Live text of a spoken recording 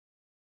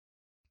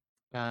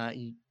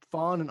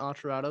Fawn and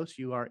Aterados,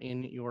 you are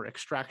in your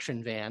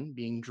extraction van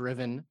being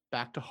driven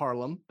back to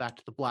Harlem, back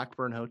to the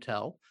Blackburn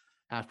Hotel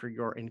after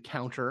your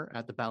encounter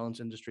at the Balance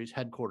Industries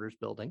headquarters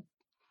building.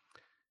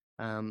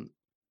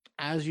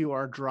 As you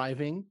are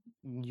driving,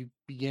 you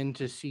begin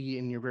to see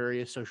in your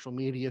various social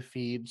media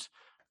feeds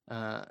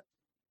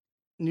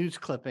news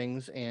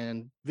clippings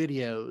and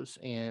videos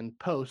and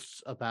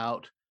posts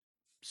about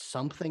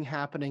something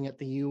happening at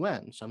the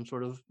UN, some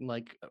sort of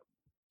like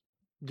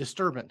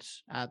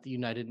disturbance at the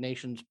United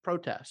Nations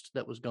protest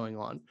that was going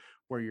on,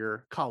 where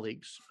your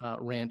colleagues,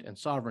 Rant and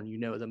Sovereign, you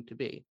know them to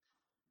be.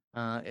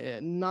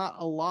 Not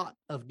a lot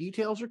of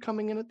details are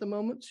coming in at the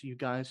moment, so you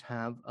guys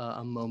have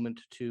a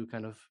moment to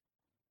kind of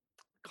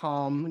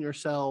calm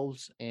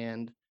yourselves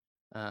and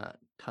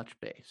touch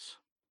base.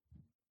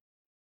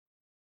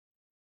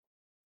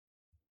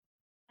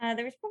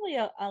 There was probably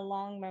a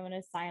long moment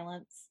of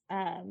silence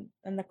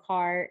in the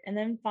car, and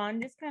then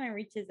Fawn just kind of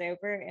reaches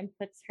over and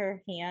puts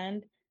her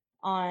hand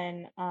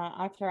on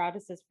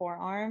Alteratus's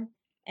forearm,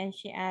 and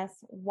she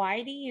asks,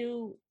 "Why do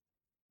you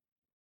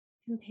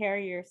compare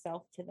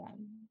yourself to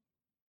them?"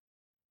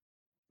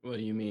 What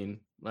do you mean?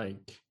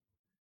 Like,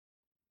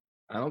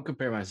 I don't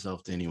compare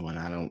myself to anyone.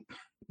 I don't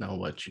know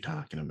what you're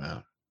talking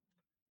about.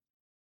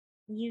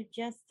 You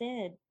just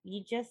did.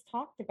 You just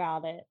talked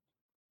about it.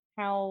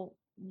 How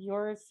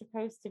you're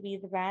supposed to be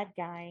the bad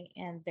guy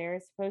and they're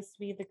supposed to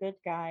be the good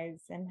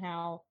guys, and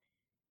how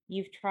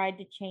you've tried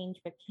to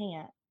change but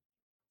can't.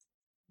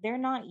 They're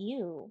not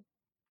you.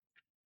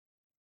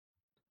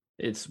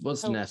 It's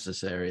what's So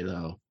necessary,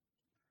 though.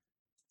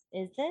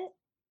 is it?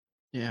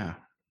 Yeah.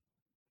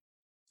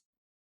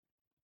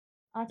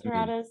 I mean,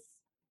 Alteratus,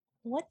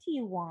 what do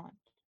you want?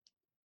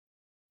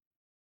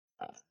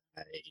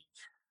 I,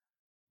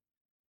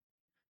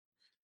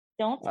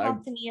 Don't I,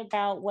 talk to me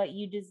about what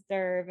you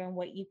deserve and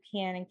what you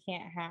can and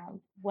can't have.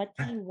 What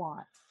do you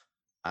want?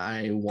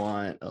 I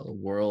want a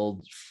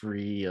world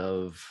free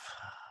of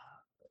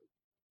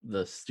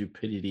the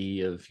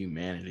stupidity of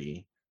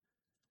humanity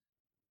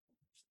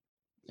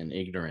and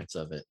ignorance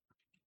of it.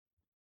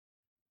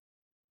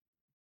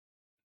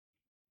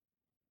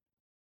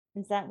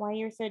 Is that why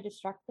you're so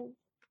destructive?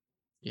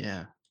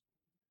 Yeah.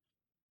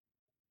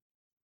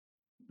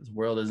 This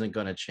world isn't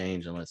going to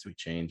change unless we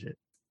change it.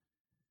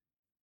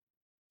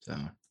 So,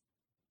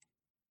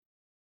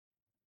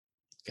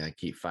 gotta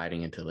keep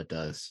fighting until it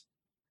does.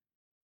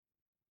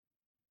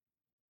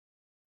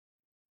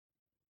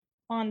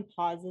 Fawn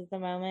pauses a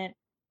moment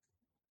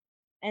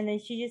and then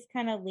she just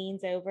kind of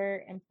leans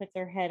over and puts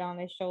her head on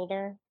his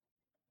shoulder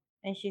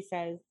and she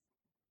says,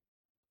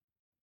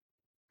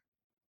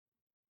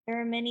 "There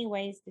are many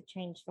ways to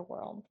change the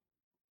world.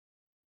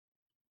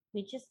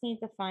 We just need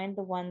to find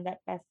the one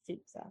that best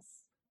suits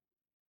us."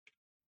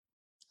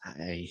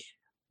 I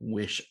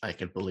wish I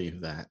could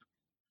believe that.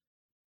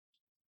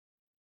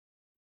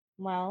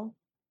 Well,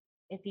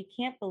 if you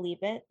can't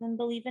believe it, then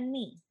believe in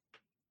me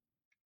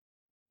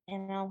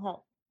and I'll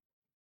help.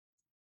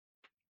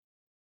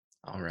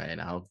 All right,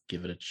 I'll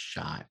give it a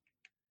shot,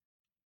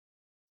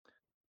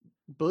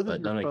 Both of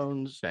but your don't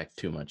phones, expect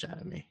too much out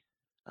of me.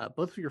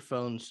 both of your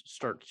phones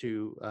start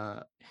to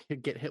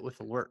get hit with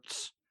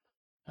alerts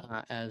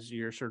as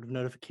your sort of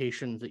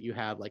notifications that you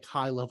have, like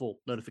high level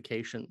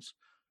notifications,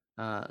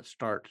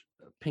 start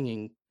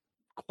pinging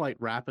quite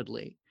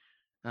rapidly.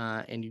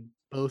 And you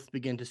both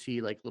begin to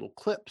see like little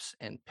clips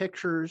and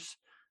pictures.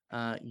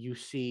 You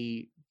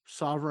see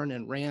Sovereign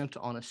and Rant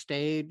on a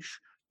stage,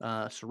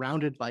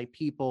 surrounded by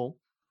people.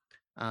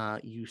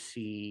 You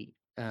see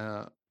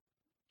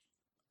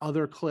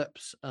other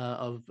clips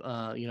of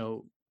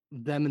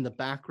them in the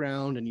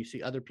background, and you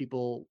see other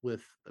people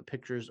with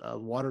pictures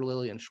of Water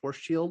Lily and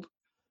Schwarzschild,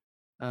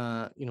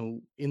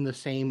 in the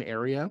same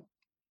area.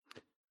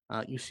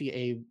 You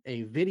see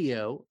a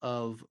video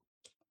of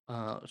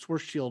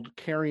Schwarzschild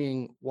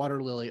carrying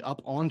Water Lily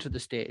up onto the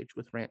stage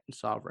with Rant and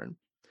Sovereign.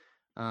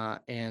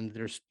 And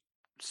there's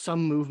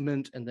some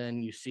movement, and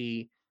then you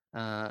see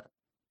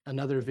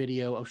another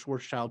video of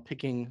Schwarzschild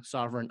picking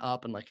Sovereign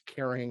up and like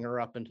carrying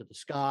her up into the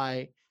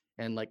sky.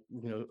 And like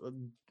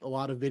a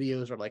lot of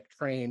videos are like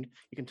trained.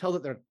 You can tell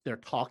that they're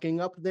talking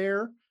up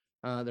there.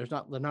 They're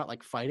not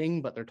like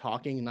fighting, but they're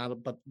talking.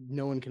 Not but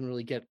no one can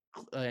really get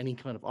any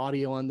kind of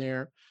audio on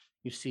there.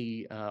 You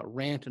see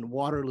Rant and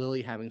Water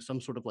Lily having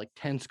some sort of like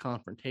tense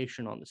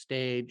confrontation on the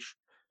stage.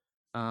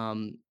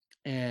 And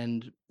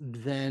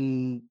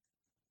then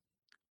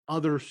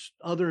other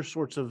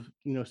sorts of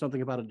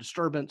something about a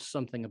disturbance,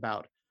 something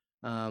about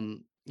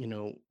an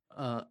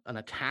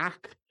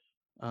attack,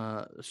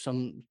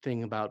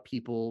 something about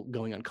people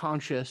going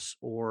unconscious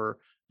or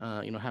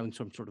having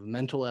some sort of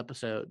mental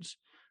episodes,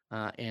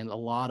 and a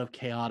lot of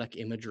chaotic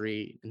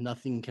imagery.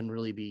 Nothing can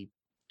really be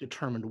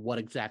determined what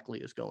exactly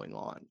is going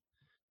on.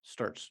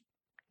 Starts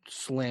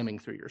slamming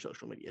through your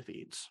social media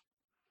feeds.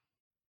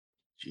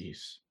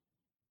 Jeez.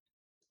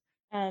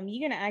 You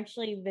can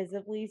actually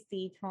visibly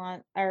see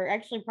Taunt, or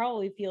actually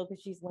probably feel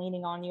because she's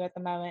leaning on you at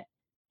the moment,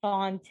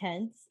 Fawn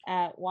tense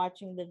at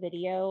watching the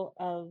video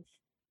of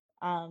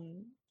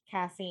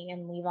Cassie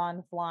and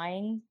Levon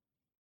flying.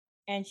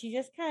 and she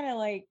just kind of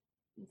like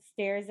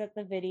stares at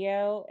the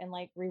video and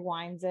like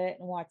rewinds it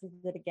and watches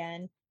it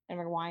again and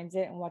rewinds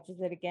it and watches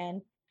it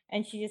again,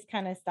 and she just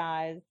kind of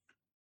sighs,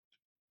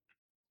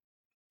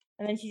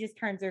 and then she just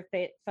turns her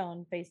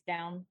phone face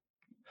down.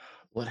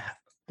 What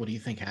do you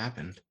think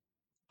happened?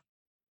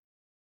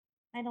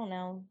 I don't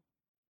know.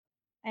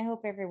 I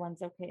hope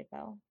everyone's okay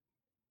though.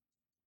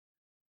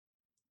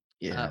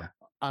 Yeah.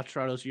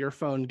 Atrados, your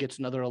phone gets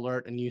another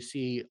alert, and you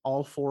see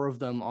all four of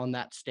them on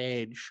that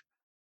stage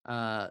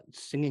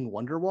singing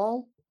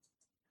Wonderwall.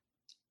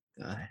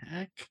 The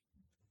heck?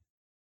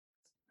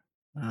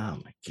 Oh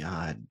my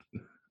god.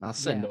 I'll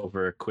send Yeah.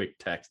 over a quick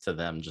text to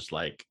them, just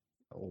like,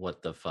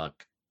 what the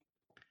fuck?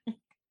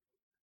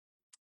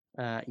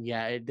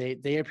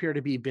 They appear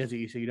to be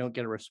busy, so you don't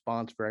get a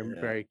response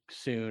very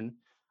soon.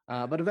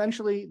 But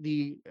eventually,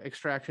 the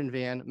extraction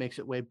van makes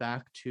its way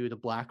back to the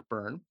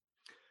Blackburn,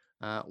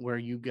 where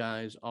you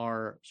guys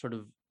are sort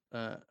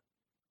of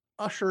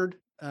ushered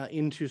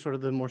into sort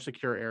of the more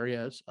secure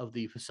areas of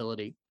the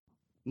facility.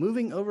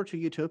 Moving over to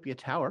Utopia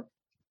Tower,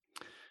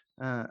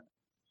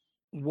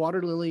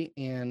 Water Lily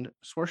and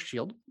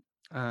Shield,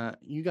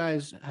 you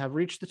guys have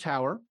reached the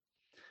tower,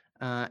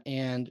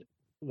 and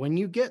when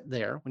you get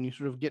there, when you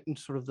sort of get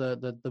into sort of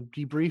the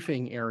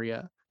debriefing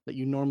area that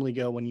you normally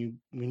go when you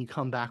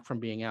come back from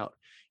being out,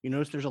 you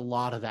notice there's a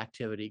lot of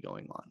activity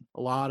going on.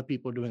 A lot of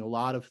people are doing a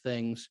lot of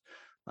things.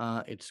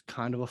 It's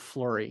kind of a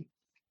flurry.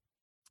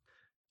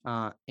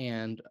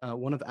 And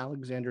one of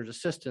Alexander's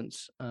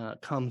assistants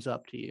comes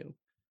up to you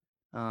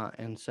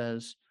and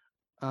says,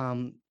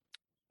 I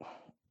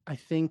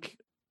think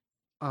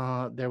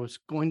there was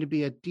going to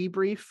be a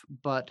debrief,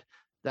 but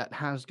that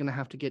has going to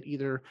have to get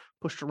either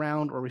pushed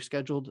around or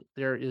rescheduled.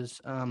 There is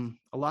a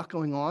lot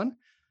going on.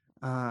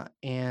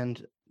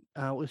 And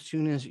as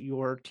soon as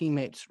your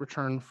teammates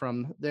return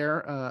from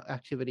their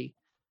activity,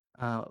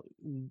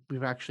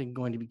 we're actually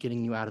going to be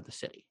getting you out of the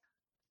city.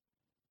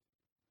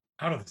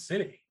 Out of the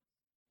city?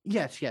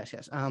 Yes.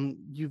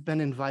 You've been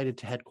invited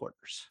to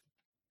headquarters.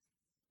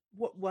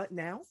 What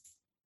now?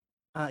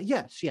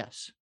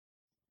 Yes.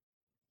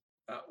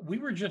 We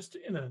were just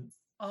in an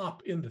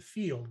op in the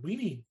field. We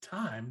need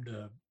time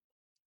to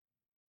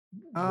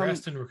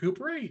rest and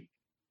recuperate.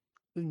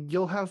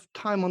 You'll have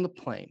time on the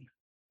plane.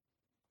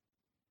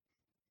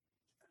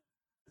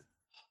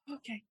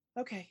 Okay.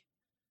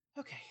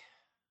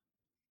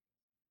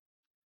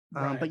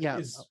 Right. But yeah,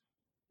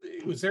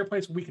 Was there a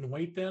place we can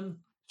wait then?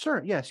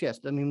 sure. Yes.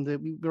 I mean,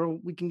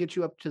 we can get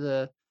you up to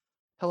the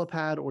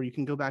helipad, or you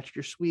can go back to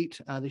your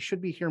suite. They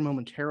should be here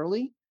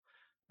momentarily.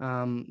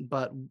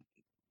 But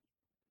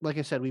like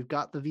I said, we've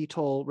got the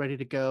VTOL ready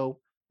to go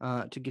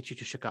to get you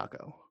to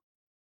Chicago.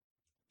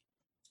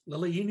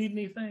 Lily, you need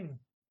anything?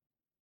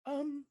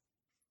 I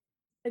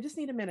just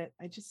need a minute.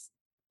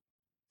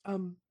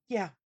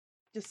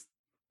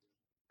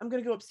 I'm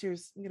gonna go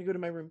upstairs. I'm gonna go to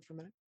my room for a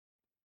minute.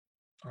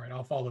 All right,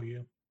 I'll follow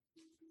you.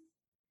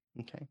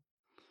 Okay.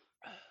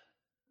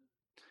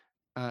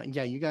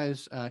 Yeah, you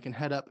guys can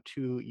head up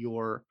to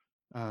your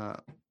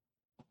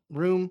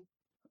room.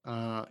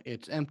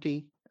 It's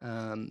empty.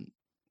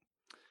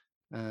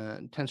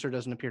 Tensor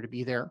doesn't appear to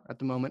be there at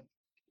the moment.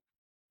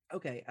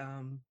 Okay.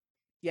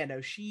 Yeah.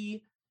 No.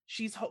 She's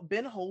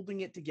been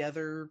holding it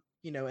together,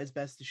 as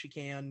best as she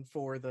can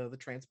for the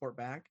transport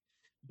back.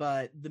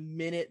 But the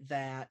minute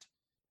that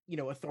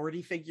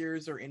authority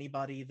figures or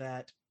anybody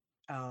that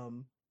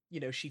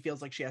she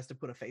feels like she has to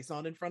put a face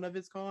on in front of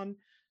is gone,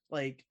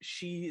 like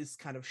she is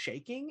kind of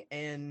shaking,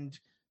 and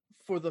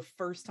for the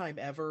first time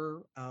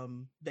ever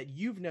that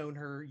you've known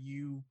her,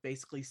 you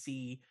basically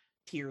see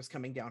tears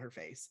coming down her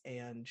face,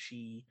 and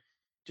she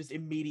just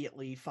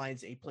immediately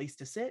finds a place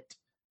to sit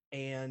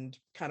and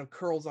kind of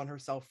curls on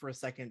herself for a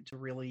second to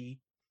really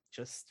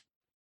just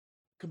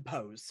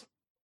compose.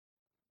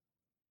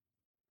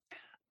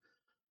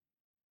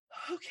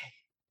 Okay.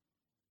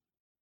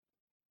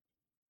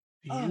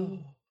 Do you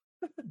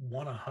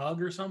want a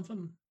hug or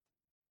something?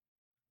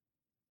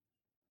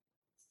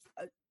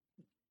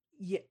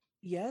 Yeah.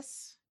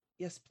 Yes,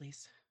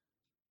 please.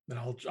 Then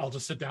I'll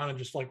just sit down and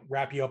just like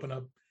wrap you up in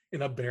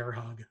a bear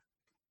hug.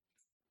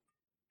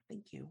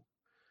 Thank you.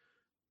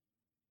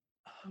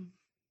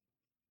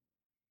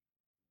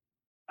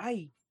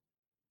 I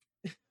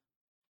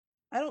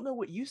don't know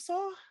what you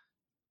saw,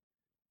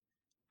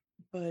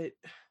 but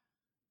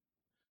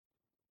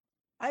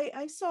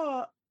I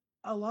saw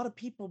a lot of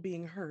people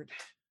being hurt.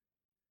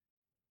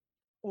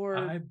 Or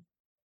I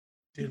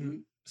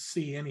didn't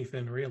see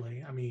anything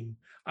really. I mean,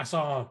 I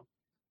saw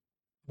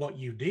what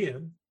you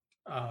did.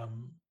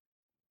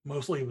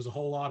 Mostly it was a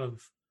whole lot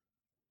of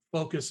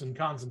focus and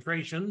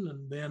concentration,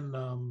 and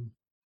then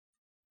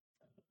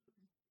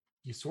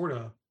you sort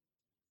of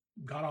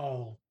got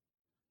all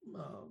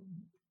uh,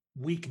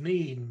 weak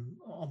kneed and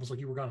almost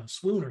like you were going to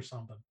swoon or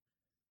something.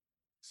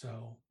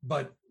 So,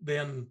 but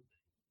then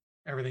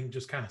everything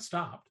just kind of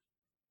stopped.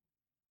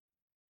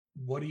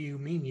 What do you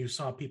mean you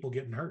saw people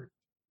getting hurt?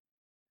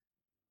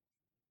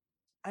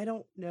 I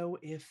don't know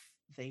if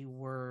they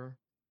were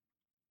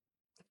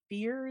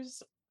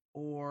fears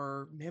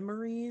or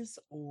memories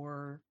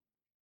or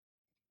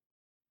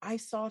I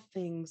saw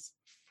things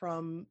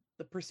from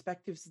the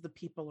perspectives of the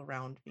people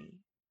around me,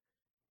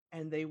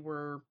 and they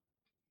were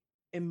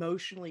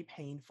emotionally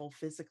painful,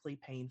 physically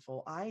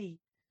painful. I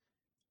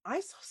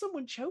saw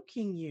someone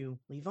choking you,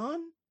 Levon.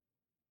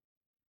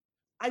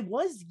 I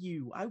was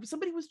you.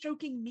 Somebody was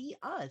choking me,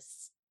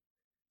 us.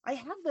 I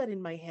have that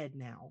in my head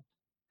now.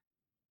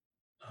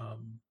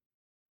 Um,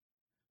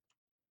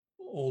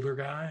 older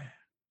guy.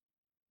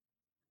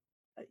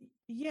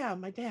 Yeah,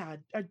 my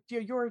dad.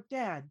 Your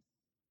dad.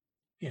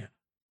 Yeah,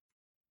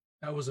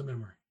 that was a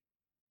memory.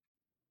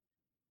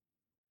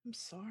 I'm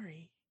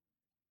sorry.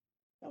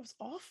 That was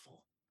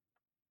awful.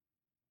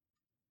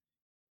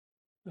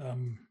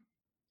 Um,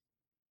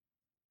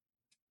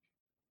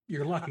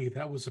 you're lucky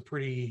that was a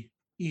pretty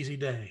easy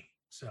day.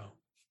 So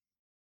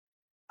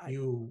I-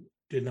 you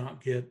did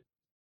not get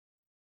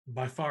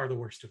by far the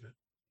worst of it.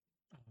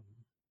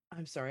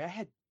 I'm sorry.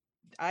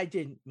 I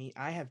didn't mean.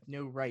 I have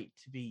no right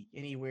to be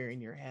anywhere in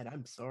your head.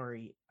 I'm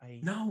sorry.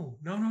 No.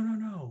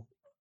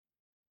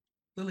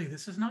 Lily,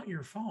 this is not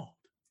your fault.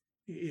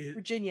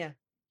 Virginia.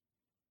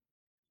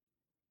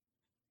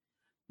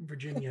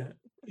 Virginia,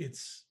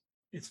 it's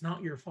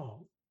not your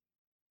fault.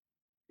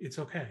 It's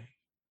okay.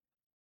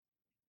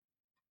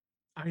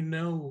 I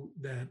know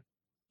that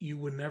you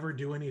would never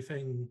do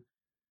anything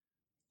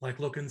like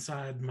look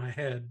inside my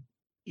head,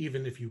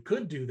 even if you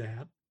could do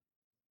that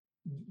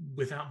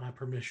without my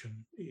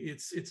permission.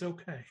 It's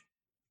okay.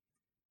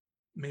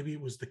 Maybe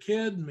it was the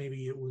kid,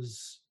 maybe it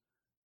was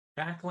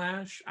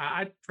backlash.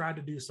 I tried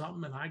to do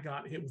something and I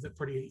got hit with it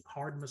pretty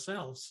hard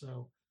myself.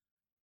 So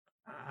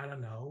I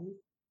don't know,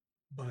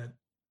 but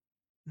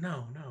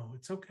no,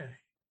 it's okay.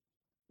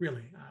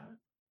 Really,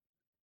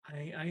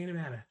 I ain't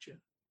mad at you.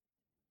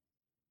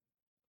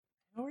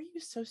 How are you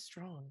so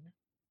strong?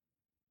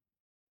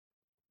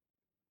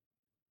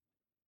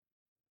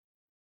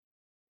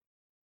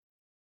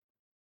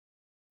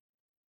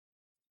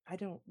 I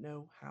don't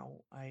know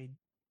how I.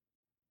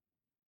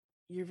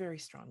 You're very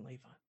strong,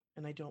 Levon,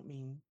 and I don't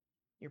mean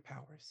your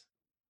powers.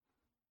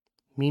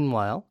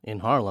 Meanwhile, in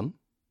Harlem,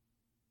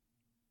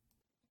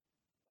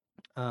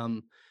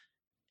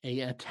 a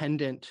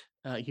attendant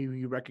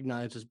you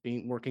recognize as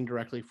being working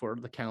directly for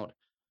the count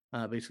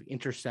basically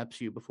intercepts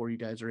you before you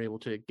guys are able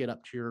to get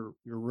up to your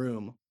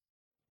room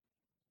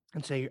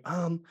and say,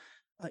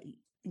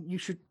 you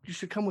should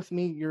come with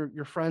me.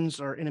 Your friends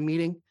are in a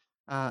meeting,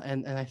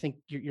 and I think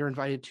you're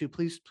invited too.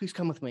 Please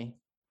come with me.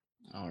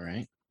 All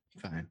right,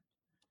 fine.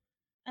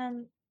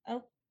 Um.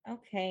 Oh.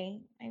 Okay.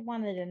 I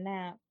wanted a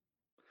nap.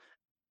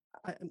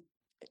 I,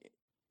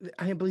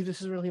 I believe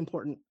this is really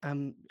important.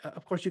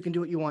 Of course, you can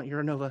do what you want. You're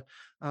a Nova,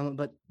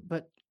 but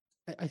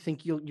I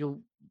think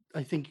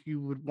I think you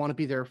would want to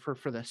be there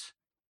for this.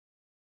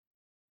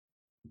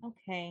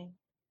 Okay.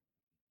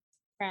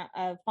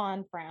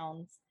 Fawn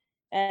frowns.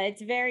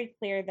 It's very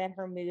clear that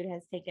her mood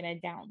has taken a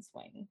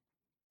downswing,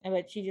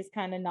 but she just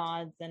kind of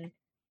nods and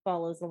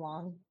follows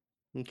along.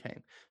 Okay,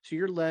 so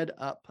you're led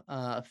up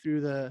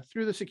through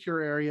the secure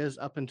areas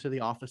up into the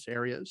office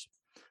areas,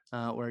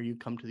 where you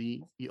come to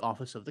the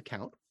office of the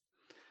count.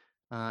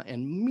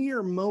 And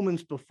mere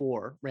moments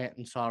before Rant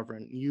and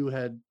Sovereign, you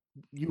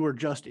were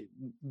just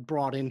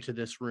brought into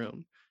this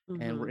room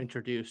and were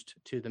introduced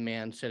to the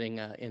man sitting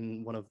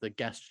in one of the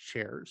guest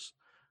chairs.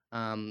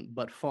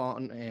 But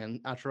Fawn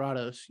and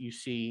Atarados, you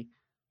see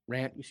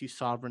Rant, you see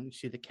Sovereign, you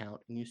see the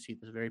Count, and you see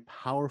this very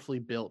powerfully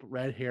built,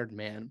 red-haired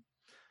man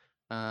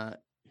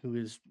who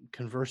is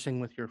conversing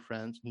with your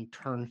friends. And he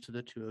turns to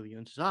the two of you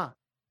and says, "Ah,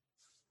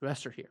 the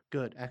rest are here.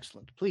 Good,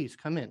 excellent. Please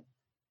come in.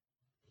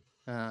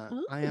 I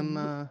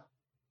am."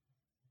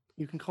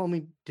 You can call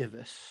me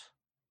Divis.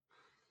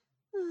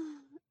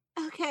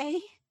 Okay.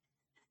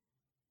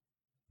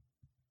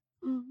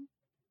 Mm.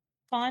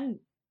 Fawn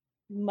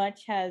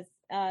much has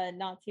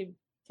not to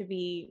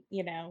be,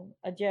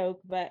 a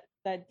joke, but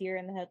that deer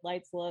in the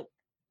headlights look,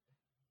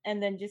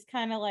 and then just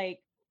kind of like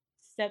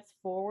steps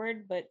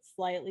forward but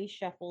slightly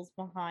shuffles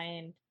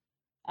behind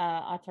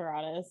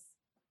Ataratus.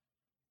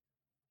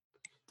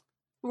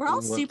 We're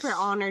all super What's-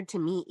 honored to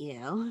meet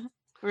you.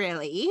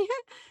 Really.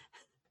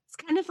 It's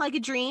kind of like a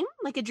dream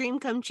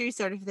come true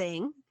sort of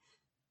thing.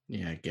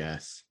 Yeah, I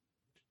guess.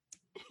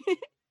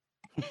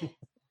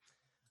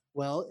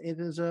 Well, it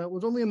was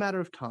only a matter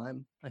of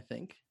time, I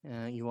think.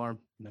 You are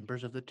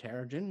members of the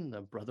Terrigen,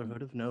 the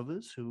Brotherhood of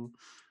Novas, who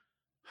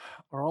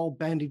are all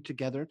bandied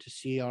together to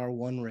see our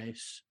one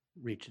race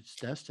reach its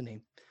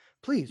destiny.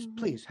 Please, Mhm.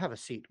 please have a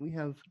seat. We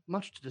have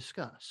much to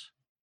discuss.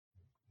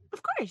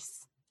 Of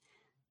course.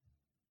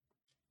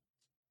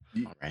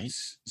 All right.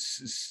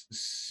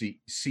 Seat,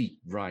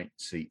 right,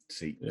 seat,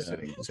 Yeah,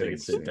 sitting, we'll take sitting, a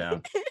sit sitting.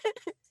 down.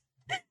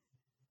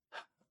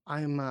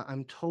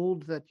 I'm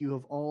told that you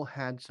have all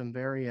had some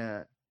very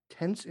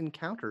tense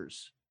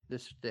encounters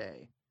this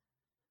day.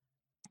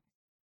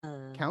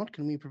 Count,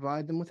 can we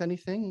provide them with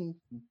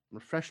anything?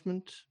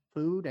 Refreshment,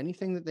 food,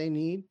 anything that they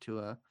need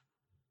to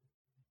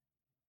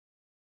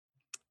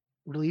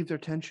relieve their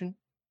tension?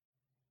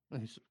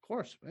 And he said, of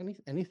course,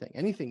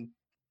 anything.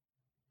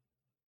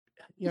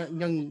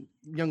 Young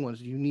ones,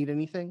 do you need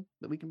anything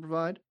that we can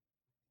provide?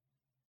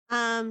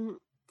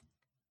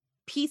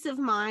 Peace of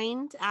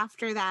mind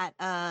after that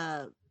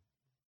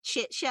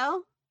shit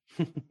show.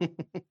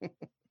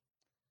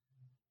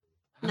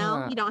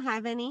 No, you don't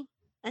have any.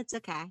 It's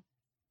okay.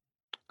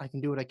 I can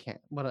do what I can.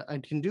 I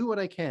can do what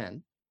I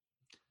can.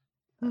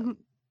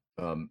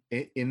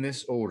 In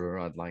this order,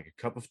 I'd like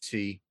a cup of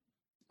tea,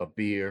 a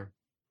beer,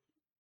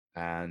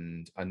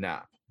 and a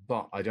nap.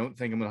 But I don't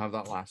think I'm gonna have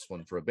that last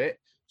one for a bit.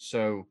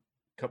 So,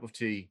 cup of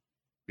tea,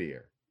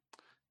 beer.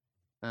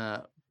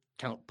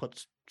 Count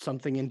puts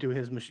something into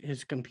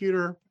his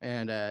computer,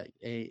 and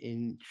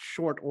in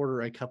short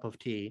order, a cup of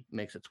tea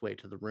makes its way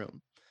to the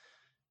room.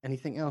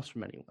 Anything else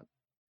from anyone?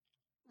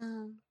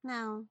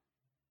 No.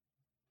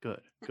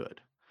 Good,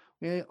 good.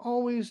 We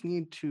always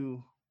need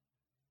to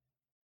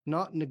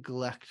not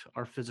neglect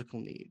our physical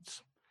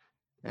needs.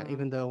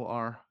 Even though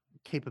our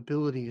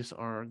capabilities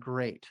are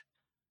great,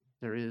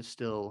 there is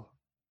still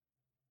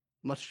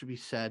much to be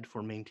said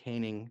for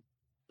maintaining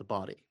the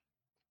body.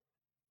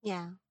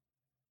 Yeah.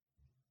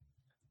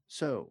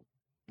 So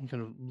he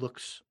kind of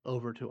looks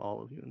over to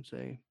all of you and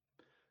say,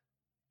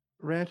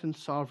 Rant and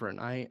Sovereign,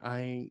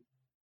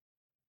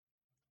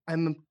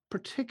 I'm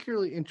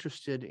particularly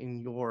interested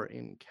in your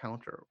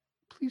encounter.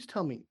 Please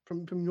tell me,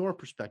 from your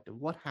perspective,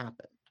 what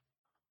happened?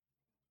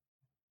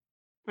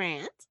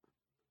 Rant.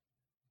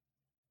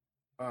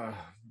 All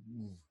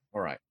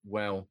right.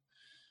 Well,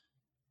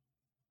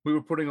 we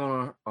were putting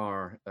on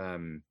our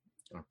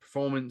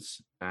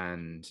performance,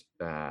 and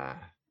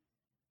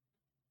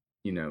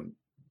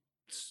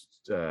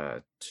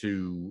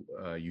two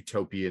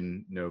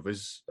utopian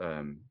novas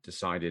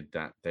decided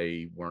that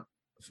they weren't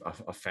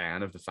a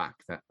fan of the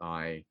fact that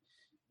I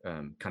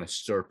kind of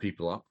stir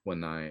people up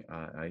when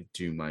I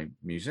do my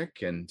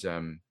music, and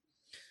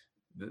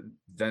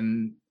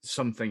then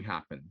something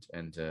happened,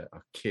 and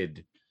a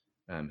kid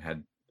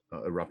had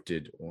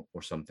erupted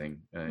or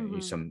something,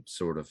 some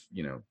sort of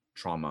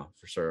trauma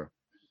for sure,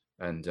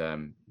 and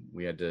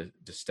we had to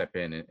step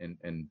in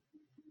and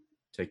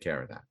take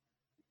care of that.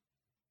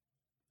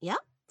 Yep,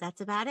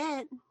 that's about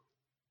it.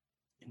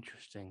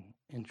 Interesting.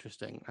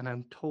 And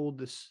I'm told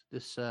this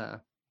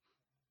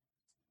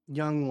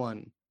young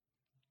one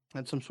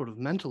had some sort of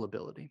mental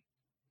ability.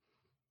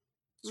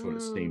 That's what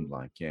it seemed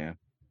like, yeah.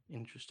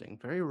 Interesting.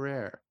 Very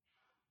rare.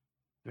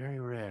 Very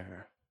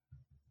rare.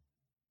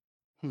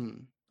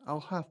 I'll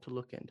have to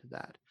look into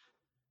that.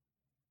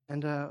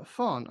 And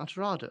Fawn,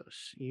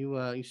 Atarados,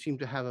 you seem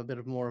to have a bit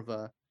of more of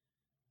a,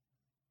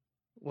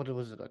 what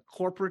was it, a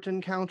corporate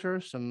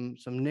encounter? Some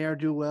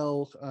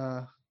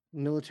ne'er-do-well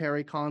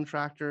military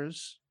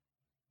contractors.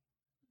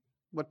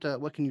 What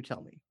can you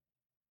tell me?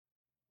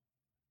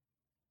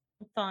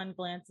 Fawn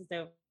glances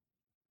over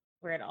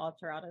at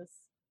Alteratus.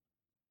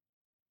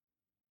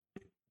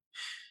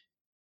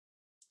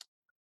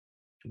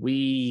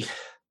 We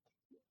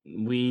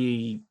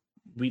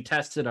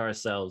tested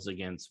ourselves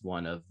against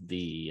one of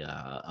the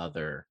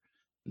other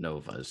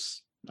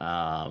novas,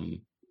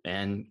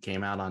 and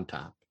came out on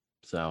top.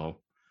 So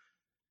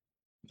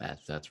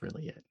that's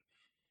really it.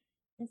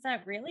 Is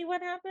that really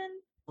what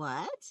happened?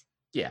 What?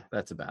 Yeah,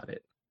 that's about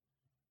it.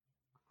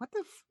 What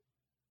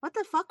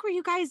the fuck were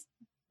you guys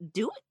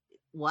doing?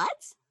 What?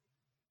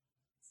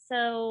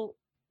 So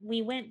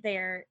we went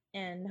there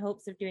in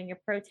hopes of doing a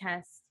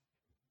protest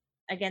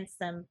against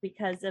them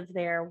because of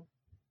their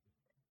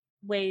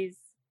ways.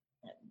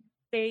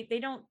 They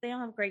don't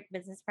have great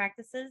business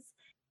practices.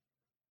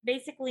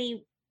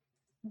 Basically,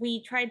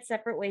 we tried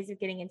separate ways of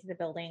getting into the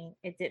building.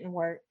 It didn't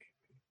work.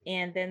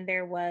 And then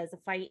there was a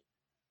fight.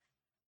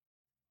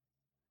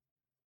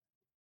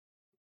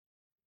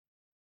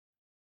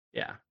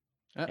 Yeah.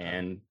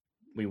 And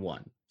we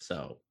won.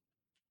 So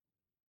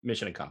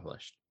mission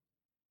accomplished.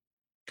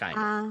 Kind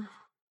of.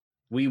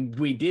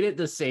 We did it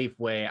the safe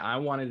way. I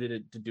wanted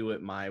it to do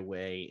it my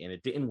way, and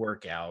it didn't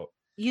work out.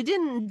 You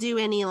didn't do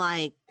any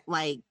like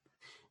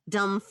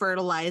dumb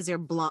fertilizer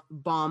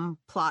bomb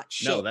plot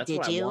shit. No, that's did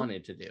what you? I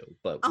wanted to do.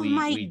 But Oh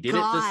we did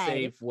God. it the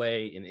safe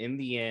way, and in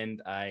the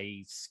end,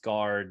 I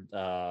scarred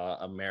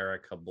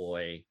America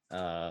Boy's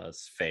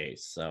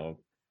face. So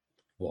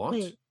what?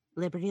 Wait,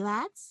 Liberty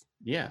Lads?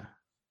 Yeah.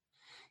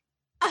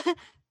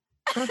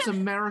 That's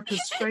America's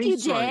You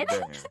face right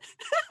did? there.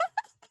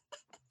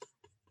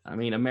 I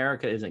mean,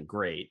 America isn't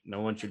great. No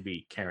one should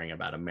be caring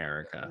about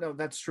America. No,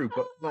 that's true.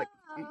 But like,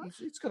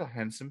 it's got a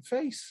handsome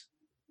face.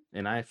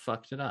 And I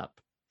fucked it up.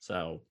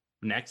 So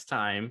next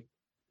time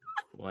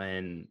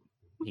when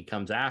he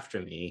comes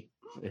after me,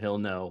 he'll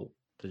know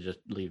to just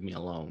leave me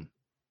alone.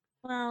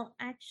 Well,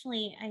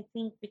 actually, I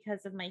think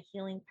because of my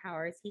healing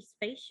powers, his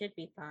face should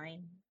be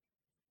fine.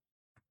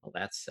 Well,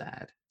 that's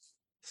sad.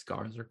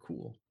 Scars are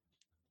cool.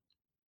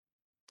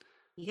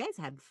 You guys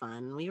had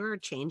fun. We were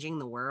changing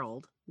the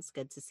world. It's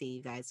good to see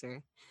you guys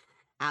are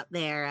out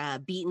there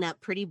beating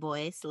up pretty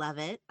boys. Love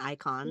it.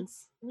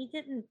 Icons. We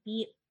didn't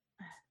beat.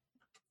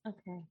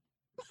 Okay.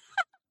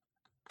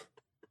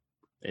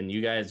 And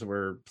you guys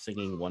were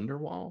singing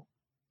Wonderwall?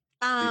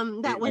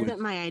 That it wasn't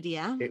was- my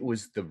idea. It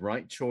was the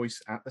right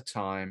choice at the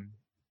time.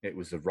 It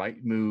was the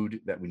right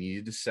mood that we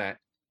needed to set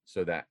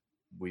so that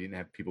we didn't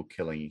have people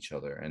killing each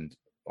other. And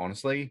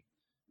honestly,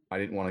 I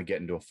didn't want to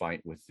get into a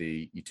fight with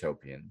the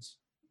Utopians.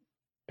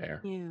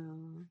 Fair. Yeah.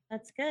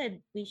 That's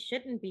good. We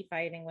shouldn't be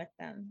fighting with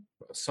them.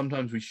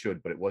 Sometimes we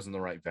should, but it wasn't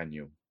the right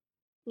venue.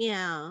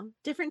 Yeah.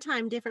 Different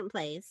time, different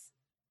place.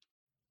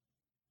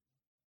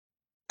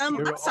 You're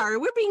I'm all- sorry,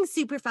 we're being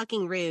super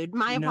fucking rude.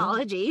 My No.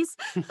 apologies.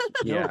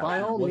 No,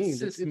 by all what's means,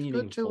 this it's meeting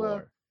good to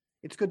for?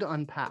 it's good to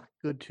unpack,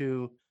 good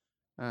to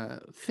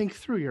think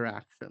through your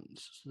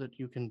actions so that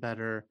you can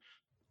better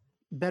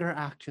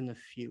act in the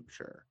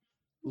future.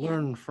 Yeah.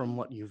 Learn from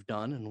what you've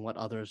done and what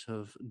others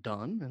have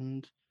done,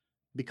 and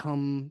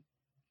become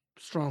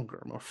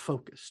stronger, more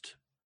focused,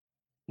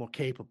 more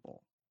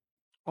capable.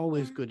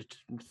 Always Yeah. good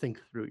to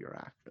think through your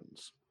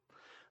actions.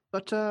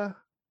 But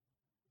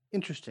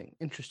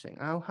interesting.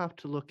 I'll have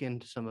to look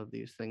into some of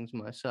these things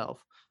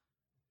myself.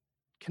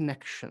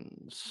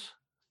 Connections,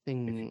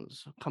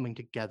 things coming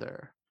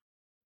together.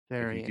 If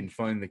Very you can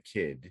find the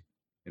kid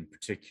in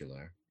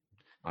particular,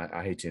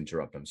 I hate to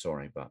interrupt, I'm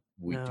sorry, but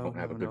we don't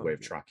have a good way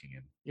of tracking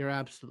him. You're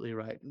absolutely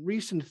right.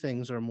 Recent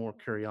things are more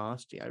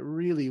curiosity. I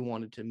really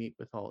wanted to meet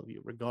with all of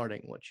you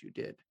regarding what you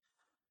did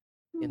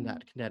in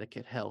that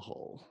Connecticut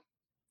hellhole.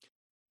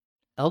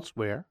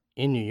 Elsewhere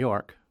in New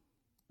York,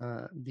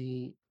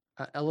 the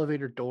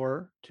elevator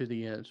door to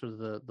the sort of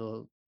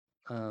the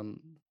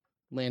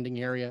landing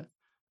area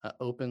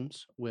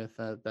opens with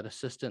that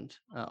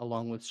assistant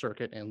along with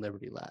Circuit and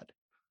Liberty Lad.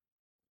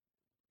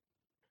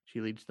 She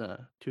leads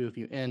the two of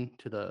you in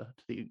to the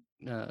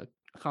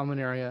common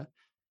area,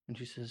 and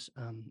she says,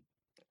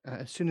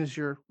 as soon as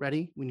you're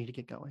ready, we need to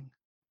get going.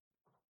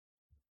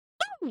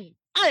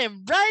 I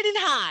am riding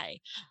high.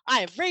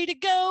 I am ready to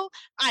go.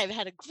 I've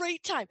had a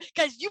great time.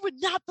 Guys, you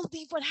would not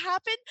believe what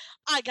happened.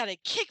 I got to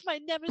kick my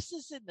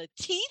nemesis in the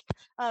teeth,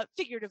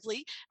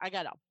 figuratively. I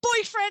got a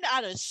boyfriend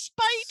out of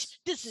spite.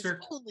 This is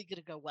only going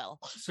to go well.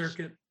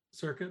 Circuit.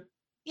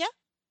 Yeah?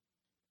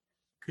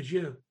 Could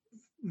you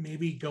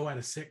maybe go at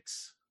a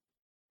 6?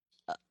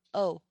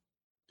 Oh,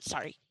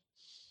 sorry.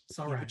 It's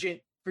all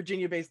right.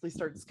 Virginia basically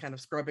starts kind of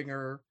scrubbing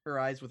her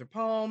eyes with her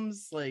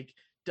palms, like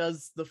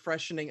does the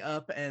freshening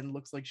up and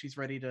looks like she's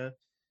ready to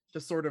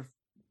sort of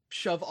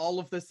shove all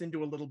of this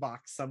into a little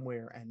box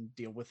somewhere and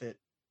deal with it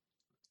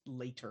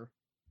later.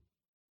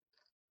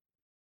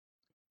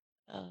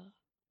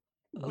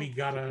 We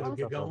gotta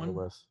get going.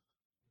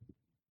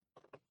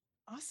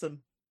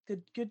 Awesome.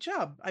 Good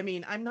job. I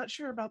mean, I'm not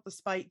sure about the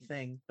spite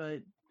thing,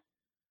 but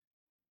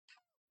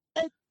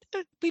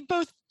we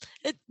both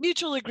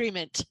mutual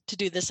agreement to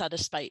do this out of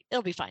spite.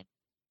 It'll be fine.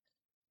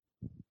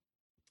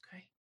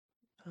 Okay.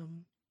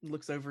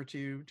 Looks over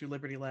to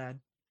Liberty Lad.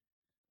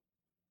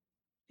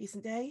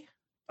 Decent day?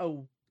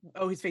 Oh,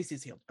 his face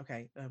is healed.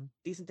 Okay.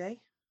 Decent day?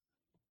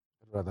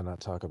 I'd rather not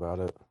talk about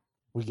it.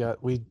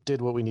 We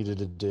did what we needed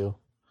to do.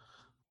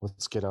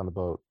 Let's get on the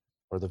boat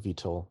or the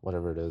VTOL,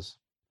 whatever it is.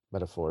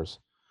 Metaphors.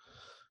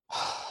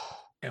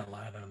 Hell,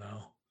 I don't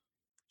know.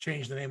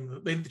 Change the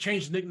name. They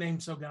change the nickname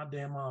so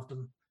goddamn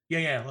often.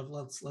 Yeah.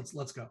 Let's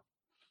go.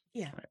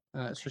 Yeah.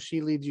 Right. So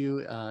she leads you.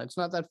 It's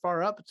not that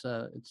far up. It's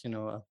a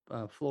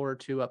floor or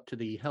two up to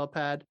the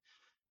helipad,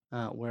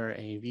 where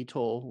a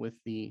VTOL with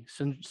the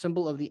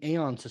symbol of the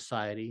Aeon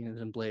Society is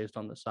emblazed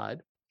on the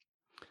side.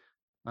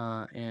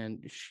 And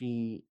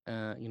she,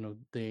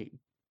 they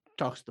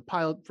talks to the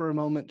pilot for a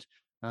moment.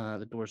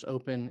 The doors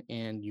open,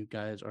 and you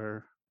guys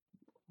are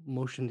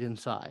motioned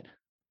inside.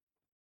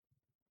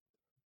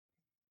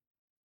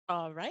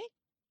 All right.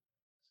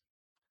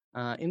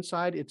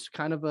 Inside, it's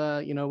kind of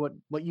a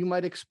what you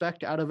might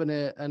expect out of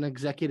an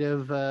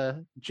executive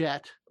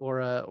jet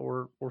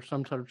or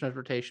some sort of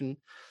transportation.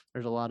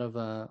 There's a lot of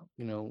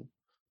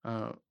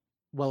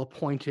well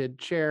appointed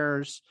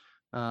chairs.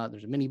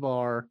 There's a mini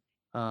bar.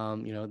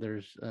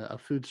 There's a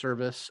food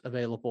service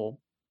available.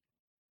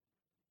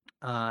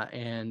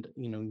 And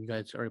you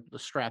guys are able to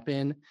strap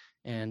in,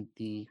 and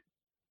the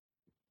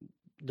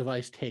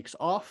device takes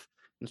off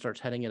and starts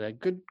heading at a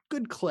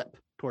good clip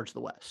towards the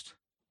west.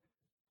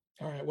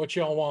 All right, what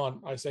y'all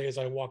want? I say as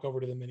I walk over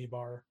to the mini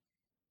bar.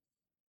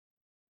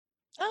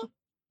 Oh.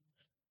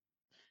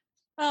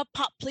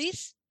 Pop,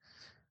 please.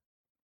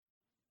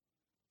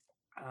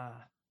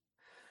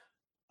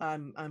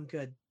 I'm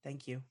good.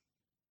 Thank you.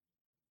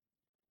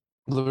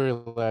 Liberty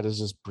Lad is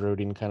just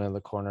brooding kind of in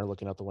the corner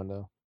looking out the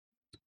window.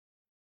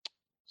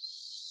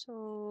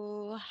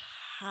 So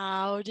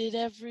how did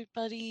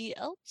everybody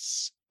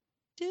else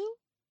do?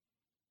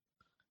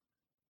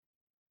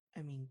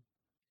 I mean,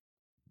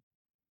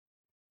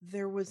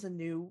 there was a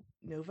new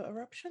nova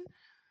eruption.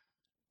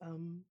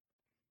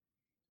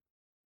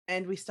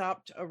 And we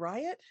stopped a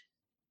riot.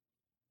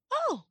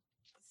 Oh,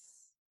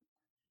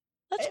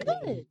 that's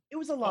good. It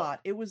was a lot.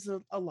 It was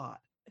a lot.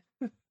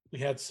 We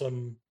had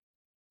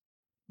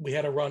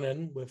a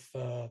run-in with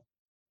a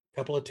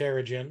couple of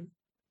Terrigen.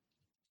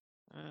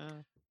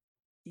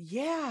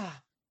 Yeah,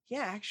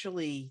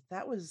 actually,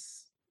 that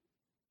was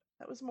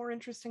more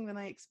interesting than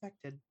I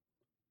expected.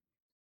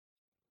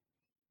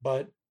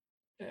 But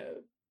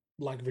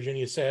like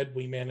Virginia said,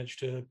 we managed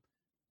to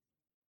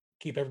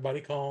keep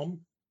everybody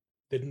calm.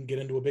 didn't get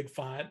into a big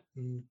fight,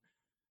 and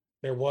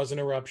there was an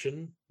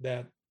eruption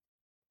that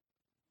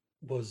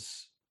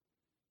was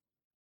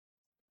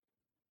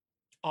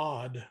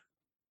odd,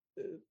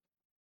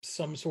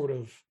 some sort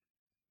of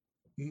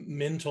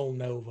mental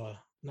nova,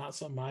 not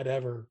something I'd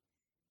ever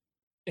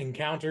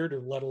encountered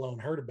or let alone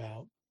heard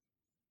about.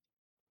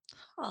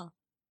 Huh.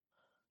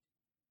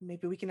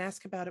 Maybe we can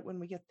ask about it when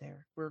we get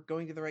there. We're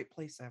going to the right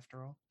place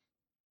after all.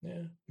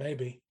 Yeah,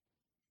 maybe.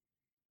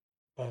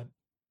 But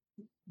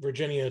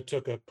Virginia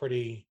took a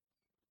pretty,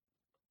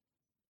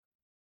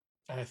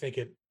 I think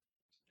it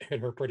hit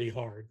her pretty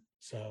hard.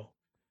 So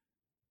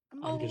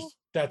Oh,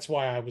 that's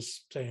why I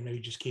was saying maybe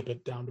just keep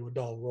it down to a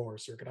dull roar,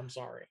 Circuit. I'm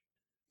sorry.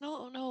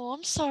 no,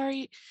 I'm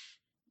sorry.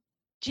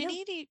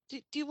 Ginny,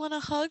 do you want a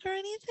hug or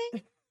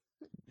anything?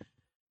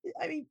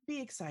 I mean,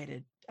 be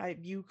excited.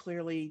 You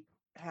clearly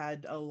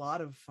had a lot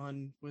of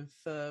fun with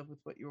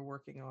what you were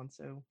working on,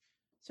 so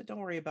don't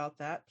worry about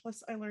that.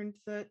 Plus, I learned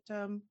that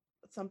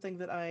something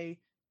that I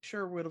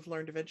sure would have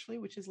learned eventually,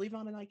 which is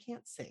Levon and I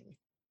can't sing.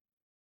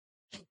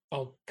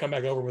 I'll come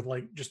back over with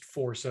like just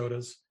 4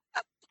 sodas.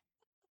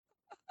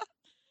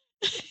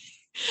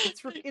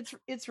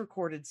 It's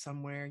recorded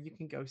somewhere. You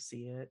can go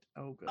see it.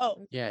 Oh, goodness.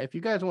 Oh, Yeah, if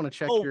you guys want to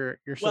check Oh, your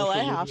well, social I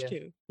media, have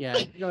to. yeah,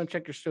 if you're going to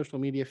check your social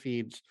media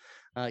feeds,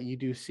 you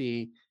do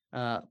see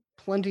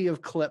plenty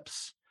of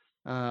clips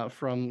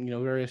from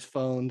various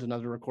phones and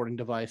other recording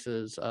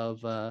devices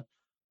of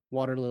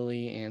Water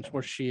Lily and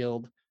Schwartz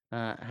Shield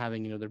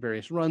having their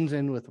various runs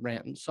in with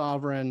Rant and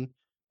Sovereign,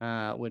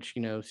 which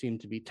seem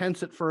to be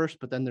tense at first,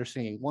 but then they're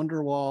singing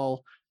Wonderwall.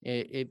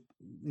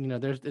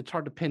 It's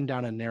hard to pin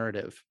down a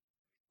narrative.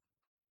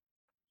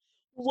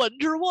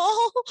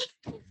 Wonderwall?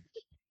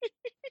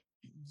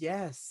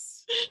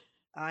 Yes.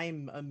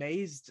 I'm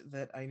amazed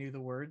that I knew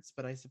the words,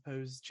 but I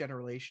suppose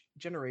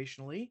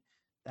generationally,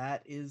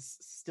 that is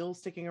still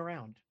sticking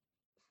around.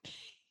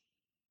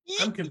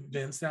 I'm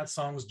convinced that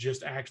song's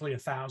just actually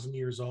 1,000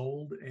 years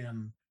old,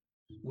 and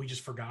we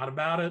just forgot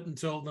about it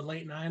until the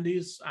late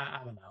 90s.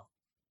 I don't know.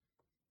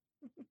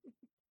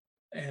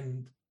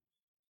 And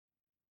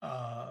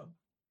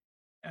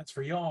as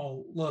for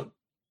y'all, look,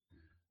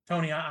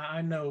 Tony,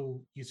 I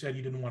know you said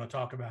you didn't want to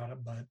talk about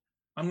it, but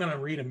I'm going to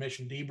read a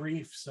mission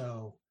debrief.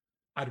 So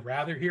I'd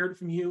rather hear it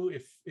from you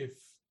if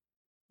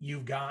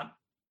you've got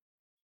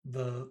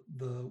the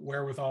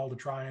wherewithal to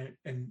try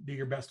and do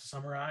your best to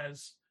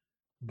summarize.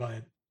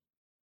 But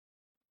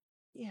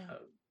Yeah,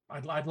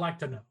 I'd like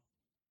to know.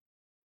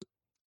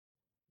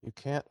 You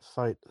can't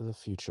fight the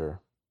future.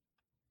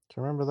 Do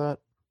you remember that?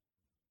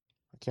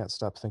 I can't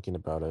stop thinking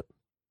about it.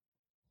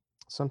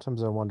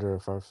 Sometimes I wonder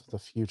if the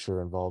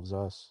future involves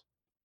us.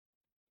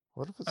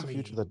 What if it's a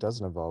future that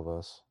doesn't involve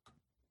us?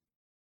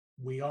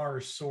 We are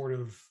sort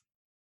of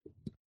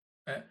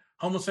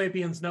Homo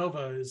sapiens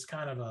nova is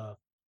kind of a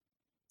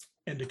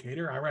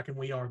indicator. I reckon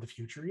we are the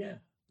future. Yeah.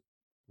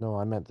 No,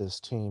 I meant this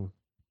team.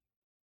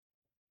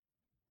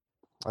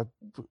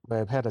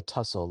 I've had a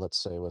tussle, let's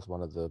say, with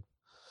one of the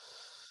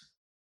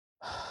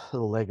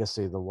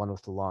legacy, the one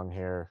with the long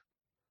hair.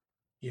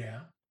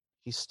 Yeah.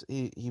 He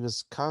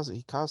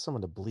caused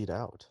someone to bleed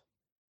out,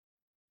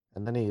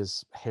 and then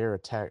his hair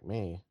attacked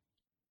me.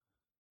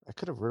 I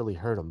could have really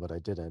hurt him, but I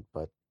didn't.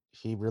 But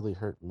he really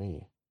hurt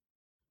me.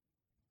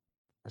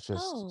 It's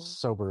just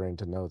sobering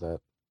to know that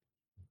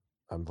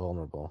I'm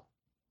vulnerable.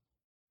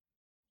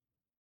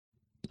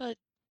 But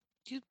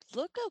you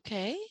look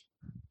okay.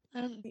 I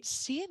don't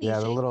see anything.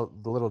 Yeah, the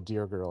little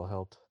deer girl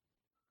helped.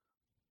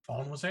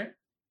 Fawn was there?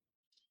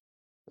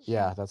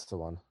 Yeah, that's the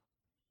one.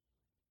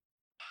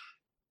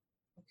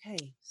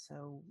 Okay,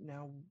 so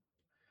now,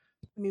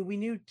 I mean, we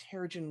knew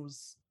Terrigen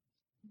was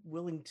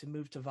willing to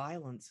move to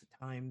violence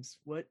at times.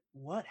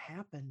 What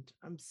happened?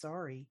 I'm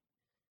sorry.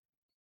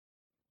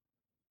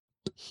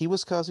 He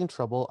was causing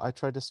trouble. I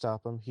tried to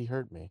stop him. He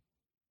hurt me.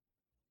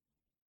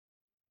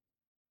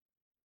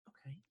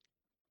 Okay.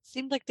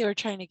 Seemed like they were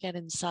trying to get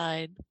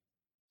inside.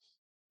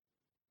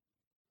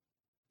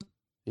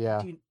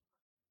 Yeah,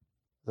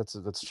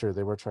 that's true.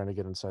 They were trying to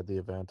get inside the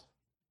event.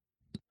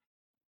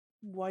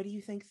 Why do you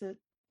think that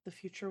the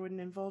future wouldn't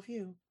involve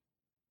you?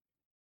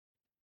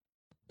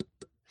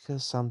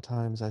 Because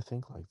sometimes I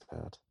think like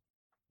that.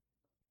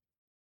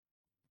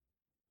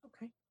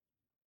 Okay.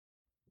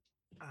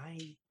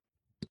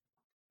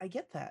 I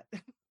get that.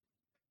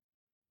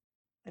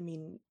 I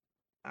mean,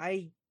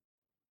 I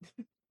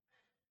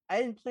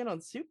I didn't plan on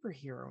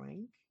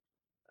superheroing.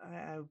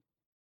 I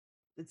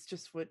it's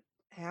just what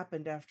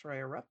happened after I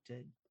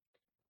erupted.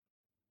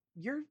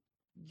 You're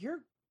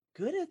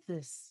good at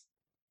this,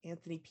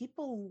 Anthony.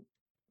 People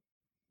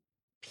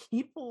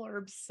are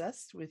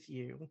obsessed with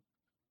you.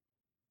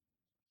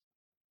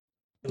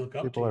 They look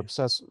up People to are you.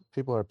 obsessed.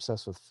 People are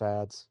obsessed with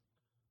fads.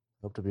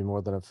 Hope to be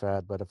more than a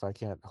fad, but if I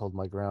can't hold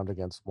my ground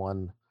against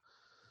one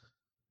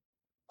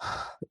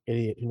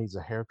idiot who needs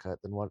a haircut,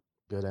 then what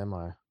good am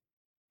I?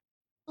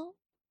 Oh,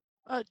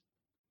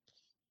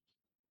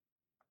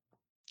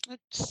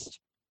 it's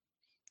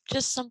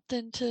just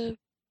something to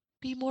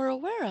be more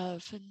aware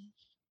of and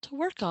to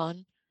work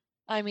on.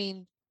 I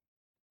mean,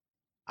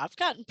 I've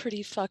gotten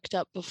pretty fucked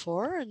up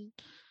before, and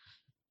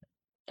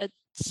it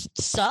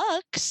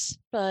sucks,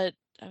 but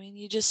I mean,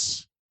 you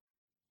just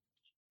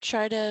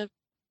try to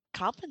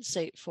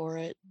compensate for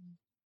it,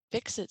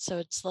 fix it so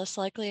it's less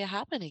likely to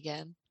happen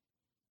again.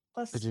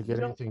 Plus, Did you you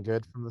get don't. anything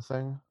good from the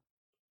thing?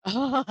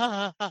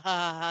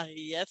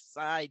 Yes,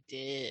 I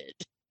did.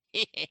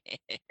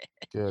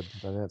 Good.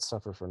 I didn't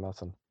suffer for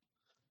nothing.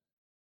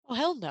 Oh,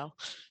 hell no.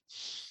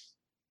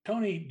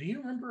 Tony, do you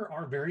remember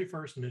our very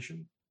first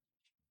mission?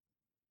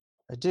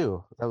 I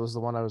do. That was the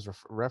one I was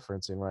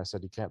referencing where I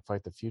said you can't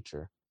fight the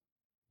future.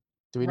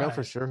 Do we know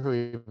for Right. sure who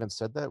even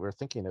said that? We are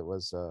thinking it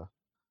was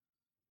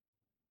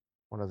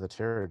one of the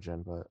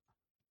Terrigen, but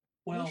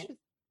Well, should-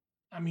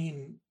 I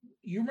mean,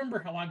 you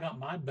remember how I got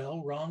my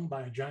bell rung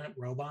by a giant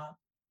robot?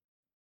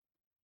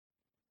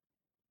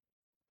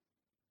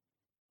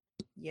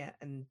 Yeah,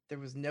 and there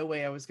was no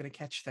way I was going to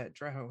catch that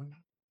drone.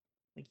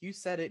 Like, you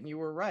said it and you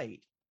were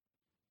right.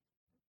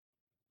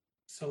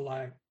 So,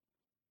 like,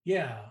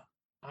 yeah,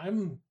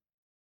 I'm,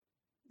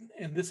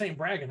 and this ain't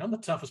bragging, I'm the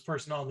toughest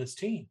person on this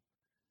team.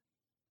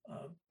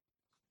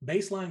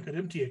 Baseline could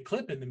empty a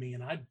clip into me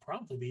and I'd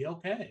probably be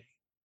okay.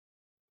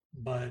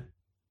 But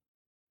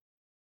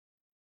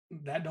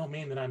that don't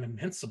mean that I'm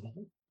invincible.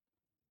 I'm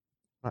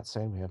not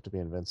saying we have to be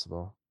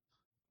invincible.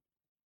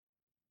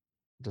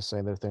 I'm just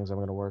saying there are things I'm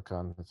going to work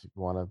on if you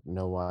want to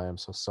know why I'm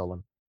so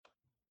sullen.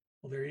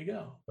 Well, there you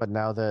go. But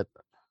now that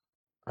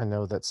I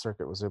know that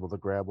Circuit was able to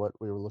grab what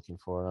we were looking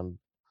for, I'm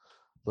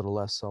a little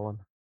less sullen.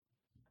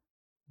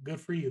 Good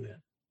for you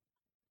then.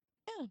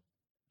 Yeah.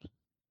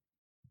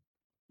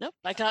 Nope,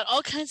 I got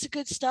all kinds of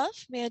good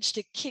stuff, managed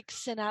to kick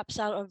Synapse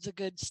out of the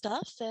good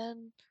stuff,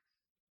 and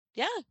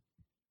yeah.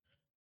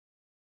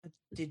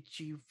 Did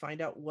you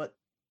find out what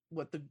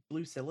the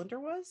blue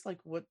cylinder was? Like,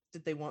 what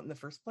did they want in the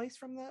first place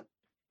from that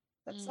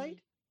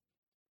site?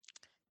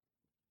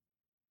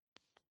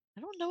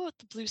 I don't know what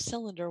the blue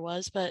cylinder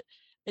was, but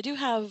I do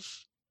have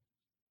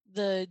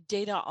the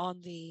data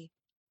on the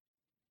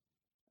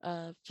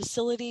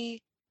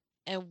facility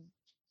and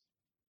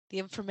the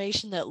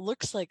information that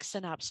looks like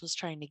Synapse was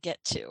trying to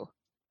get to.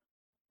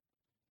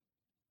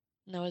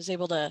 And I was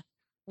able to,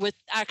 with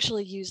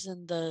actually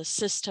using the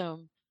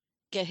system,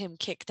 get him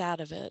kicked out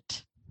of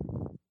it.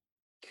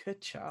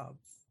 Good job.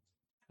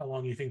 How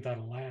long do you think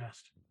that'll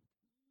last?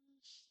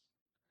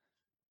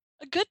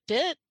 A good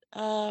bit.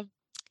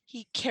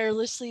 He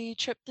carelessly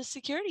tripped the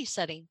security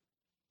setting.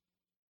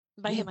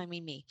 By him, I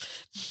mean me.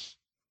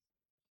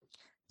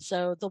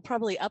 So they'll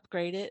probably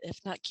upgrade it, if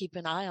not keep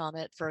an eye on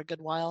it for a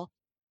good while.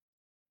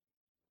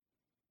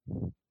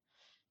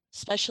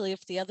 Especially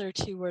if the other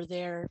two were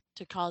there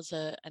to cause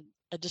a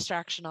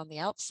distraction on the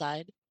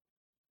outside.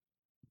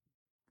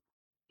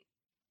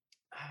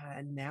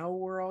 And now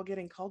we're all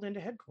getting called into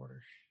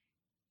headquarters.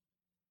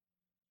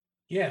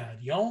 Yeah,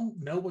 do y'all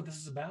know what this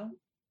is about?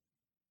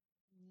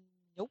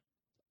 Nope.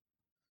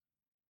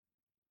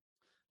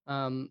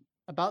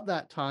 About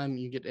that time,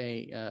 you get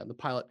the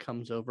pilot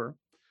comes over,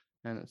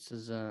 and it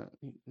says,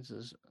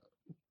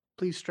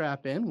 please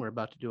strap in. We're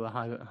about to do a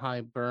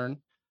high burn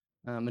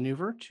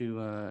maneuver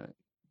to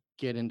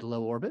get into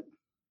low orbit.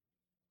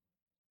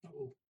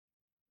 Oh,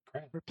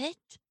 crap. Repeat.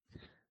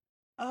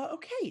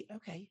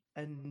 Okay.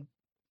 And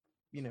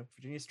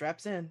Virginia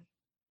straps in.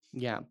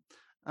 Yeah.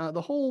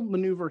 The whole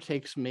maneuver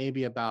takes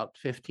maybe about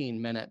 15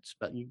 minutes,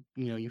 but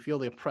you feel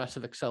the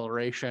oppressive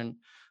acceleration,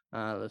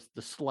 the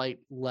slight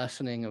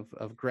lessening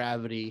of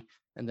gravity,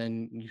 and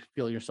then you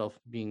feel yourself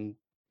being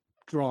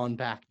drawn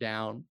back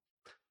down.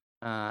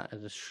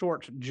 As a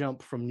short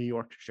jump from New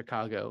York to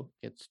Chicago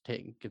gets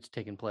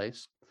taken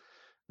place.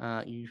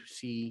 You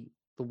see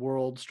the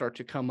world start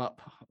to come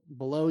up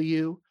below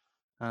you,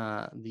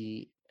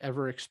 the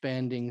ever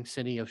expanding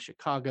city of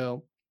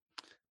Chicago,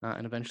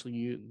 and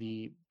eventually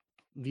the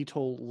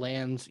VTOL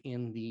lands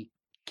in the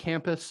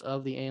campus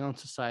of the Aeon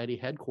Society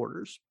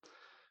headquarters.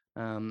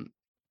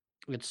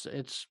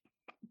 It's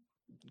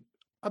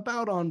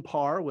about on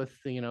par with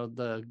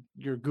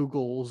your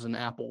Googles and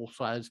Apple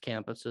sized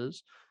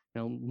campuses.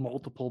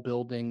 Multiple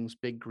buildings,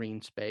 big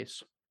green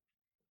space.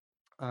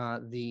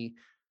 The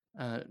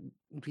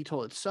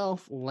VTOL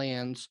itself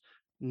lands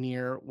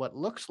near what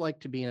looks like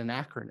to be an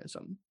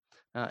anachronism.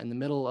 In the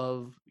middle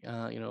of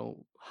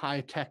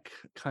high tech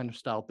kind of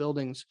style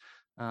buildings,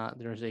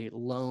 there's a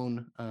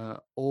lone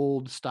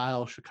old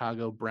style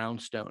Chicago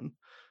brownstone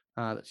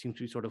that seems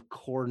to be sort of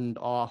cordoned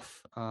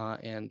off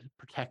and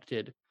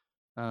protected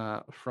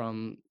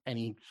from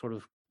any sort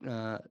of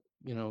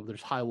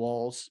there's high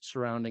walls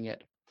surrounding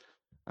it,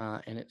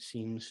 and it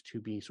seems to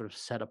be sort of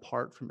set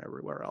apart from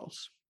everywhere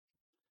else.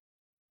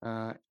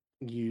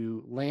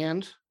 You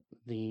land.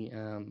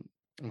 The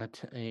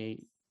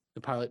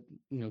pilot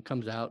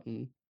comes out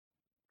and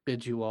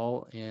bids you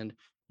all, and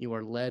you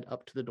are led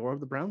up to the door of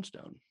the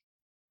brownstone.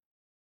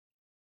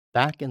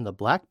 Back in the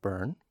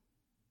Blackburn,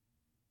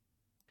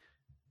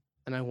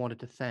 and I wanted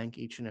to thank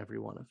each and every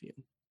one of you.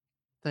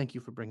 Thank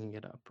you for bringing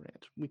it up,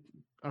 Brant.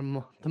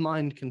 The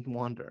mind can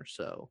wander,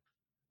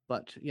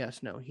 but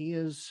yes, no, he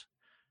is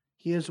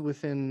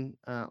within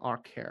our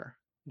care,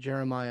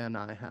 Jeremiah and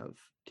I have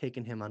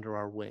taken him under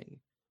our wing.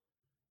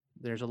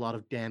 There's a lot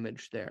of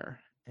damage there,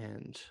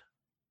 and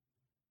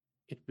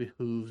it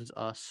behooves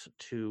us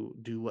to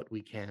do what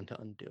we can to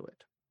undo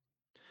it.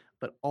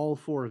 But all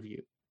four of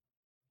you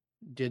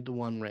did the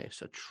One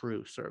Race a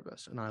true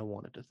service, and I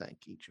wanted to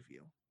thank each of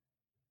you.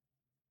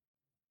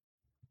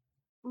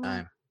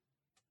 It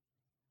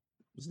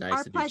was nice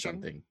Our to pleasure. do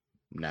something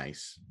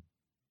nice.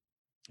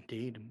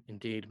 Indeed,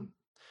 indeed.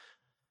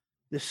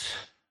 This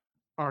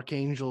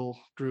archangel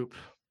group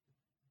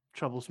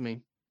troubles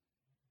me.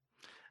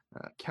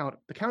 The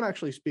count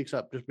actually speaks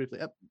up just briefly.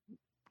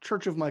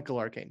 Church of Michael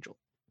Archangel.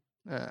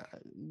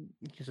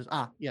 He says,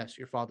 yes,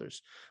 your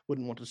fathers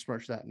wouldn't want to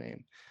smirch that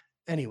name.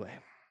 Anyway,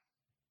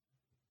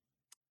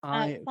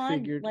 I Fawn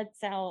figured...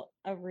 lets out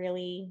a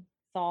really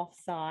soft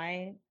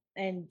sigh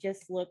and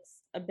just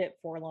looks a bit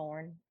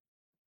forlorn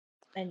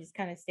and just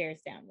kind of stares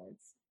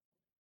downwards.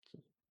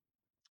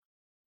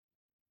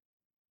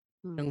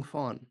 Young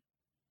Fawn,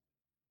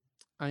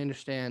 I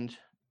understand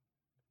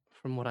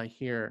from what I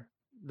hear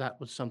that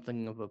was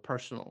something of a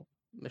personal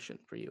mission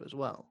for you as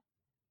well.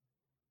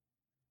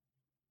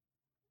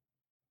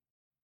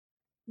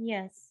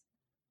 Yes.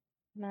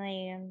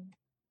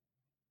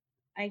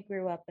 I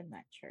grew up in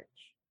that church.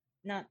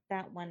 Not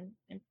that one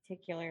in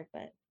particular,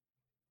 but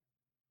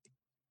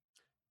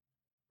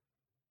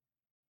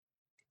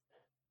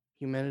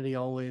Humanity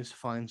always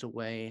finds a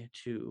way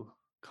to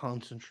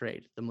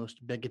concentrate the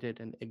most bigoted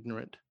and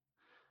ignorant,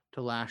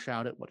 to lash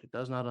out at what it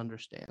does not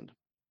understand.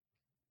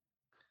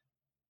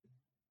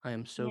 I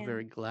am so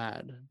very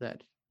glad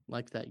that,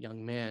 like that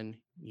young man,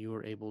 you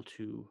were able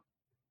to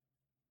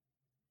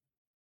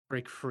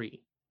break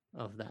free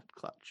of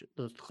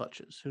those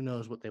clutches. Who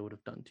knows what they would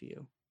have done to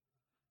you?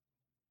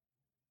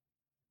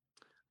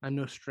 I'm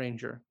no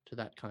stranger to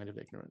that kind of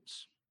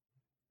ignorance.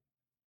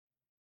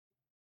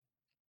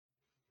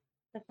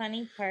 the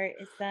funny part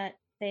is that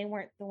they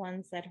weren't the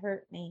ones that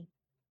hurt me.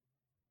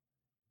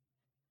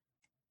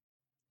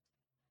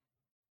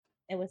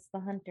 It was the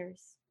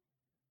hunters.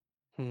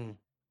 A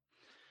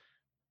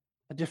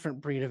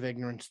different breed of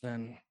ignorance,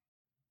 then.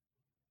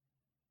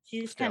 She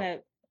just kind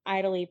of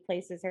idly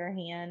places her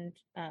hand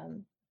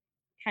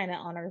kind of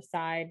on her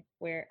side,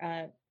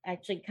 where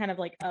actually kind of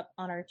like up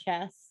on her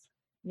chest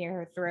near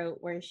her throat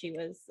where she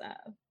was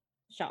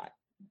shot.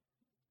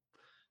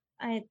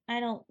 I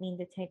don't mean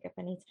to take up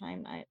any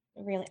time.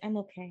 I'm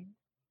okay.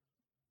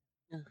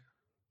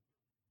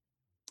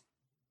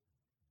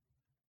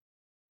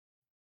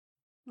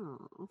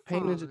 Oh,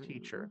 Pain is a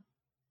teacher,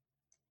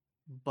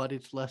 but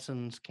its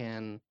lessons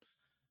can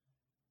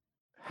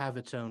have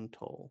its own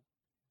toll.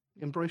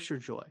 Embrace your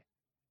joy.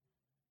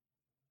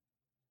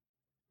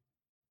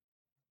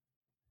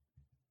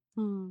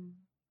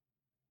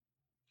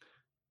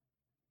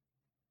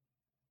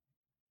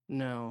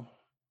 No,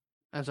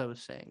 as I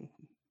was saying,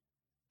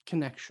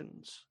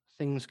 connections,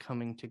 things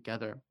coming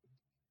together.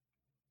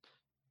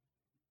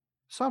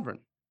 Sovereign.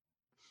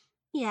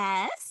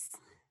 Yes.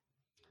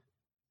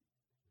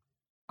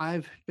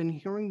 I've been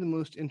hearing the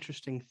most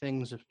interesting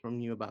things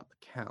from you about the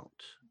Count.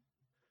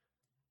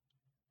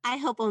 I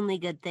hope only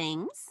good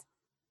things.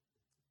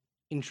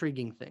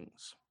 Intriguing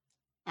things.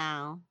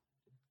 Oh.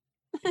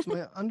 It's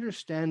my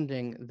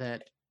understanding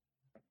that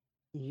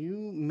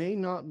you may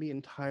not be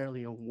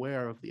entirely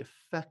aware of the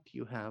effect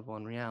you have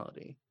on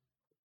reality.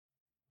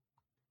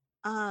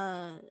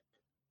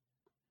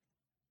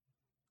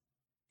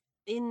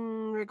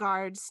 In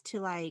regards to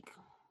like,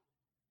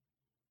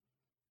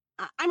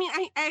 I mean,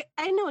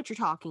 I know what you're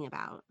talking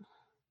about.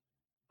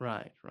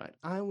 Right.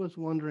 I was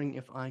wondering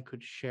if I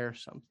could share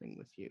something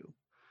with you.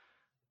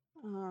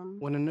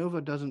 When a Nova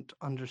doesn't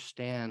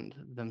understand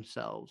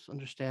themselves,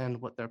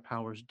 understand what their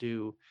powers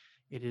do,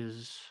 it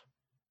is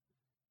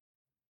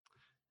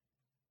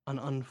an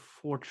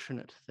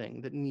unfortunate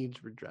thing that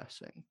needs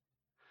redressing.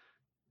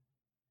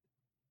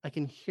 I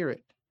can hear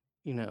it,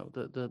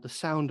 the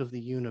sound of the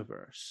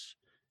universe.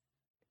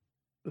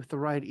 With the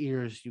right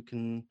ears, you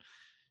can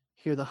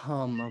hear the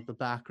hum of the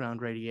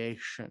background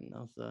radiation,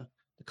 of the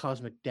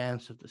cosmic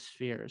dance of the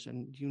spheres,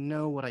 and you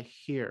know what I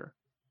hear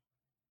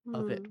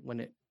of it when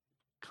it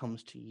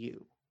comes to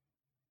you.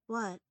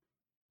 What?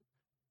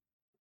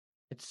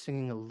 It's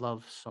singing a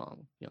love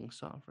song, young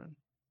sovereign.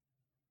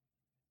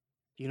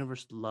 The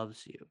universe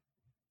loves you.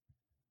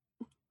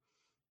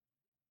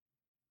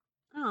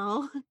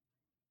 Oh.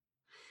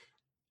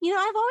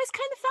 I've always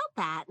kind of felt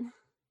that.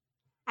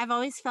 I've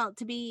always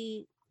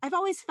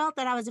felt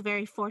that I was a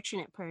very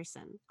fortunate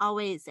person,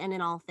 always and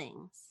in all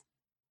things.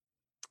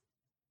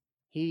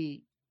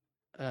 He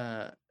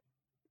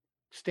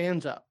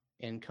stands up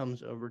and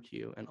comes over to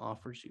you and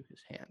offers you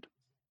his hand.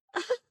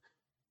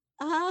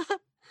 I'd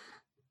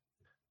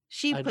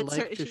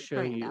like to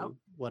show you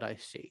what I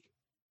see.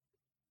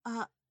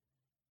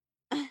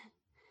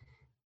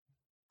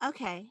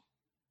 Okay.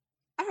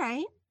 All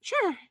right.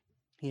 Sure.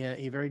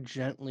 He very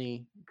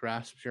gently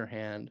grasps your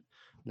hand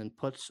and then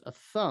puts a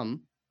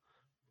thumb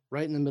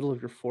right in the middle of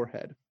your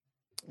forehead,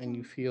 and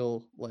you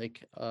feel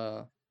like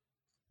a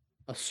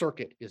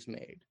circuit is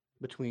made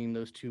between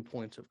those 2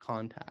 points of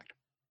contact.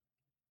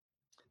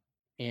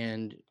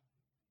 and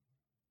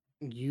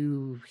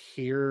you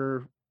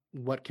hear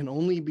what can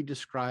only be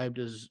described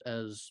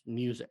as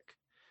music.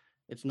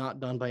 It's not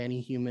done by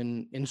any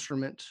human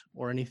instrument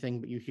or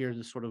anything, but you hear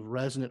this sort of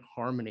resonant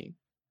harmony.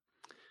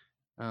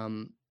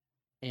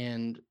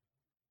 And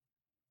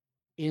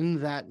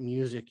in that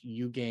music,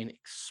 you gain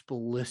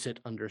explicit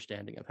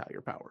understanding of how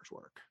your powers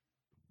work.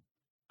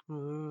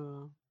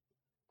 Ooh.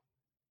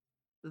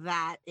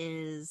 That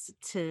is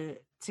to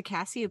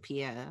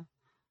Cassiopeia.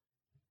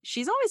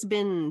 She's always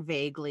been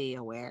vaguely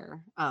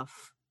aware of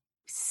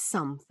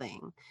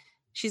something.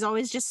 She's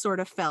always just sort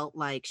of felt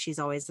like she's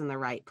always in the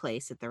right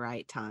place at the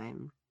right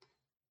time.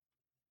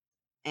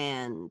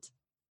 And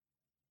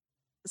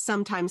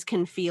sometimes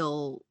can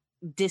feel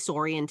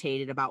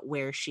disorientated about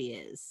where she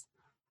is.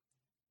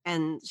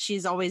 And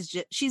she's always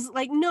she's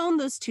like known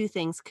those two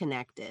things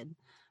connected,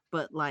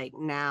 but like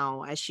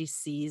now as she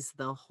sees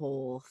the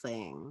whole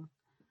thing,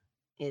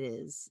 it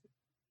is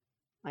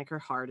like her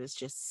heart is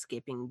just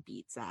skipping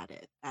beats at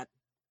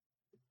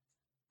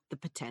the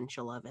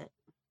potential of it.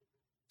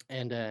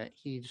 And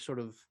he sort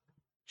of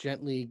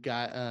gently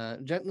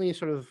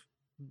sort of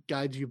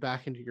guides you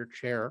back into your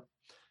chair,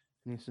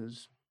 and he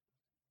says,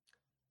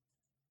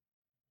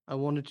 I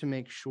wanted to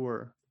make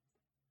sure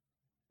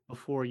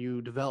before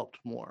you developed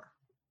more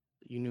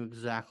that you knew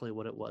exactly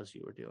what it was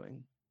you were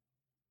doing.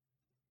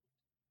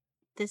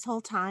 This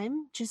whole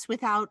time, just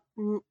without...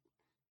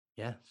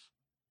 Yes.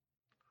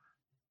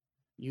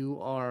 You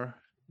are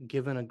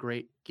given a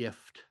great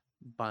gift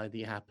by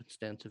the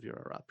happenstance of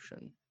your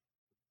eruption.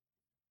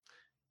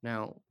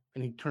 Now,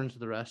 and he turns to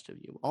the rest of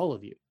you. All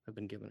of you have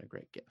been given a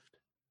great gift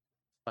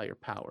by your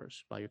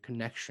powers, by your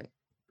connection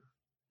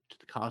to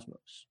the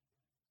cosmos.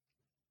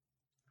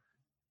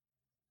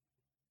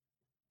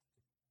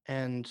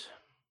 And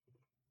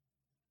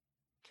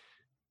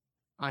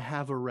I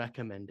have a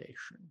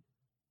recommendation.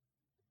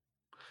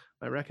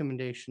 My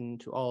recommendation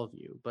to all of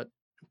you, but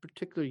in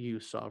particular you,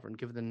 Sovereign,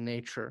 given the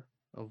nature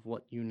of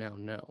what you now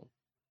know,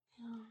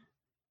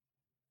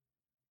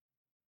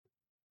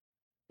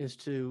 is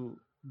to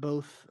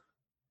both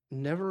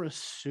never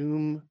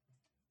assume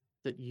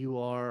that you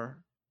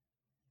are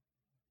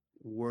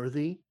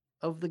worthy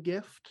of the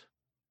gift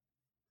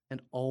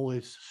and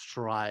always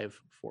strive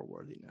for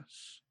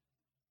worthiness.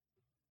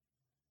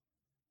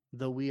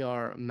 Though we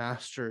are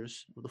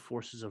masters of the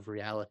forces of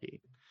reality,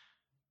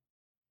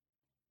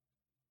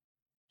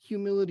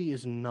 humility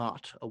is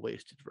not a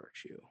wasted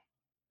virtue.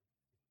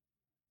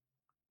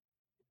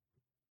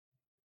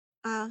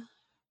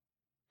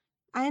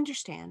 I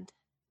understand.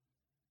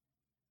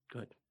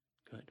 Good.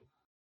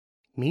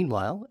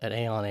 Meanwhile, at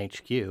Aeon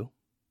HQ,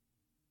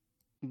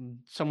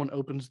 someone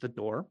opens the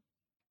door.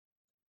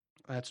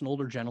 It's an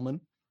older gentleman.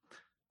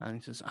 And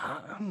he says,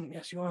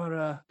 yes, you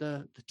are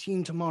the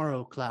Teen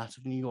Tomorrow class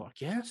of New York,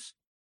 yes?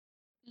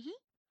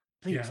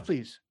 Mm-hmm.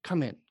 Please,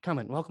 come in.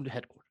 Welcome to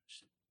headquarters.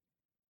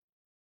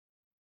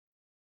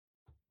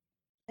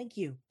 Thank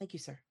you,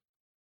 sir.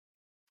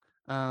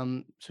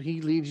 So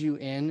he leads you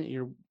in.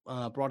 You're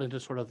brought into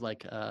sort of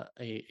like a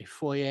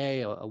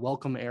foyer, a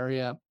welcome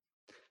area.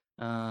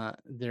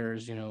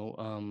 There's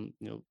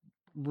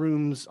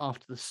rooms off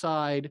to the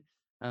side.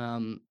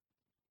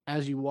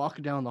 As you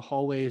walk down the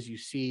hallways, you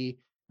see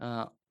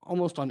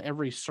almost on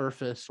every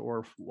surface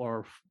or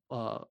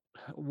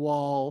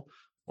wall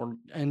or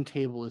end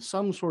table is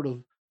some sort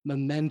of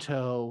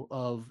memento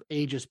of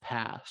ages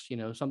past.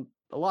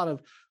 A lot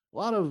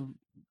of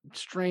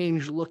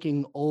strange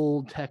looking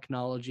old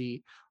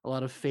technology, a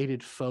lot of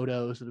faded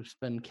photos that have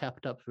been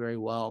kept up very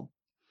well.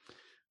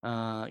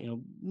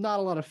 Not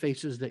a lot of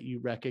faces that you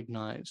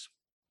recognize,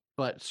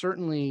 but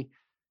certainly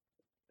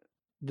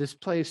this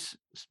place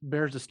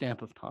bears a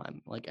stamp of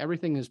time. Like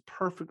everything is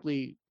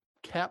perfectly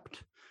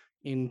kept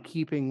in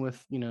keeping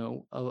with,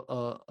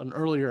 an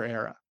earlier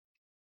era.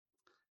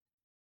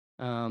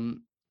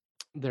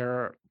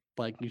 There,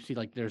 like you see,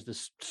 like there's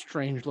this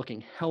strange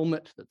looking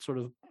helmet that's sort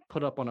of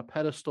put up on a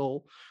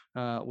pedestal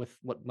with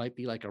what might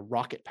be like a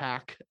rocket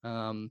pack.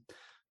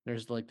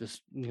 There's like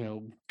this,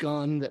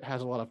 gun that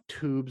has a lot of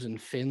tubes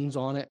and fins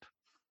on it.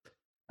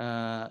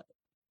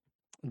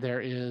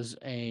 There is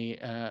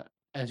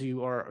as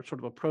you are sort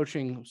of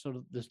approaching sort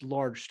of this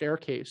large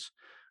staircase,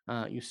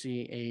 you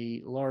see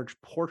a large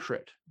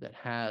portrait that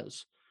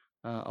has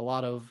a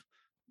lot of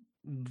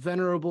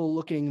venerable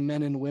looking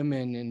men and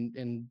women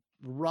in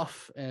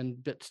rough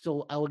but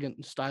still elegant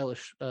and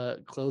stylish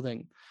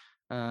clothing.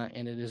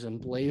 And it is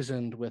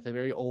emblazoned with a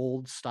very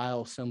old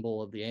style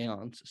symbol of the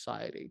Aeon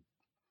Society.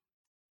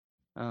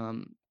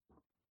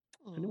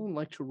 Anyone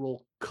like to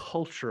roll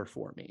culture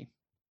for me?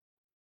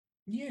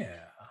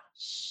 Yeah.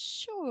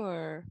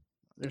 Sure.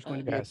 There's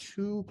going to be a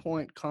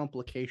 2-point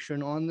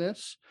complication on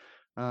this.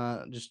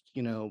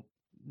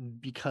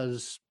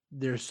 Because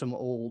there's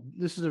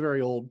this is a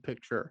very old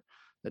picture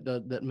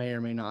that may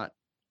or may not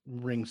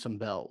ring some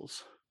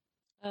bells.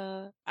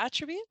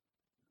 Attribute?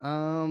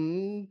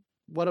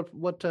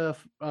 What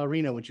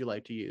arena would you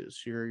like to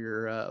use?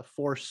 Your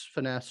force,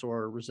 finesse,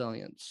 or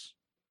resilience?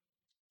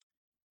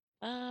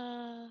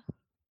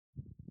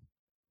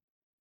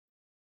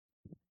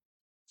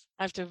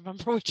 I have to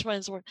remember which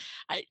ones were.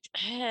 I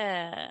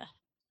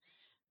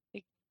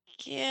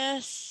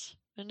guess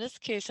in this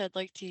case, I'd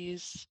like to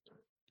use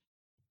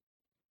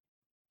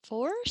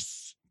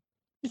force.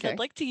 So Okay. I'd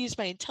like to use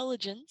my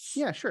intelligence.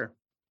 Yeah, sure.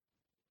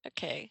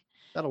 Okay.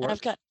 That'll And work.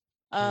 I've got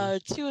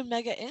 2 in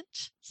mega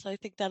int, so I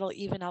think that'll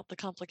even out the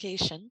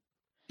complication.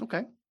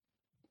 Okay.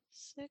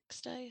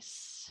 6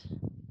 dice.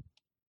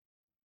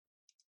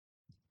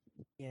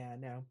 Yeah,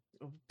 no.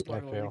 I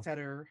Margoline's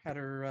fail. had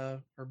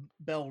her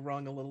bell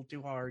rung a little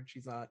too hard.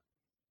 She's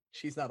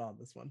not on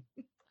this one.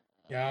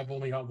 Yeah, I've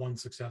only got one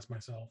success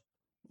myself.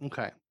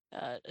 Okay.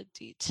 A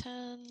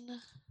D10.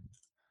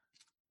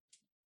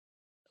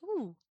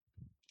 Ooh,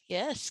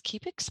 yes,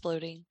 keep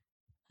exploding.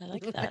 I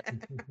like that.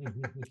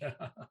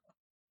 Yeah.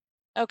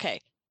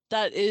 Okay,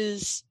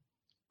 that's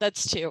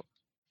 2.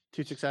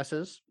 2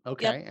 successes.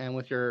 Okay. And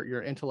with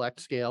your intellect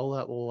scale,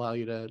 that will allow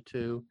you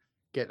to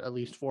get at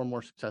least 4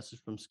 more successes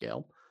from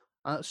scale.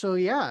 So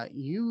yeah,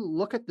 you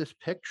look at this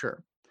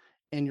picture,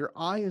 and your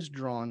eye is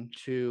drawn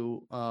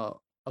to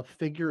a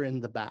figure in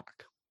the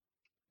back.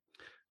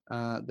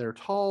 They're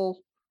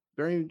tall,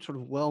 very sort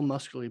of well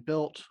muscularly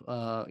built.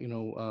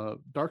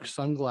 Dark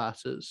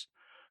sunglasses,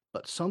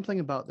 but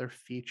something about their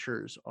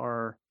features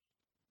are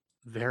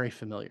very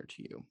familiar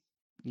to you.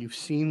 You've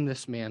seen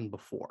this man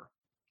before.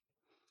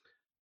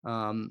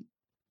 And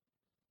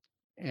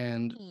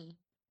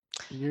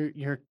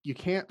you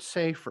can't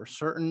say for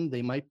certain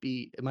it might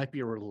be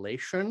a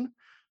relation,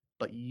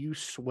 but you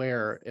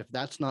swear if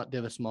that's not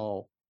Divis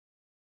Mall,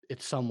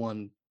 it's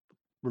someone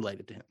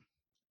related to him.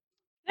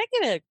 Can I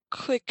get a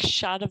quick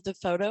shot of the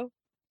photo?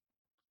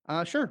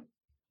 Sure.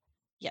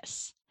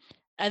 Yes.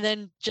 And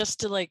then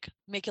just to like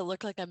make it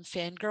look like I'm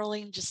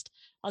fangirling,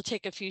 I'll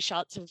take a few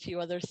shots of a few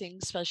other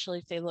things, especially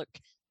if they look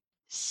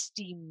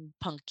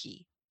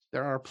steampunky.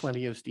 There are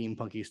plenty of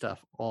steampunky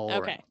stuff all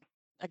Okay. around.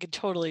 I could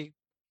totally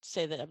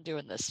say that I'm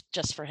doing this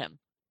just for him.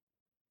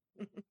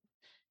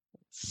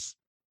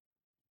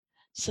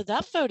 So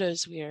that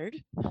photo's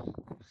weird.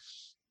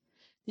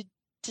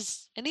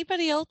 Does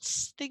anybody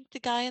else think the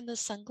guy in the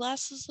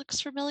sunglasses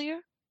looks familiar?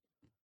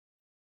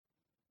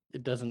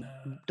 It doesn't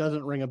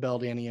ring a bell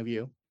to any of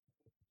you.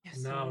 Yes,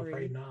 No, I'm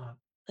afraid not.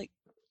 Like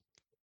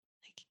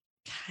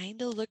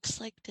kind of looks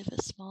like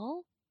Divis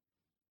Mall.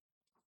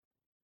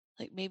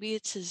 Like maybe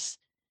it's his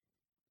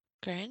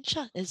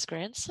grandson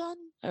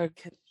or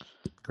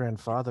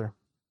Grandfather.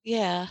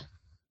 yeah.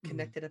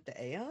 Connected up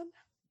to Aeon?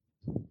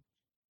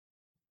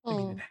 I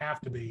mean, it'd have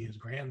to be his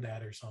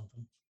granddad or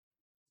something.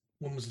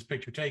 When was this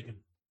picture taken?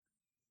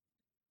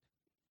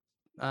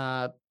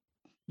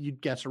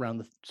 You'd guess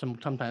around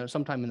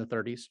sometime in the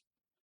 30s.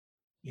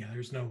 Yeah,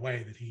 there's no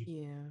way that he.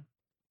 Yeah.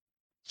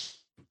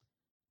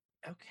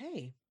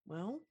 Okay.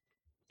 Well,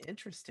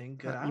 interesting.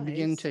 Good eyes. You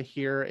begin to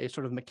hear a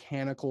sort of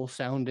mechanical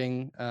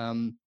sounding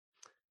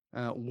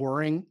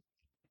whirring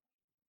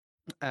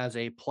as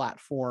a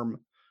platform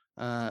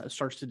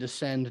starts to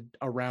descend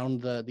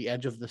around the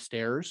edge of the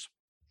stairs.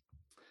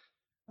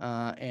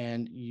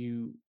 And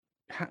you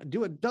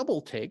do a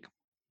double take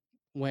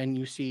when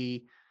you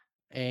see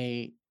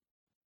a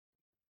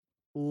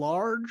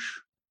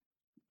large,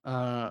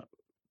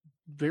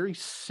 very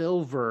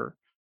silver,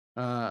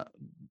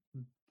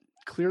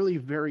 clearly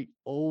very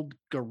old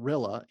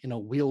gorilla in a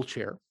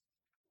wheelchair,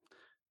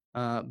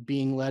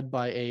 being led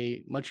by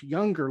a much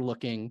younger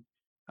looking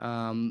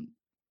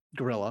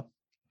gorilla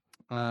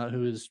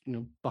who is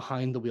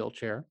behind the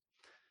wheelchair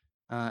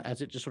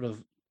as it just sort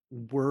of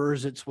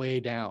whirs its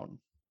way down,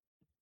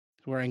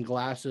 wearing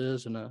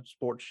glasses and a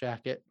sports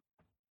jacket.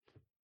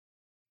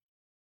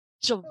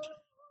 She'll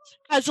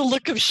has a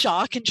look of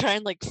shock and try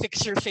and like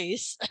fix her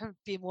face,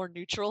 be more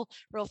neutral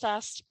real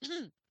fast.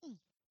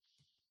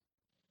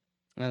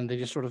 And they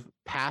just sort of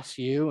pass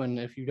you, and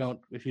if you don't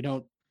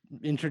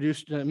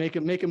introduce make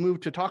a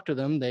move to talk to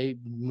them, they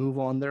move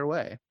on their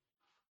way.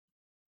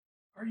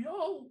 Are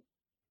y'all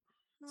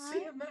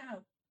seeing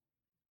that?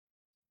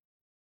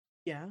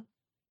 Yeah.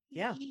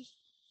 Yeah.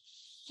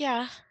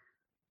 Yeah.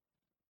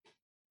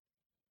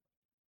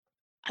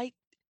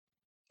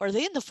 Are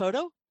they in the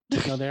photo?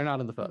 No, they're not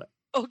in the photo.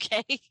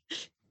 Okay.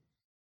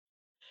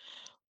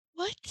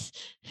 What?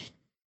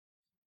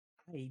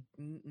 I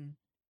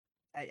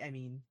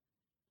mean,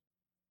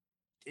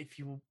 if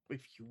you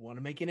want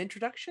to make an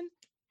introduction,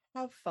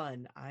 have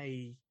fun.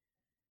 I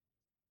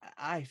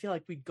feel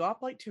like we go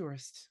up like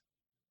tourists.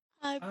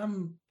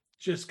 I'm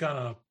just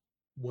gonna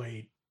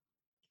wait.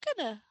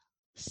 Gonna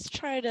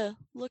try to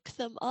look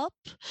them up.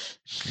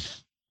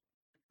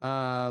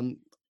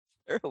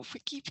 Or a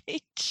wiki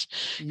page.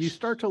 You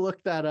start to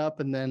look that up,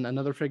 and then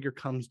another figure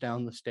comes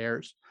down the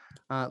stairs.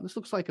 This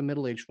looks like a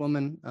middle-aged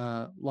woman,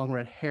 long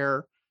red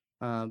hair,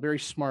 very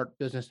smart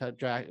business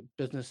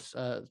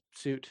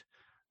suit.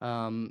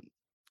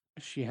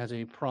 She has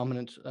a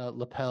prominent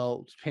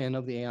lapel pin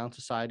of the Aeon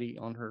Society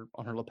on her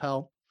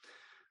lapel,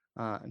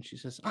 and she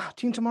says,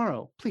 Teen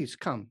Tomorrow, please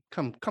come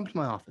to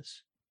my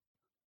office."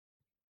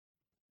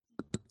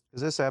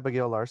 Is this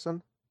Abigail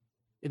Larson?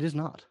 It is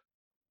not.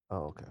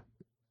 Oh, okay.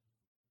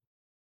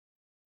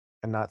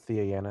 And not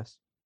Thea Yanis?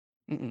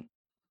 Mm-mm.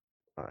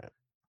 All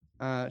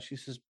right. She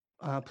says,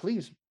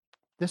 please,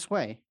 this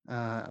way.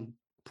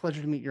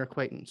 Pleasure to meet your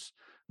acquaintance.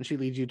 And she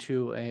leads you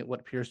to what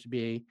appears to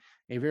be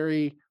a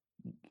very,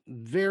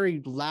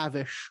 very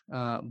lavish,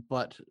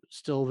 but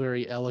still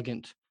very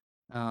elegant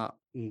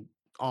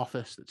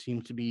office that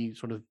seems to be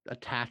sort of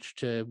attached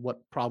to what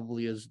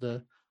probably is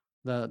the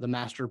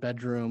master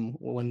bedroom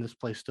when this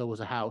place still was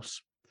a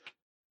house.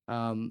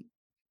 And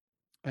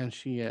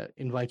she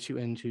invites you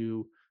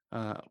into.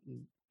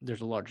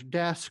 There's a large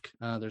desk.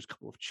 There's a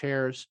couple of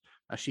chairs.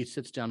 She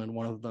sits down in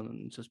one of them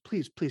and says,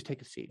 "Please, please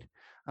take a seat.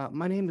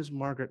 My name is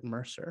Margaret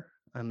Mercer.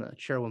 I'm the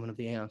chairwoman of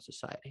the Aeon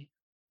Society."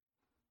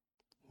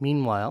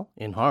 Meanwhile,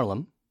 in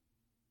Harlem,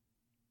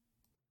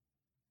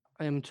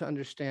 I am to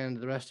understand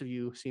the rest of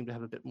you seem to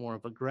have a bit more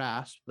of a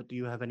grasp, but do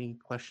you have any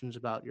questions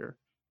about your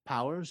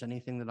powers?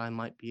 Anything that I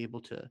might be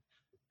able to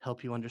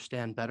help you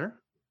understand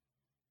better?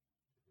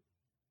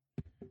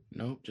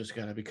 Nope, just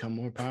got to become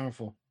more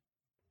powerful.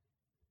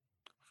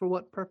 For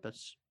what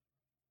purpose?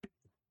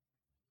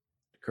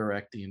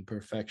 Correct the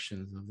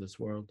imperfections of this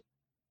world.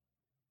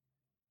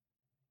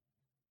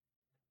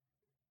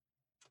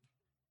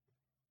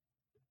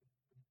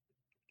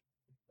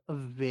 A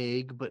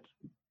vague but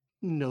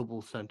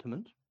noble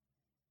sentiment.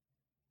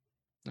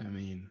 I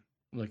mean,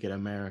 look at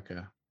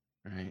America,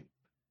 right?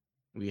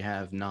 We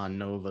have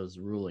non-novas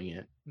ruling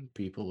it,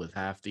 people with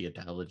half the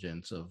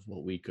intelligence of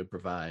what we could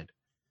provide.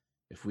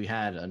 If we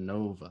had a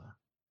nova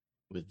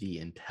with the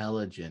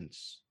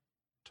intelligence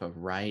to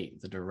write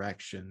the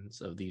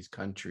directions of these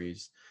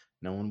countries,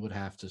 no one would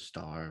have to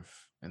starve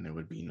and there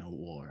would be no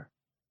war.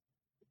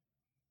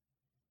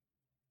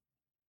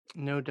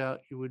 No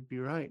doubt you would be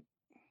right.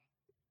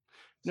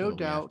 So No we have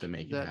doubt to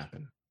make it that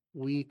happen.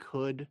 we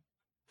could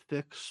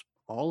fix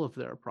all of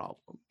their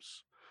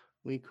problems.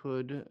 We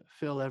could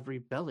fill every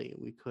belly.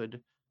 We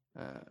could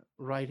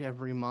right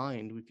every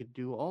mind. We could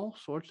do all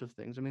sorts of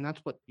things. I mean,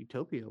 that's what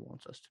Utopia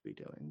wants us to be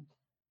doing.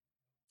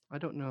 I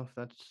don't know if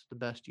that's the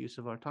best use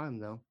of our time,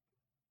 though.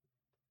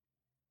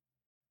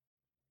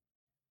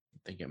 I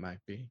think it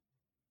might be.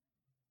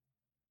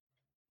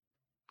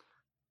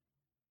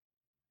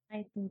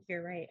 I think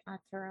you're right,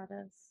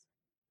 Atarados.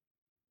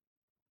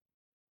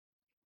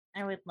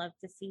 I would love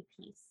to see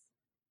peace.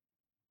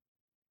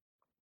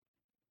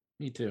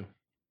 Me too.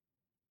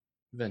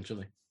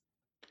 Eventually.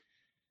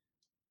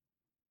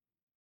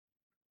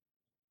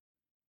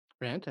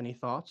 Grant, any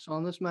thoughts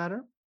on this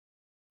matter?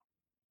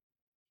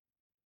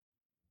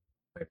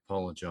 I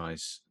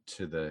apologize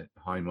to the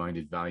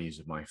high-minded values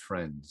of my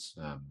friends.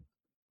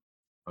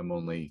 I'm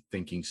only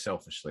thinking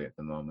selfishly at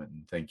the moment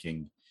and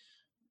thinking,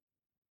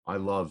 I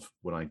love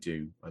what I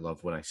do. I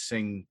love what I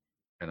sing,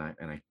 and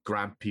I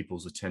grab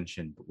people's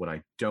attention. But what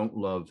I don't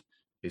love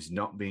is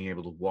not being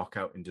able to walk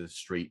out into the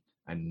street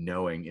and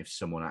knowing if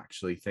someone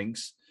actually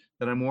thinks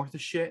that I'm worth a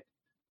shit,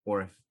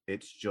 or if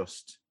it's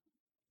just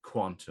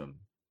quantum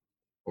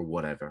or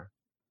whatever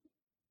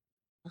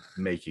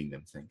making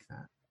them think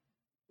that.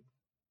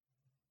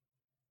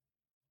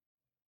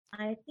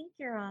 I think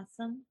you're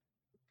awesome.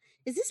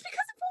 Is this because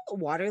of what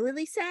Water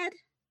Lily said?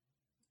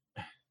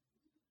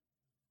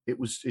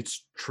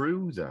 It's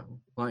true though.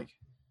 Like,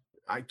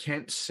 I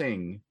can't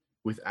sing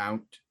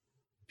without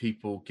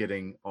people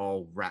getting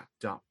all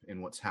wrapped up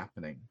in what's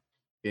happening,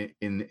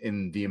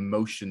 in the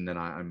emotion that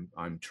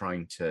I'm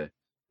trying to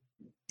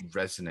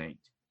resonate.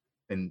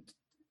 And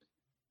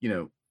you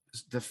know,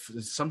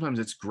 sometimes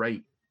it's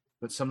great,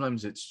 but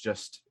sometimes it's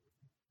just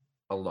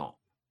a lot.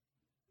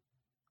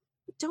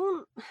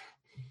 Don't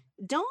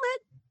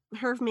let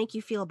her make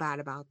you feel bad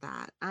about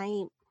that.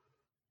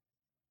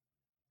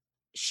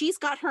 She's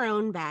got her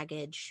own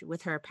baggage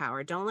with her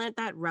power. Don't let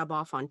that rub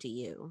off onto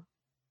you.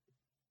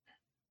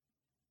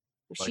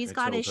 If Like she's I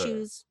got told her.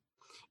 issues,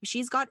 if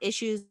she's got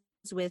issues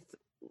with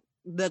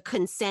the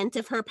consent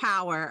of her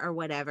power or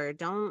whatever, you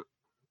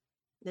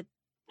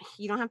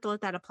don't have to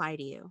let that apply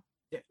to you.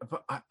 Yeah,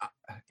 but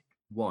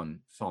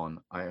one,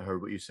 Fawn, I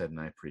heard what you said and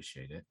I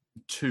appreciate it.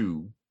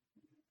 Two,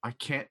 I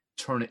can't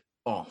turn it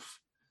off.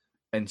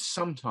 And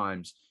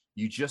sometimes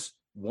you just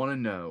want to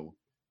know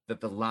that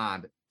the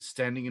lad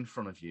standing in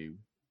front of you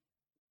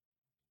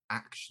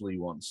actually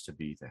wants to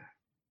be there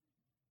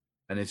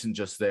and isn't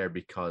just there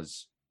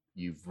because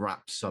you've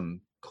wrapped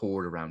some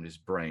cord around his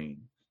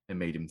brain and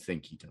made him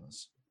think he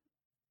does.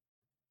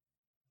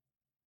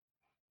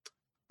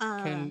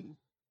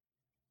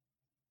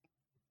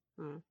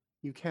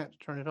 You can't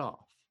turn it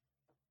off.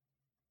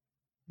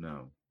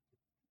 No.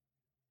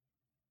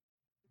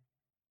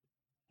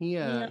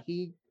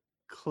 He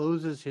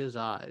closes his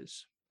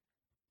eyes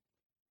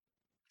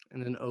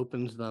and then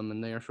opens them,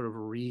 and they are sort of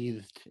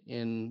wreathed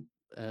in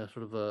sort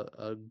of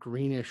a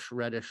greenish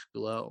reddish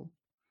glow.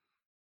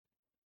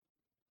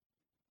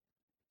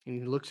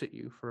 And he looks at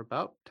you for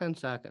about 10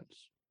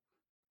 seconds.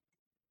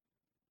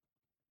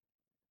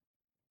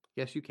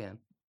 Yes, you can.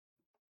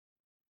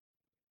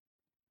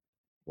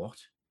 What?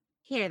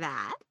 Hear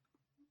that?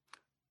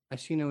 I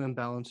see no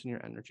imbalance in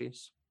your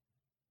energies.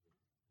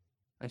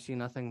 I see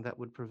nothing that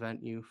would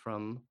prevent you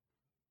from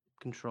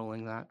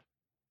controlling that.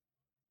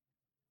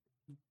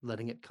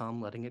 Letting it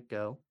come, letting it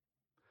go.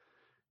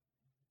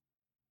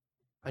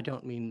 I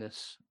don't mean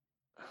this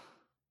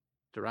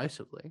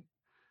derisively.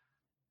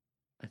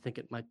 I think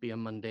it might be a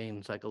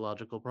mundane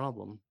psychological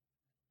problem.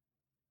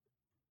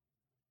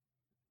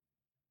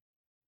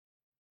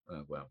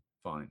 Well,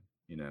 fine.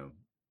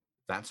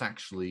 That's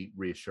actually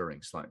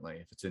reassuring slightly.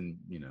 If it's in,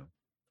 no,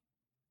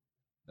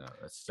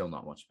 that's still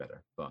not much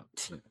better. But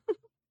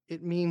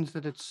It means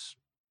that it's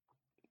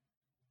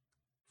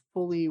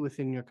fully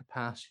within your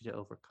capacity to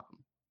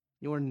overcome.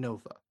 You're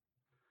Nova.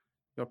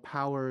 Your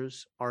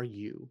powers are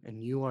you,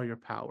 and you are your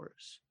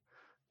powers.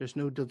 There's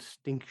no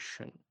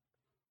distinction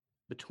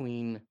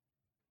between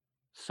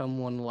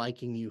someone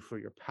liking you for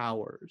your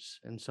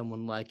powers and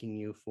someone liking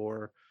you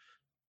for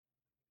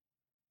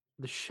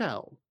the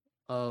shell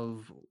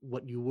of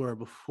what you were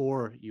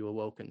before you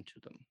awoken to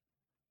them.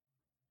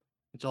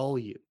 It's all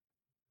you.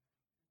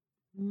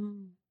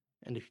 Mm.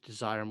 And if you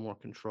desire more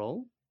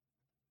control,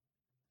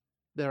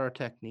 there are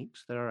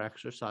techniques, there are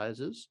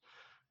exercises,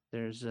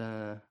 there's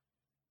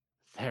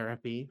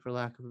therapy, for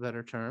lack of a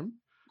better term.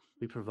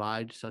 We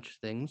provide such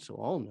things to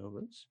all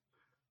Novas.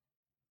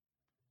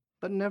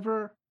 But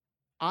never,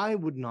 I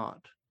would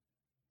not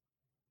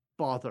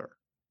bother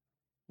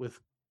with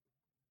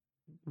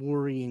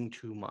worrying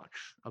too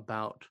much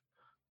about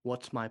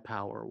what's my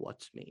power,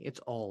 what's me. It's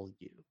all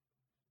you.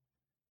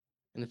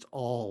 And it's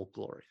all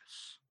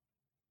glorious.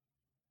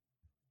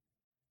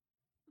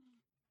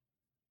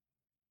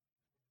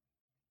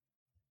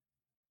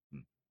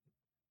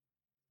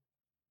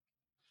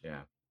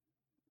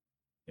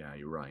 yeah,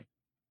 you're right.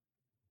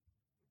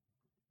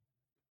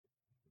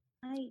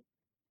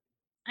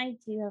 I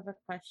do have a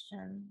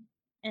question,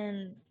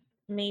 and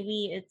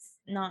maybe it's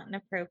not an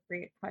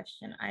appropriate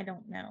question. I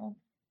don't know.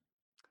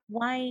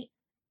 Why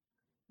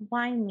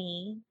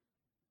me?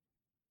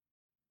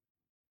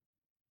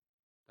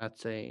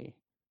 That's a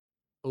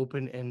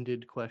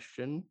open-ended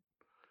question.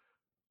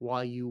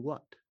 Why you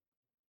what?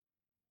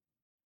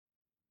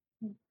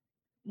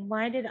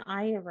 Why did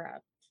I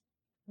erupt?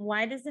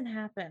 Why does it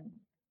happen?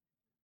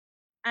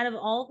 Out of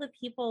all the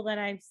people that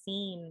I've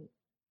seen,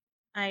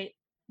 I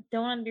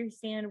don't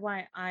understand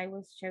why I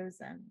was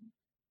chosen.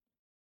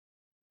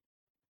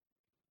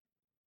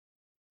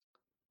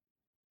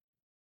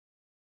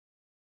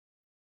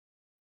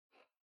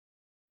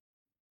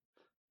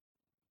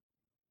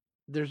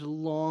 There's a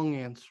long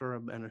answer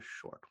and a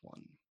short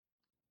one.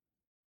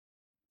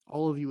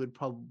 All of you would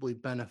probably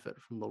benefit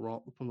from the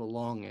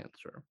long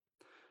answer.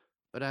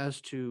 But as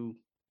to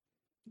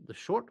the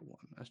short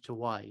one, as to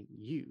why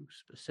you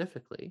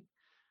specifically,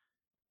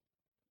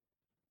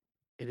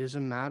 it is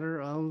a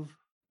matter of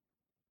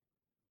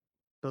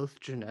both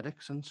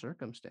genetics and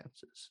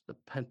circumstances. The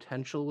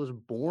potential was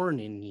born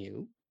in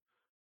you,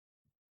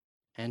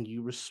 and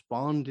you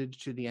responded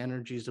to the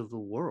energies of the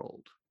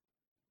world.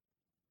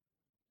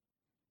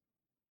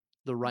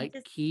 The right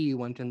key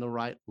went in the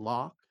right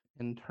lock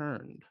and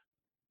turned.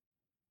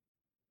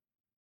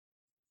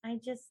 I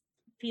just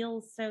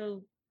feel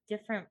so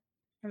different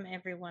from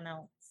everyone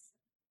else.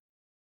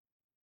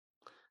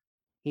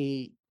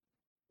 He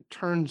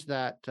turns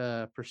that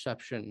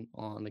perception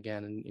on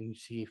again, and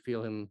you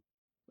feel him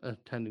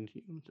attending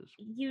to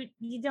you.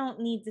 You don't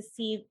need to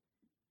see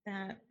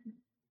that.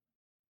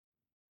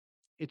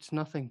 It's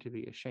nothing to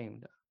be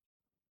ashamed of.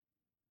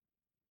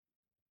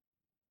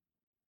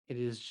 It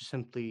is just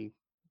simply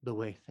the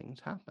way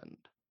things happened.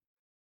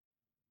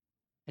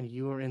 And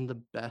you are in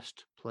the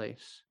best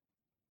place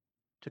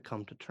to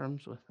come to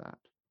terms with that.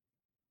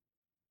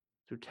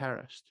 Through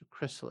Terrace, through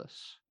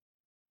Chrysalis,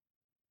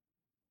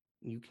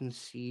 you can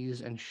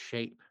seize and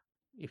shape.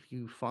 If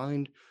you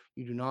find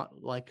you do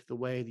not like the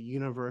way the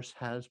universe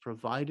has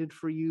provided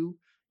for you,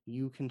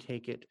 you can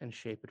take it and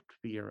shape it to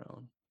be your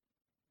own.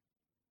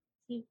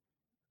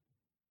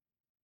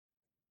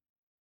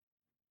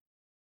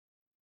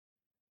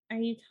 Are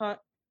you taught?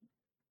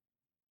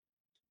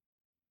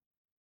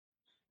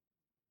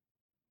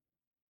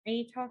 Are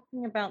you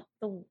talking about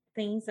the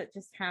things that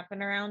just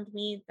happen around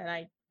me that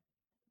I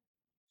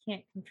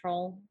can't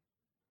control?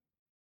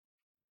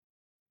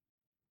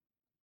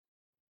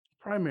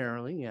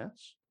 Primarily,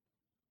 yes.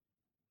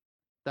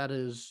 That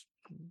is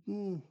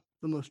the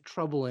most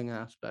troubling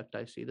aspect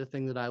I see, the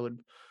thing that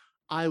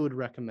I would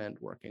recommend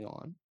working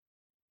on.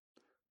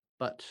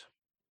 But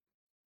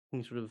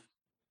he sort of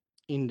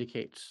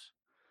indicates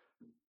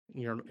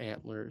your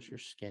antlers, your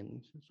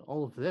skin,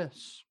 all of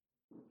this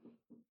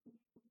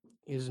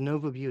is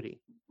Nova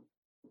Beauty.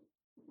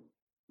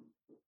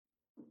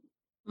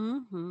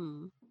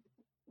 Mm-hmm.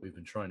 We've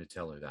been trying to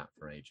tell her that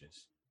for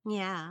ages.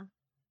 Yeah.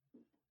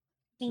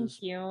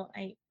 Thank you.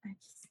 I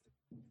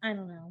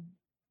don't know.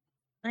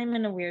 I'm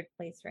in a weird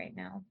place right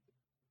now.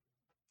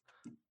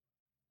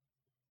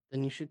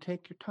 Then you should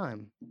take your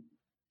time.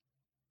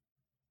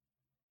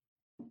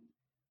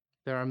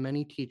 There are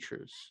many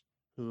teachers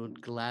who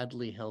would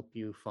gladly help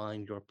you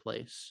find your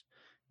place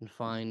and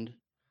find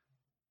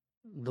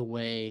the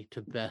way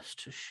to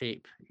best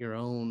shape your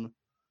own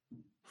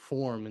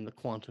form in the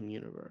quantum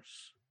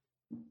universe.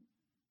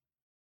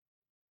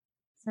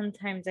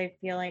 Sometimes I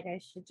feel like I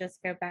should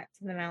just go back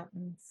to the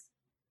mountains.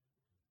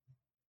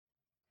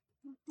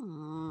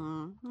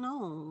 Mm.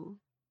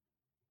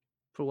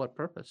 For what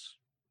purpose?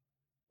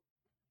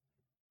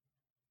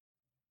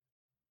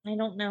 I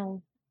don't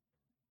know.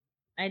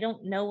 I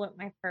don't know what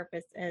my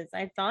purpose is.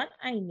 I thought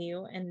I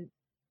knew, and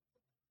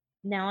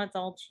now it's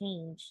all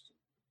changed.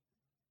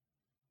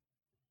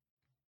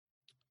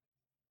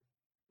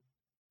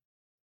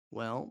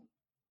 Well,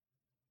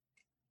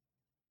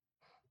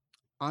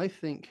 I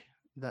think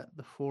that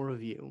the four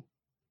of you,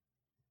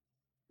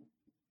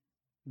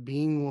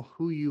 being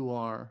who you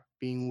are,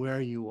 being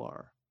where you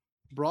are,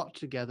 brought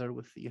together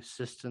with the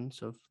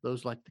assistance of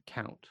those like the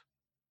Count,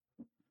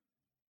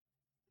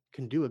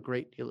 can do a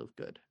great deal of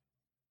good.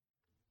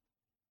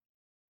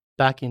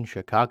 Back in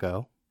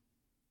Chicago.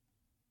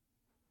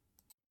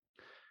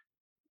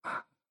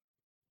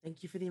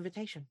 Thank you for the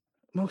invitation.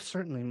 Most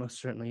certainly,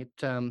 most certainly.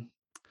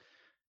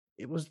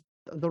 It was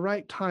the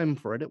right time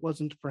for it. It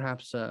wasn't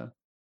perhaps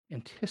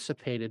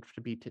anticipated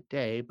to be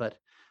today, but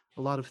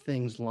a lot of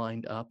things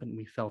lined up, and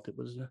we felt it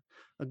was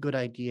a good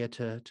idea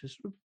to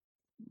sort of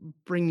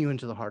bring you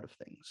into the heart of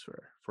things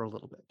for a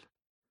little bit.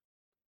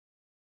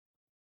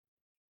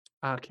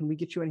 Can we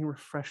get you any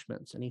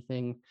refreshments?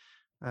 Anything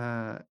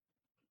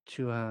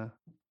to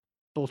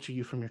bolster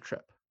you from your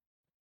trip?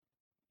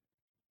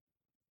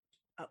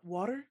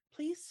 Water,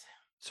 please.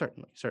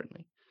 Certainly,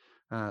 certainly.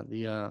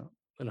 The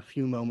in a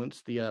few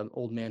moments, the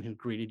old man who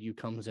greeted you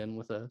comes in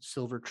with a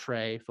silver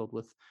tray filled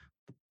with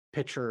the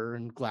pitcher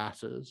and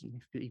glasses,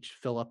 and each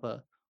fill up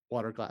a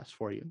water glass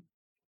for you.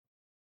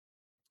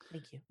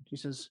 Thank you. He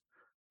says,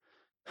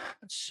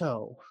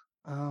 "So,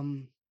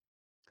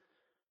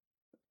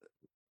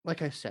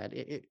 like I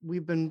said,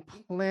 we've been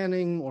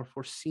planning or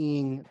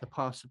foreseeing the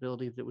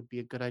possibility that it would be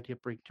a good idea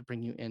to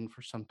bring you in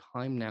for some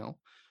time now,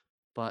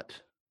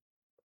 but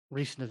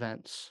recent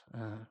events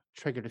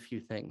triggered a few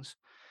things.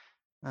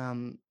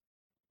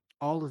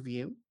 All of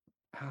you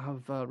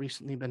have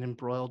recently been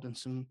embroiled in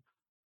some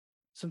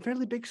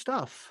fairly big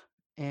stuff,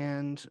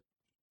 and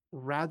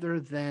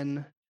rather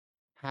than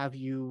have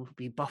you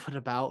be buffeted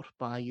about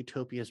by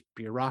Utopia's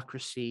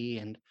bureaucracy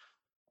and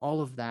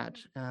all of that,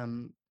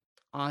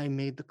 I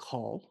made the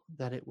call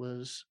that it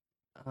was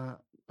uh,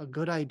 a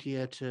good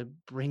idea to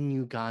bring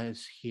you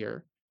guys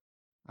here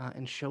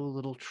and show a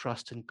little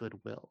trust and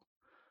goodwill.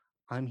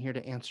 I'm here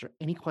to answer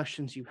any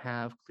questions you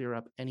have, clear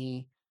up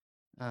any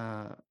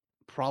uh,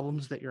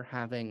 problems that you're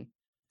having.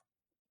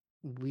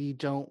 We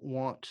don't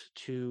want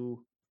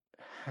to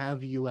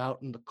have you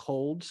out in the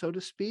cold, so to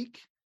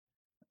speak,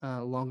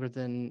 longer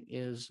than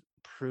is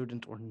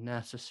prudent or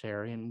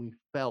necessary. And we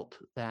felt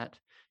that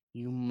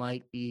you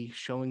might be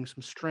showing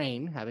some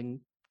strain, having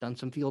done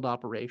some field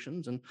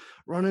operations and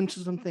run into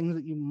some things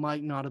that you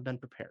might not have been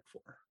prepared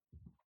for.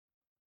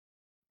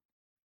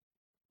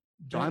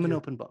 So I'm an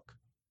open book.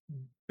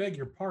 Beg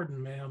your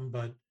pardon, ma'am,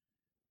 but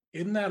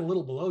isn't that a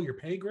little below your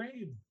pay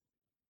grade?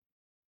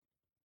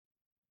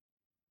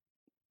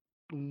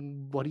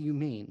 What do you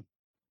mean?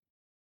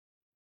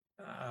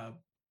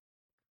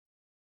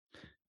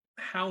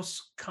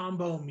 House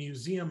Combo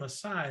Museum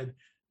aside,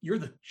 you're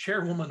the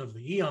chairwoman of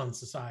the Eon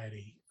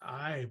Society.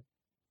 I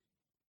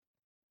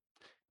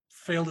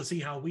fail to see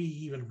how we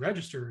even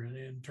register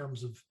in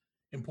terms of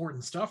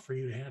important stuff for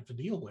you to have to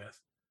deal with.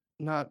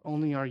 Not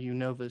only are you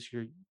Novas,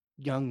 you're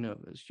young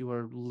Novas. You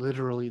are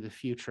literally the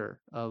future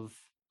of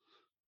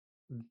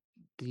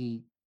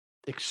the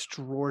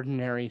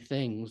extraordinary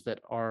things that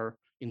are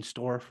in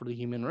store for the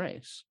human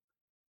race.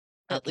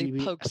 Bentley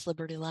pokes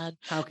Liberty Lad.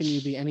 How can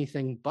you be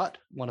anything but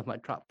one of my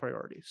top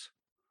priorities?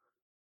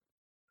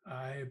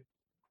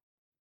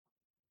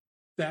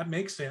 That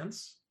makes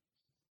sense.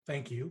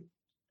 Thank you.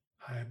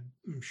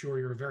 I'm sure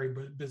you're a very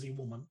busy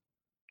woman.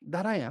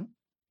 That I am.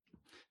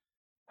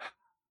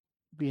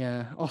 We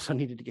also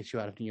needed to get you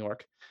out of New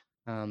York.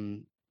 Too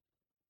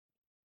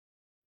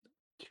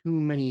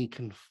many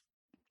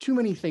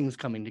things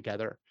coming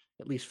together,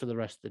 at least for the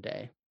rest of the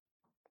day.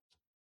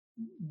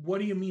 What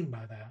do you mean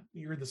by that?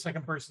 You're the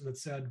second person that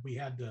said we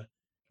had to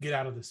get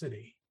out of the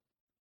city.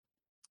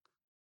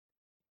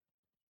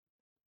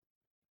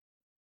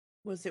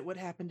 Was it what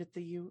happened at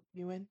the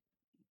UN?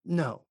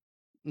 No,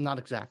 not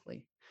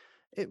exactly.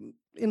 It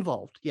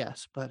involved,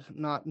 yes, but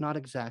not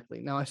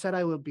exactly. Now, I said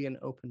I will be an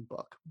open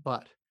book,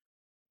 but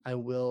I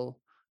will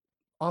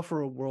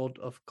offer a word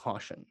of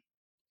caution.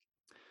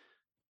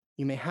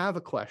 You may have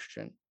a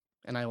question,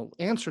 and I will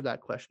answer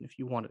that question if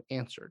you want it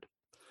answered.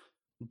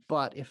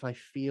 But if I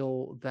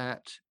feel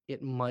that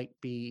it might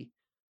be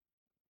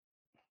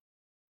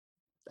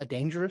a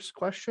dangerous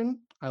question,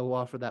 I will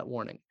offer that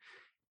warning.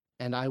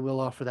 And I will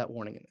offer that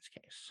warning in this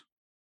case.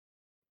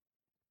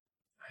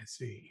 I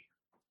see.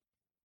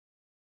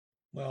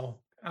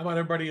 Well, how about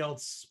everybody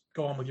else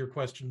go on with your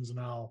questions and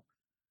I'll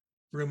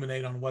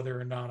ruminate on whether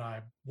or not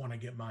I want to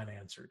get mine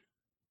answered.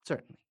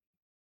 Certainly.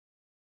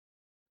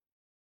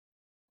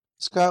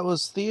 Scott,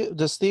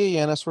 does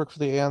Thea Yanis work for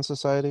the Aeon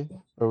Society,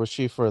 or was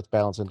she for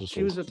Balance Industries?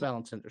 She was at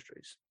Balance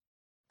Industries.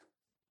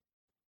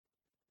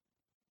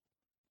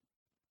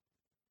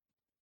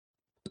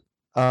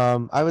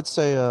 I would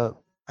say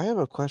I have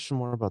a question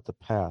more about the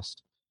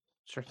past.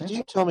 Sure Could thing.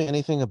 you tell me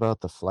anything about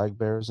the Flag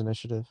Bearers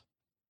Initiative?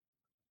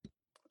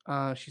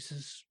 She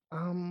says,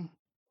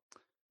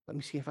 let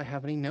me see if I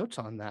have any notes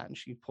on that. And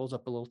she pulls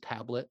up a little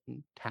tablet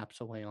and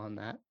taps away on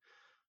that.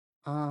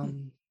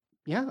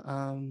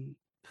 Yeah,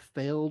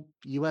 failed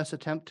U.S.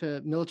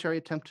 military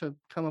attempt to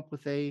come up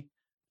with a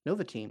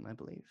Nova team, I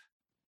believe.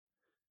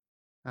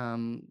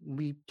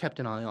 We kept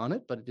an eye on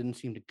it, but it didn't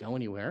seem to go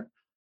anywhere.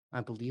 I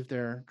believe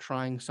they're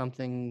trying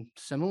something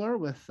similar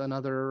with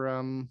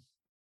another,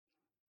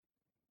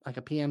 like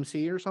a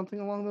PMC or something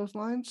along those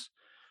lines.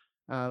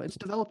 It's a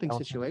developing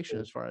situation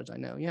as far as I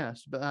know.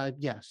 Yes, but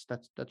yes,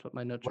 that's what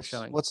my notes are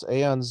showing. What's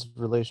Aeon's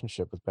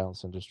relationship with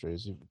Balance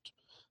Industries?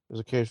 There's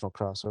occasional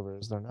crossover,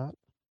 is there not?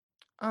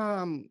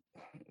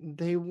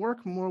 They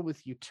work more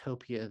with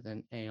Utopia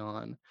than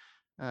Aeon.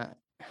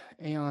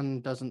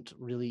 Aeon doesn't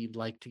really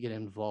like to get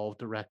involved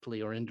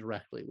directly or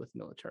indirectly with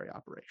military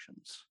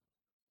operations.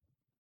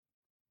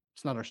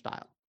 It's not our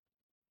style.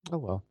 Oh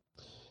well.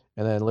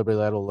 And then Liberty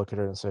Lad will look at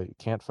her and say, "You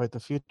can't fight the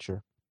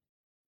future."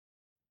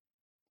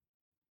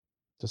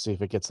 To see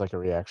if it gets like a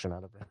reaction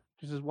out of her.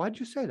 She says, "Why'd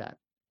you say that?"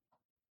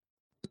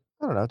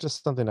 I don't know,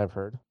 just something I've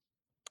heard.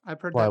 I've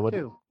heard Why that would?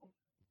 too.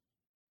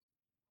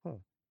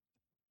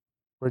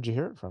 Where'd you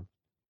hear it from?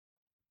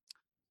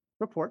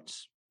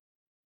 Reports.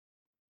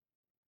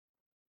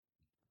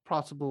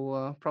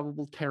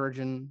 Probable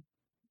Terrigen,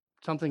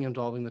 something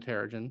involving the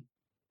Terrigen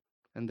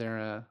and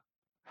their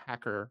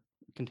hacker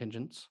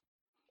contingents.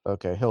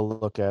 Okay, he'll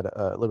look at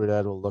Liberty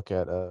Lad will look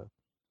at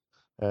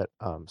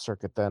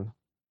Circuit then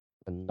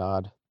and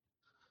nod.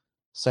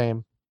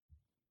 Same.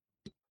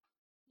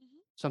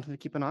 Something to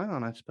keep an eye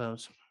on, I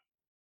suppose.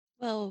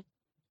 Well,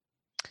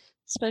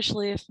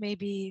 especially if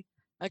maybe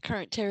a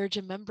current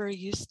Terrigen member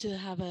used to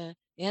have an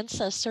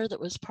ancestor that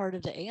was part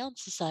of the Aeon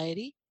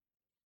Society.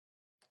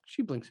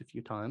 She blinks a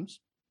few times.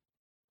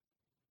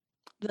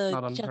 The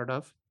Not unheard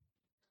of.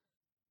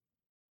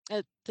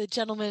 The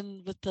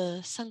gentleman with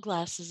the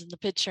sunglasses in the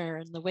picture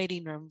in the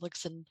waiting room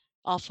looks an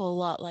awful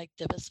lot like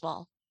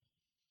Dibismal.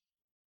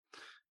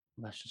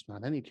 That's just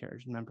not any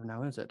Terrigen member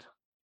now, is it?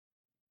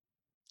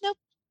 Nope.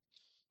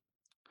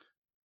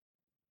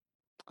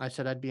 I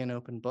said I'd be an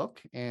open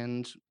book,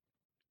 and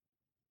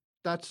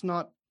that's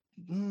not.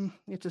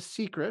 It's a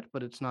secret,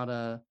 but it's not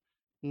a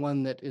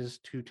one that is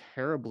too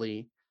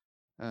terribly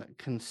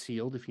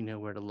concealed if you know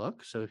where to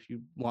look. So if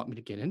you want me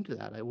to get into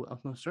that, I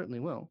most certainly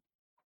will.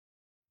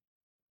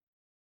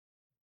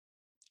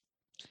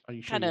 Are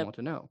you sure you want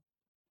to know?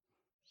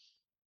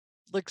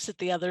 Looks at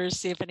the others,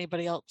 see if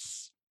anybody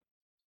else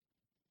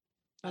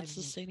wants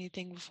to say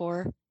anything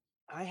before.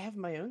 I have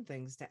my own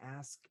things to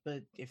ask,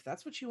 but if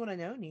that's what you want to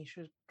know,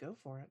 Nisha, go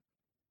for it.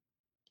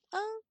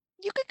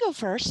 You could go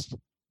first.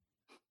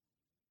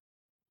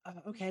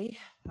 Okay.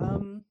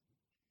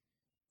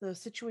 The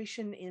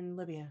situation in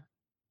Libya.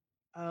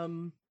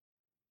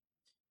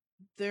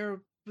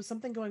 There was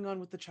something going on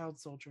with the child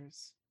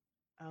soldiers.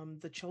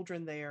 The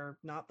children there,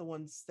 not the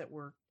ones that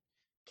were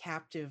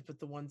captive, but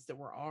the ones that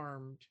were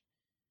armed.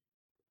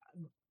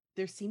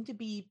 There seemed to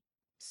be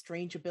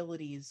strange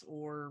abilities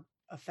or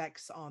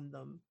effects on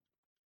them.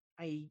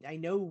 I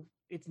know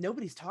it's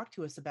nobody's talked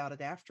to us about it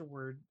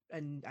afterward,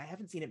 and I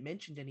haven't seen it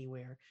mentioned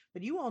anywhere.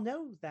 But you all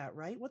know that,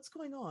 right? What's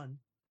going on?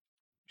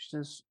 She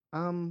says,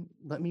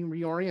 let me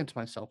reorient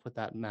myself with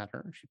that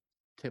matter. She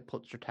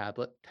puts her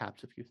tablet,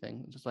 taps a few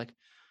things. It's like,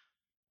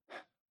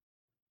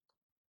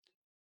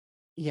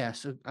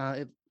 yes,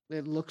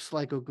 it looks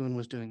like Ogun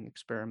was doing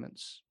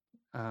experiments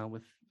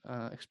with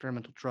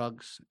experimental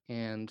drugs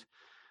and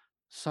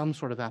some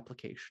sort of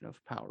application of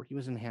power. He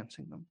was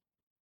enhancing them.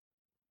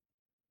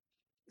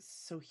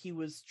 So he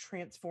was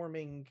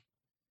transforming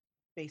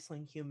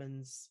baseline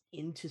humans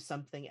into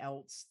something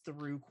else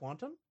through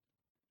quantum?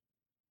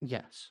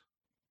 Yes.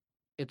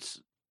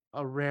 It's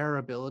a rare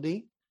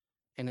ability,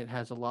 and it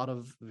has a lot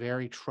of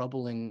very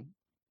troubling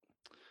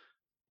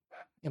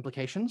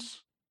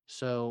implications.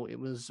 So it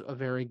was a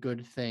very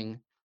good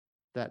thing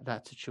that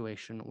that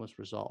situation was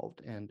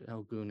resolved and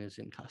Ogun is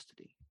in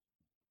custody.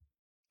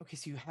 Okay,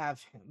 so you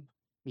have him.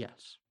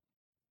 Yes.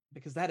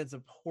 Because that is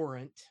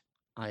abhorrent.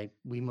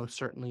 We most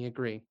certainly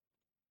agree.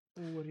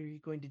 What are you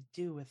going to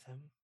do with him?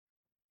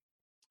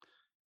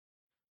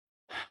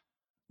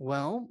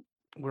 Well,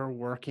 we're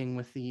working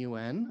with the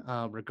UN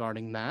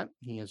regarding that.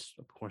 He is,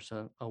 of course,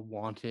 a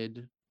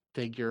wanted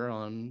figure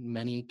on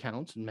many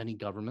counts and many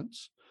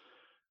governments.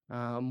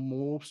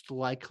 Most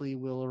likely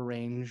will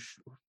arrange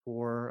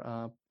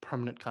for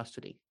permanent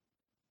custody.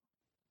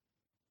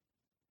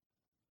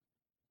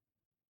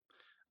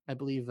 I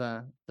believe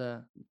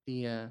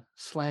the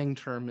slang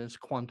term is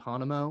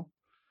Guantanamo.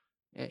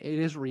 It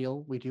is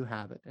real. We do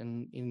have it,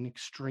 and in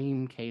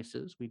extreme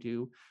cases, we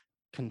do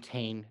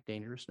contain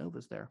dangerous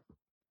novas there.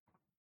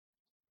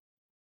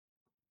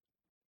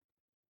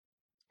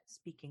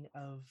 Speaking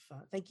of,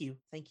 thank you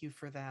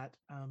for that.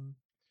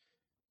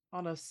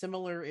 On a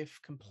similar, if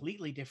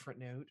completely different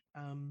note,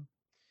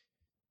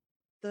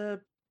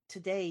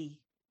 today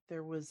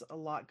there was a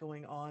lot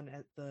going on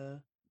at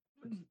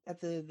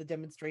the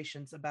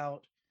demonstrations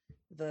about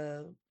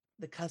the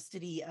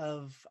custody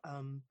of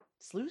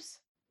Sluice,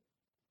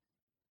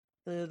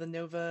 the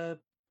Nova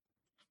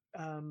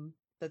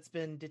that's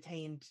been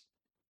detained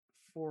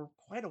for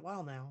quite a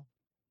while now.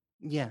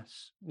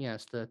 Yes,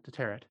 the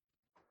turret.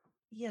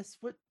 Yes,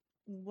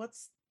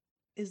 what's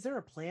is there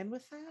a plan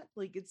with that?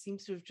 Like it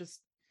seems to have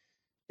just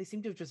they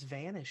seem to have just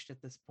vanished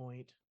at this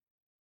point.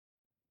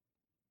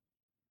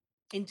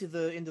 Into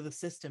the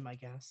system, I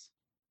guess.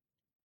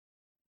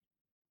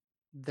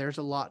 There's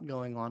a lot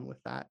going on with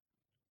that.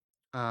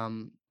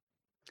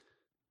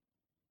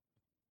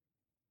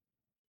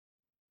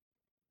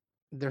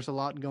 There's a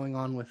lot going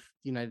on with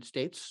the United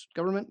States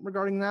government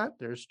regarding that.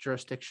 There's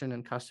jurisdiction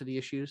and custody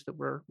issues that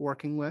we're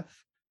working with.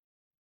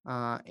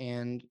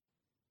 And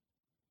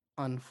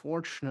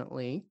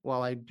unfortunately,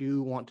 while I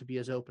do want to be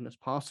as open as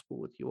possible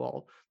with you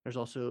all, there's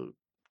also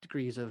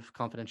degrees of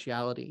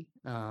confidentiality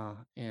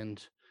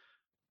and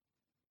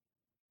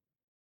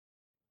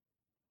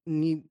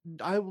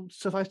I will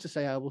suffice to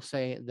say, I will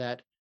say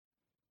that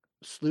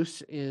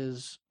Sluice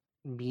is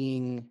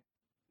being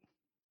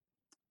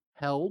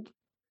held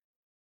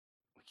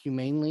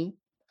humanely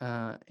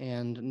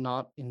and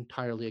not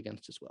entirely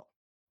against his will.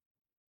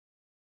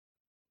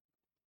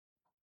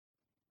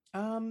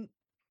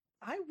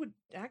 I would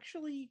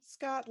actually,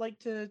 Scott, like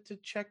to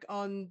check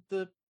on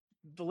the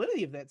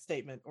validity of that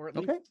statement, or at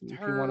Okay, least if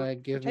you want her to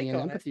give me take an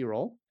on it. empathy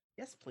roll.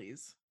 Yes,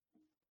 please.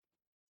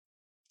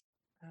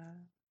 All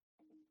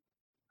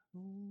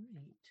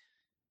right.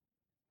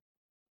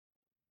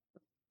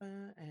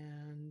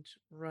 And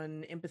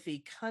run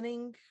empathy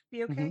cunning.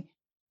 Be okay?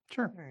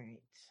 Sure. All right.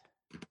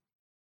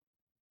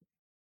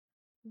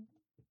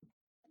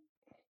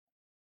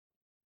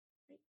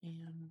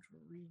 And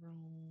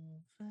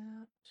reroll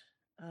that.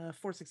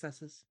 4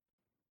 successes.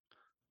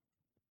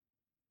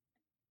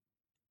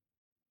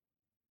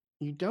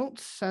 You don't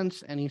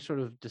sense any sort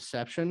of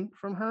deception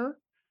from her,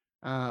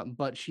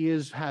 but she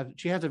has a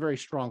very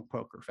strong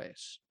poker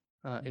face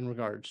in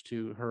regards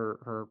to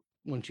her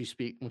when she's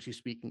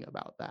speaking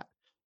about that.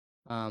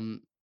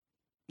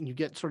 You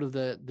get sort of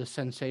the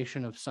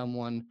sensation of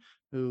someone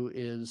who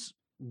is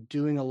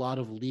doing a lot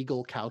of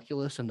legal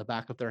calculus in the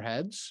back of their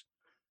heads.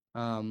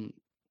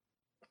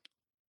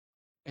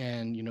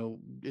 And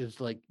is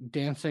like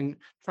dancing,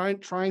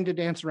 trying to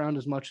dance around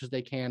as much as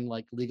they can,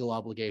 like legal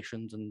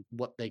obligations and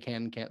what they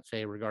can and can't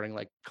say regarding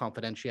like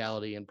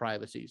confidentiality and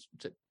privacy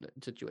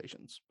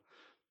situations.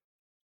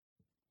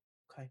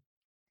 Okay.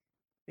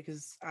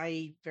 Because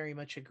I very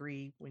much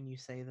agree when you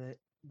say that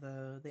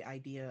the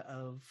idea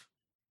of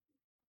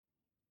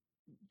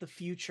the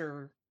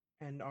future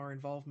and our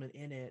involvement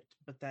in it,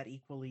 but that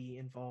equally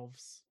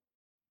involves,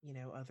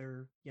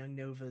 other young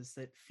novas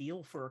that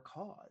feel for a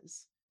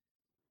cause.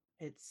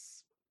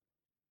 It's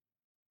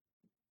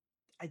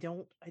I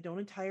don't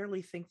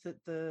entirely think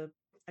that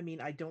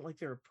I don't like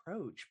their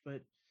approach,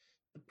 but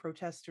the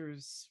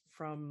protesters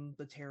from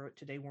the Tarot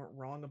today weren't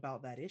wrong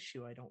about that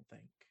issue, I don't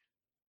think.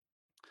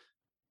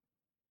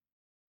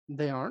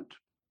 They aren't.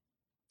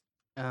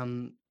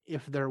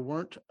 If there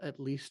weren't at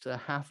least a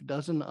half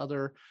dozen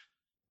other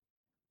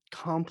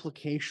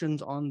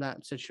complications on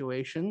that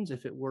situations,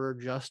 if it were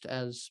just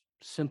as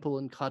simple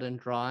and cut and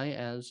dry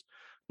as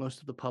most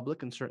of the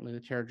public and certainly the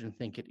Terrigen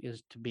think it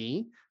is to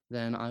be,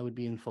 then I would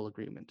be in full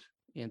agreement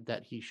in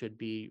that he should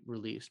be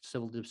released.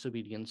 Civil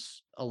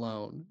disobedience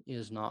alone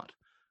is not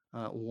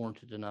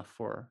warranted enough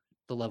for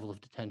the level of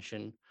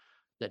detention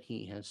that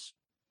he has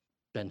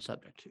been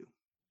subject to.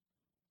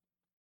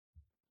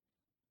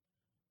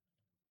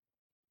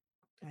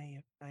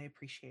 I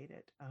appreciate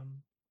it.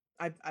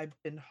 I've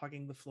been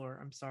hogging the floor.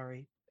 I'm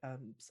sorry.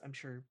 I'm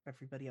sure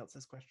everybody else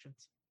has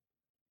questions.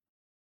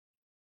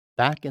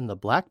 Back in the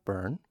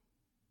Blackburn,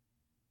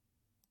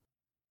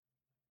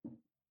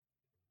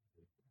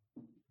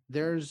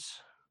 there's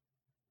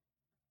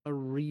a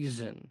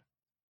reason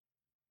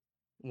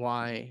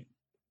why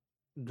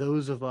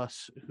those of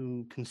us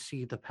who can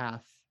see the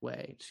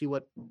pathway, see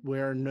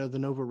where the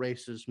Nova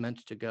race is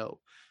meant to go,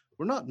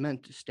 we're not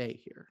meant to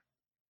stay here.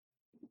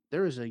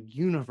 There is a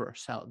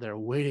universe out there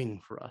waiting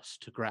for us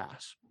to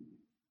grasp.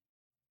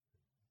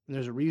 And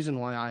there's a reason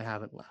why I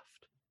haven't left.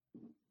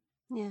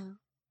 Yeah.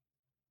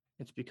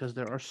 It's because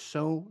there are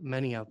so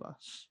many of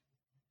us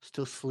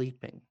still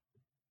sleeping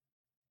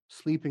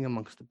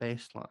amongst the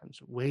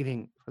baselines,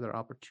 waiting for their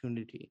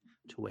opportunity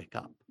to wake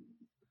up,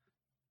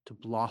 to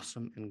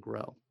blossom and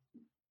grow.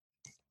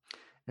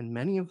 And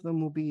many of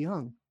them will be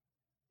young.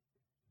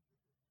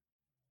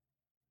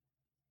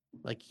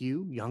 Like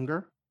you,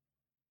 younger.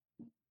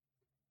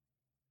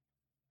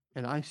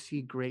 And I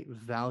see great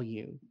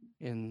value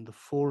in the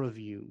 4 of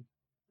you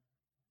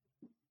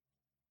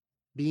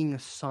being a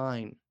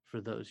sign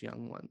for those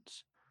young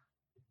ones.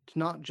 To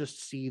not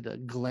just see the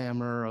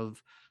glamour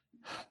of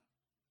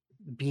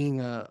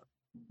being a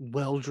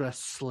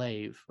well-dressed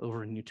slave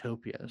over in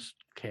Utopia's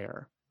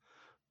care,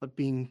 but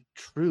being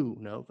true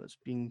Novas,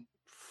 being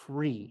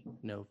free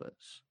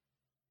Novas.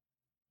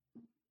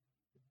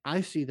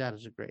 I see that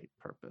as a great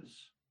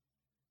purpose.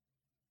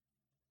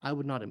 I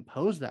would not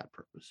impose that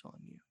purpose on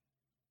you.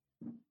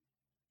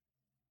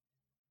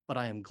 But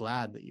I am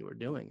glad that you are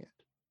doing it.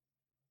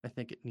 I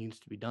think it needs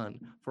to be done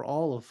for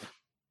all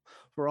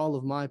for all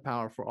of my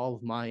power, for all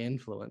of my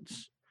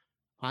influence,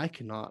 I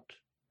cannot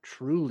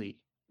truly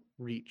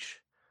reach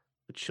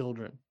the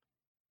children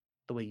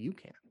the way you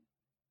can.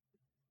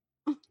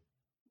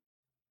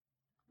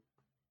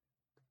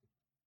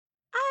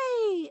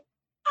 I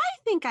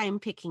think I'm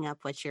picking up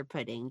what you're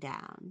putting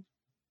down.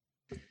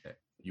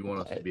 You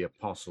want us to be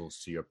apostles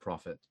to your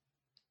prophet?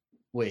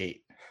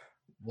 Wait,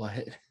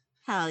 what?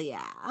 Hell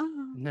yeah.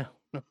 No.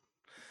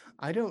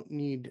 I don't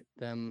need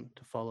them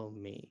to follow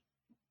me.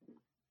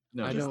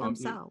 No, I Just don't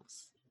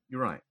themselves.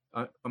 You're right.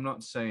 I'm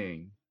not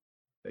saying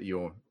that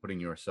you're putting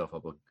yourself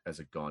up as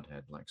a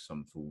godhead like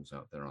some fools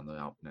out there on the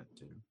Alpnet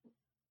do,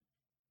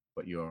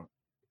 but you're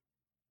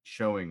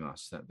showing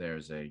us that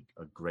there's a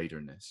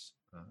greaterness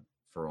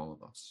for all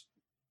of us.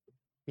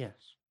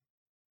 Yes.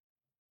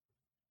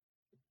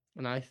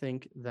 And I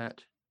think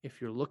that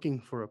if you're looking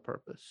for a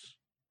purpose,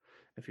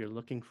 if you're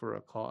looking for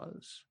a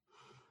cause,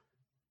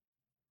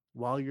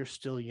 while you're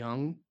still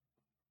young,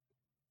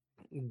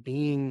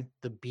 being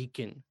the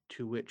beacon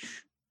to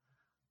which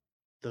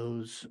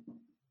those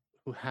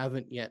who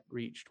haven't yet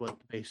reached what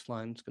the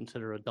baselines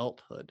consider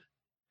adulthood,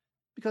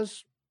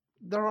 because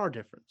there are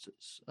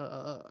differences,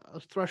 a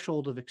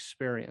threshold of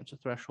experience, a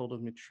threshold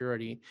of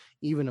maturity,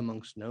 even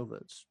amongst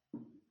novas,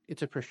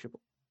 it's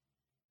appreciable.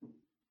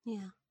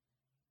 Yeah.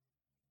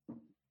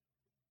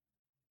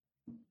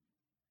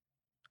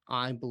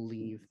 I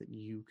believe that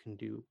you can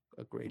do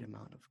a great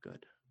amount of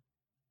good.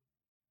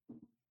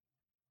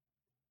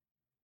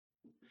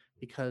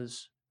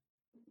 Because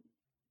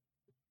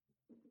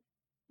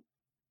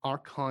our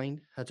kind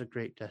has a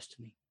great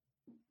destiny.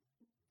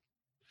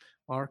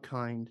 Our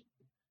kind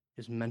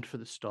is meant for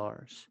the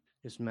stars,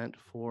 is meant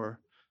for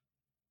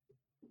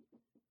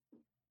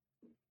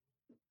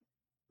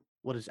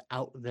what is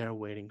out there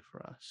waiting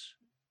for us.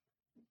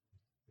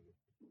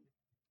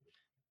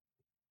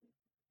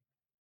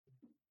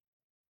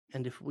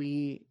 And if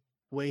we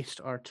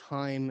waste our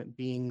time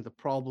being the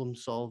problem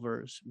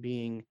solvers,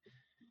 being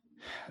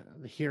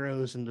the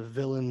heroes and the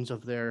villains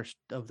of their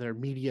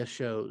media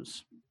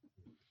shows,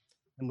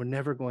 and we're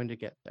never going to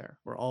get there.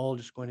 We're all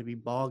just going to be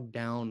bogged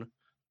down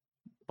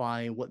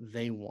by what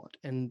they want.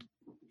 And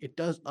it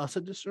does us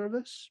a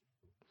disservice,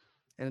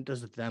 and it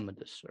does them a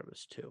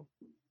disservice too.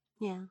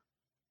 Yeah.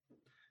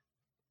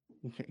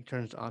 He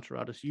turns to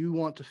Ataratus. You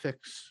want to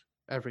fix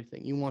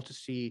everything. You want to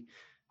see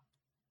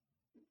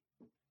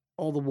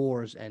all the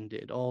wars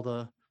ended, all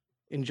the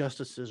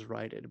injustices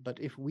righted.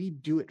 But if we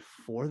do it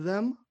for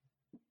them,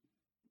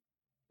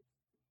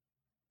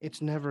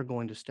 it's never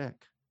going to stick.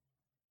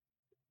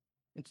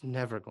 It's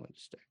never going to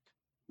stick.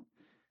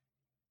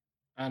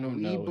 I don't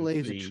we know.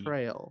 blaze a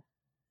trail.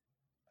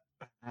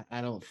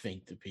 I don't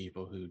think the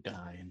people who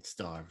die and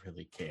starve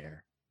really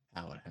care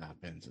how it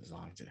happens as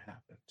long as it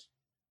happens.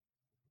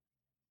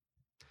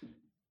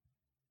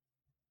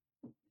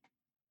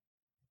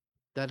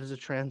 That is a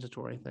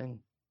transitory thing.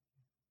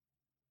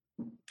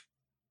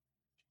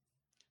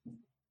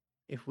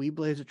 If we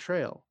blaze a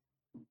trail,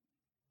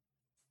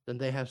 then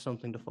they have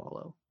something to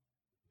follow.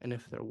 And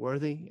if they're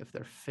worthy, if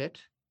they're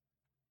fit,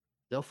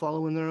 they'll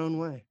follow in their own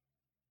way.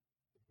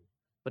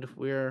 But if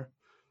we're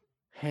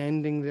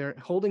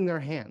holding their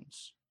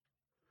hands,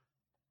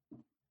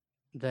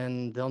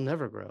 then they'll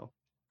never grow.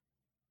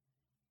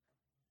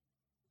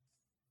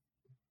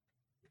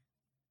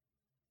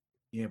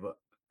 Yeah, but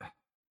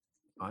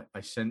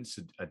I sense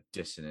a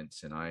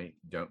dissonance, and I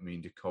don't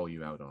mean to call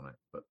you out on it,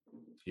 but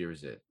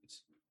here's it.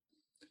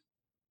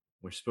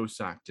 We're supposed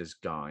to act as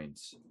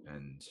guides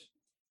and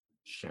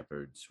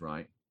shepherds,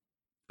 right?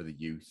 For the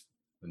youth,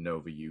 the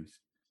Nova youth.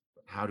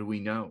 But how do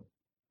we know?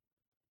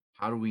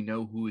 How do we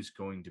know who's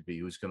going to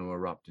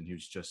erupt, and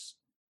who's just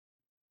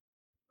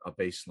a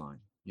baseline?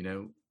 You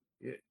know,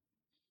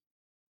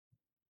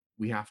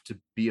 we have to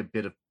be a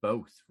bit of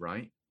both,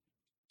 right?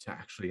 To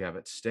actually have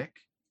it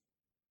stick.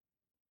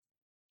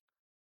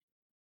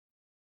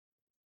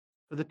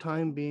 For the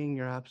time being,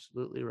 you're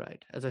absolutely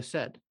right. As I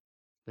said,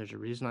 there's a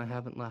reason I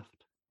haven't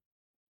left.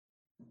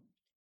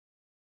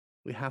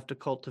 We have to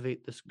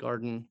cultivate this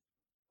garden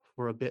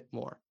for a bit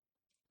more.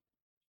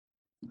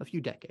 A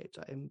few decades,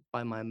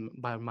 by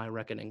my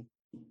reckoning.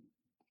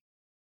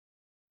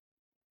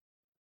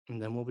 And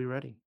then we'll be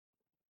ready.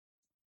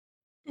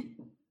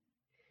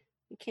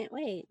 We can't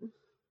wait.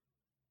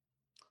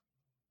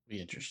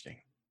 Be interesting.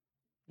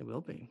 It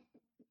will be.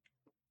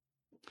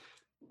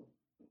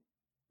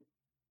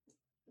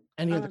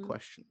 Any other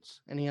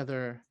questions? Any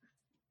other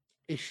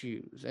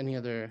issues? Any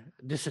other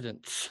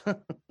dissidents?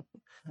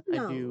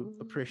 No. I do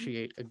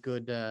appreciate a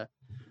good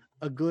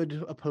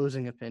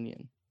opposing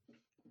opinion.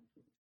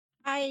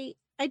 I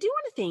do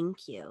want to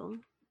thank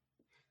you.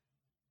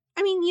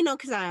 I mean,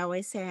 because I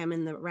always say I'm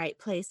in the right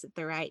place at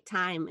the right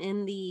time.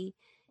 In the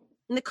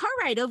car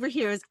ride over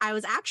here, I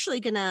was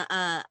actually gonna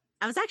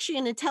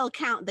tell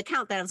the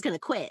count that I was gonna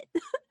quit.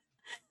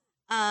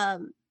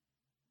 But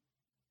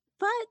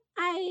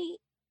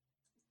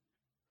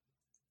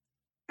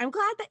I'm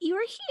glad that you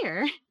were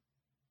here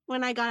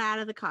when I got out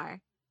of the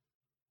car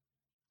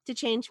to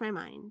change my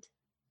mind.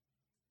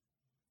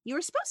 You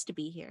were supposed to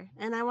be here,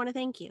 and I want to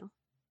thank you.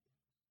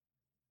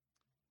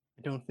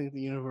 I don't think the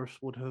universe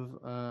would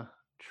have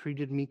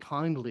treated me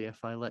kindly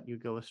if I let you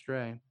go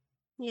astray.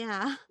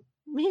 Yeah,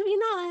 maybe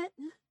not.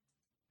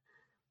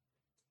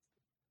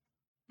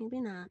 Maybe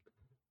not.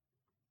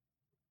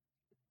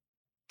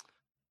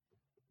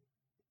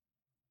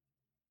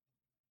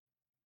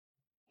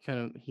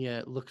 He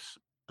looks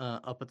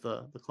up at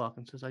the clock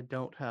and says, "I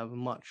don't have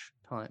much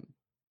time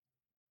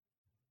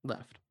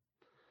left,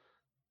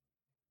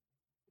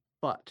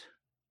 but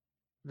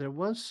there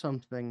was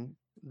something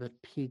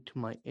that piqued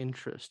my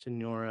interest in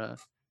your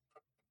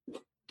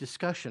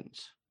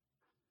discussions.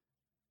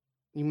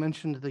 You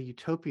mentioned the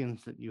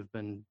utopians that you've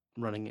been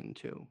running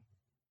into.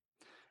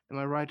 Am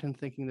I right in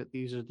thinking that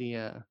these are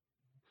the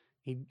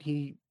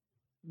he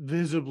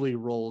visibly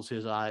rolls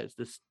his eyes,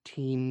 this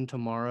team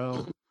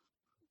tomorrow?"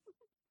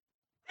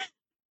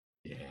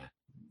 Yeah.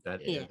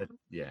 That, Yeah.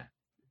 yeah.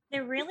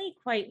 They're really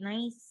quite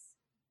nice.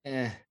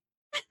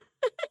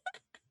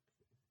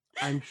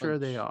 I'm sure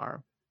they Bunch.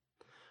 are.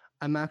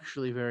 I'm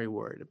actually very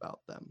worried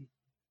about them.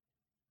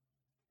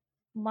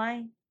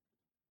 Why?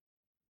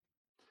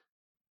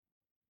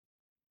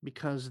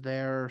 Because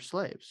they're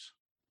slaves.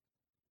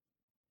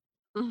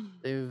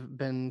 They've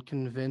been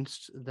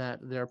convinced that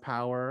their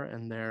power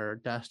and their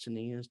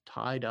destiny is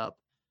tied up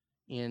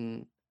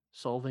in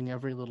solving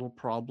every little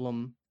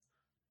problem,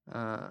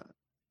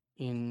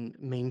 in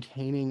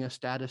maintaining a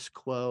status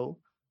quo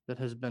that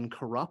has been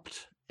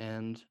corrupt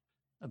and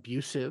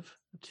abusive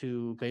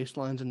to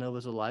baselines and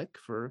novas alike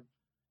for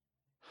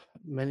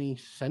many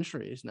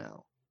centuries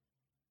now.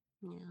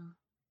 Yeah.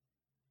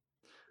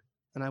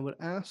 And I would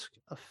ask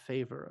a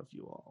favor of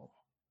you all,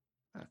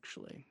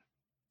 actually.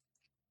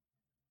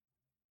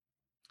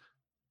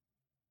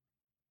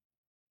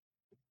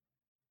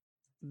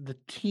 The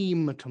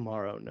team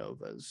tomorrow,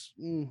 Novas.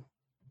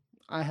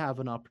 I have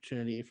an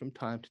opportunity from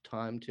time to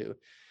time to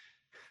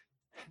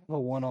have a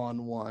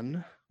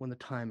one-on-one when the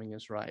timing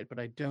is right, but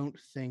I don't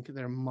think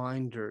their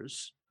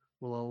minders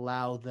will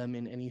allow them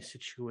in any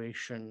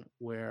situation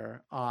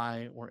where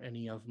I or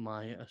any of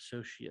my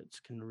associates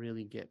can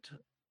really get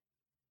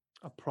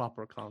a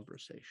proper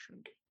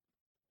conversation.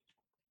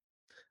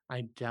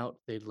 I doubt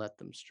they'd let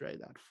them stray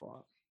that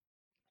far.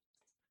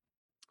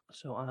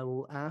 So I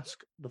will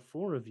ask the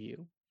four of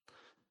you,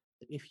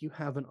 if you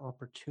have an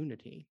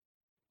opportunity,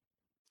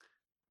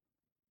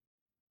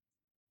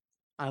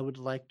 I would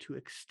like to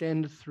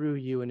extend through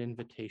you an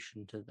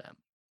invitation to them.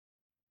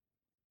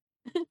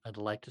 I'd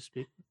like to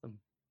speak with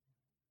them.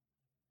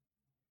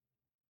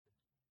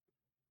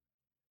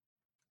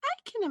 I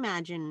can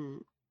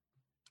imagine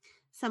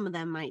some of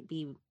them might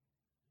be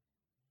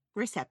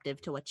receptive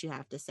to what you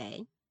have to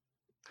say.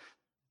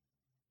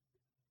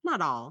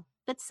 Not all,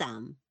 but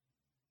some.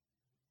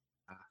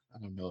 I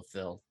don't know if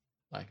they'll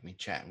like me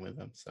chatting with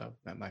them, so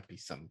that might be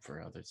something for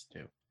others to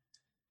do.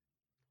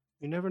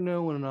 You never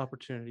know when an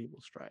opportunity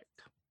will strike.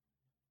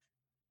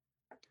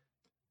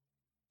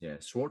 Yeah,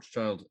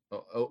 Schwarzschild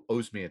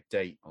owes me a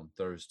date on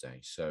Thursday,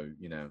 so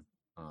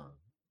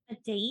A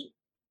date?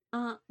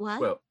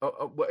 What? Well,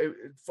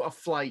 a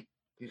flight,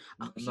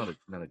 Oh, not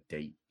yeah. a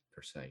date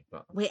per se,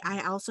 but Wait,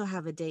 I also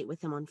have a date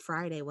with him on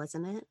Friday,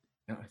 wasn't it?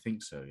 yeah, I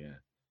think so. Yeah.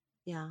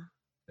 Yeah.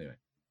 Anyway,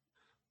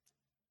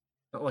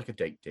 not like a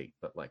date,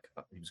 but like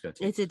he was going to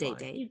take. It's a date flight.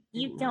 date.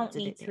 You No, don't it's a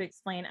need date to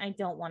explain. I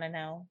don't want to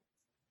know.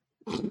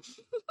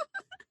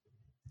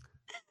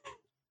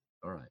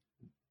 All right,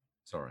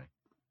 sorry.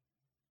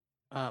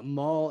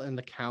 Maul and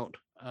the Count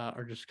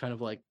are just kind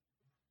of like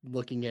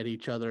looking at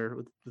each other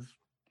with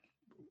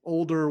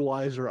older,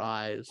 wiser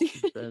eyes.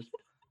 He says,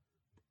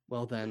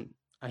 "Well, then,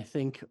 I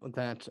think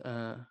that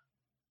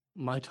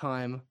my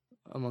time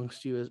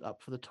amongst you is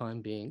up for the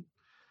time being,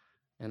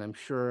 and I'm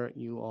sure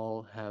you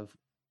all have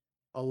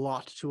a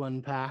lot to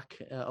unpack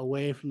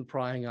away from the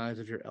prying eyes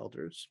of your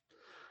elders.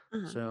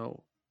 Uh-huh.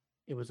 So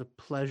it was a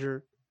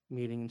pleasure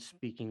meeting and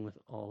speaking with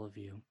all of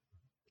you.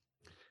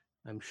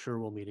 I'm sure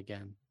we'll meet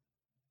again."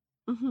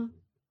 Mm-hmm.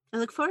 I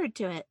look forward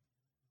to it.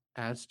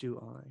 As do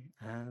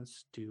I.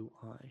 As do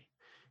I.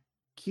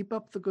 Keep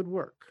up the good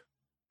work.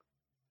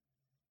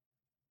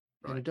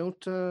 Right. And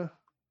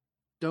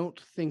don't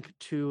think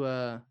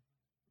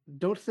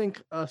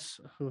us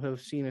who have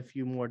seen a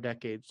few more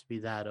decades to be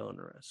that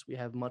onerous. We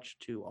have much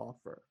to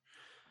offer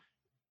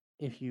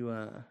if you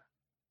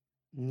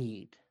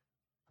need.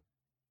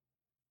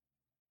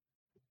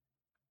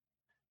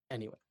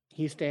 Anyway,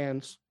 he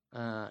stands,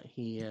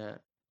 he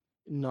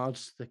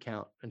nods to the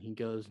Count, and he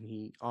goes and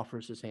he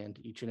offers his hand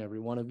to each and every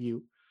one of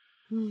you,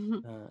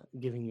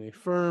 giving you a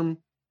firm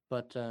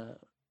but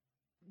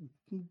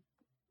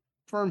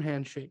firm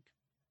handshake.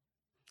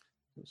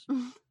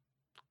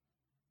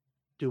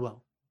 Do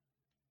well.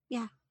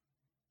 Yeah,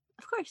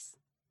 of course.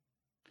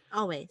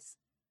 Always.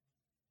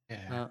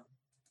 Yeah.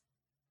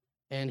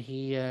 And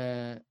he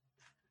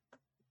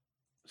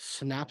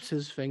snaps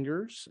his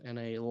fingers, and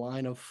a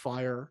line of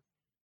fire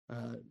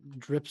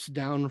drips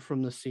down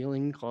from the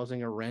ceiling,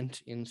 causing a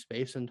rent in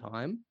space and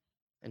time.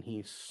 And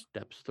he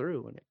steps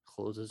through, and it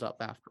closes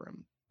up after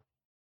him.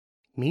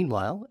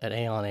 Meanwhile, at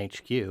Aeon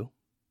HQ,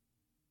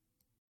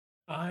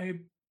 I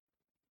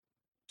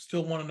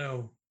still want to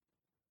know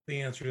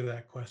the answer to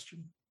that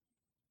question.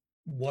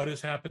 What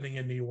is happening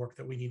in New York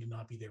that we need to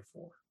not be there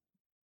for?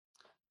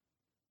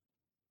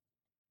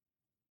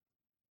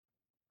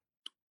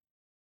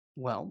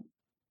 Well,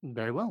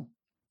 very well.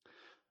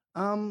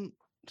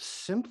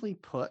 Simply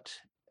put,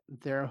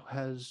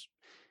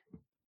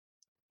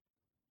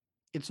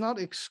 it's not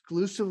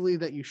exclusively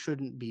that you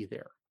shouldn't be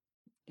there.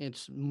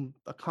 It's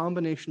a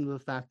combination of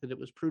the fact that it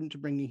was prudent to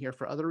bring you here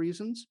for other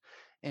reasons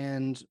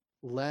and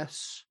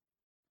less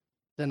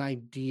than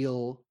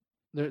ideal.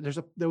 There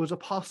was a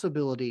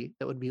possibility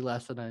that would be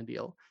less than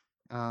ideal.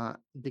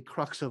 The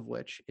crux of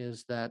which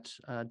is that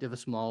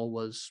Divis Mall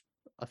was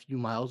a few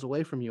miles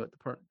away from you at the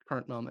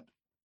current moment.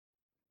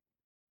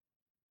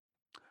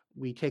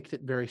 We take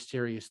it very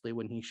seriously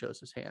when he shows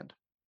his hand.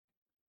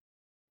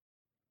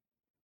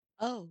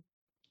 Oh,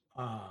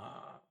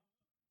 Uh,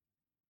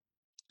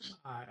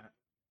 I,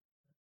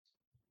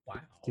 wow.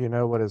 Do you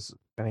know what his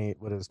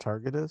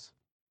target is?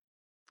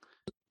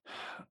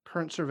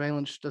 Current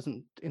surveillance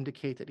doesn't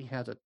indicate that he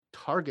has a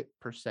target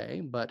per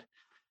se, but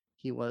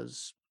he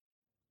was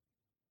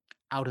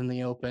out in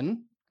the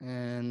open,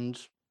 and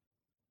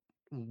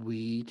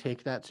we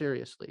take that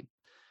seriously.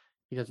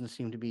 He doesn't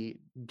seem to be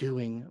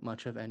doing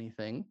much of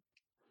anything.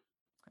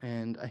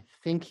 And I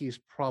think he's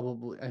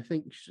probably, I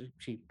think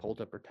she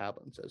pulled up her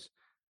tablet and says,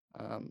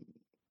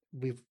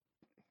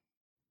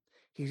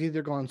 he's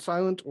either gone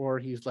silent or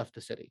he's left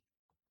the city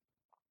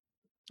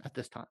at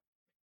this time.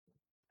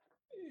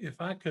 If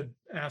I could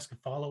ask a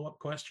follow-up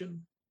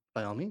question.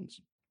 By all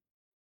means.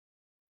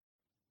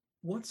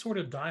 What sort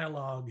of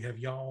dialogue have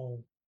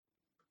y'all,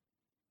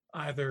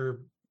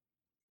 either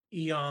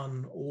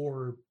Eon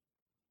or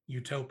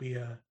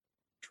Utopia,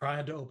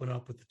 tried to open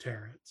up with the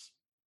Terrans?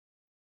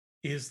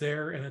 Is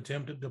there an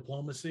attempt at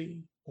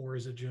diplomacy, or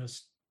is it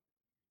just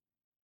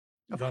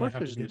Of course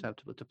there's an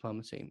attempt with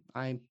diplomacy.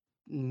 I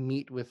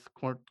meet with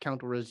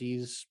Count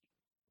Raziz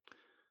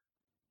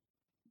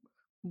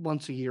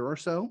once a year or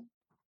so.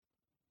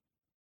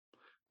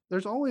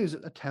 There's always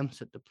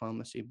attempts at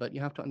diplomacy, but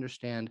you have to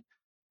understand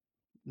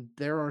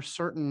there are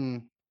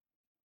certain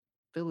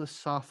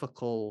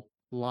philosophical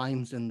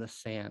lines in the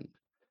sand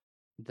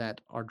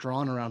that are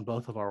drawn around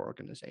both of our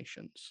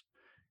organizations,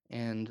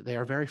 and they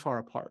are very far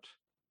apart.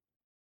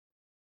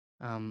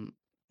 Aeon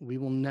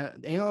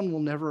will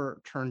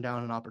never turn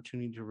down an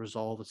opportunity to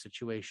resolve a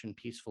situation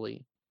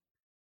peacefully,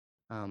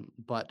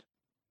 but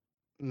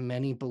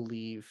many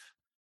believe,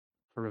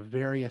 for a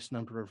various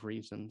number of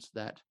reasons,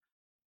 that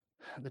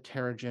the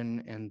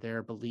Terrigen and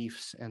their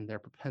beliefs and their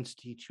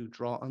propensity to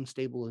draw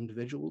unstable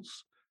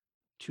individuals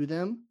to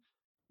them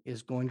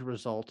is going to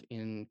result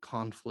in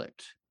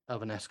conflict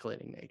of an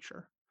escalating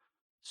nature.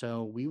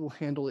 So we will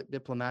handle it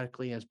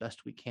diplomatically as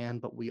best we can,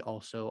 but we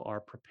also are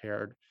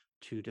prepared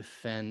to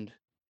defend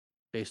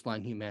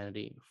baseline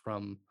humanity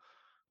from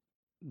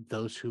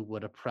those who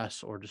would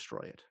oppress or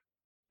destroy it.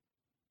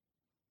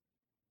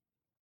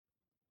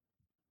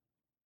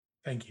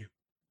 Thank you.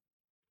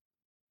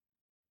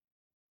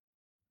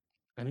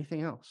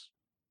 Anything else?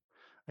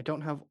 I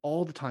don't have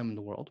all the time in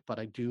the world, but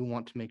I do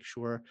want to make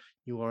sure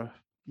you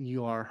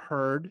are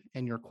heard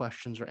and your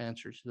questions are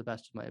answered to the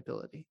best of my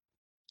ability.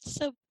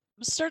 So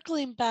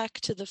circling back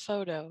to the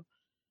photo,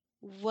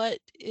 what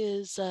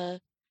is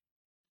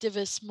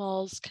Divis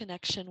Mall's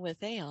connection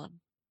with Aeon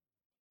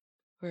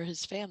or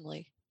his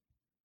family?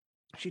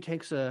 She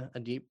takes a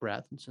deep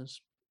breath and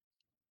says,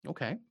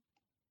 okay.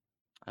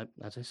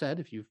 As I said,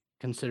 if you've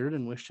considered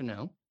and wish to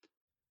know,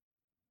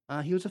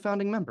 he was a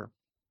founding member.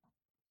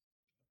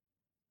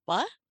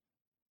 What?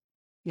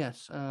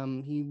 Yes,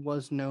 he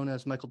was known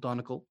as Michael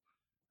Donegal,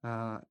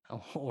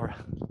 or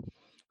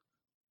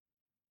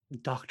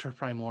Dr.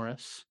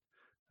 Primoris,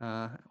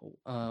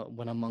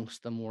 when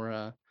amongst the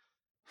more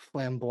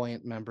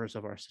flamboyant members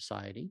of our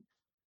society.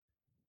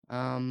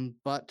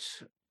 But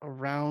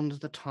around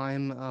the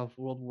time of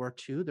World War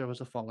II, there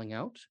was a falling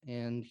out,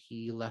 and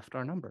he left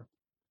our number.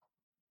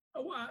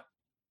 Oh,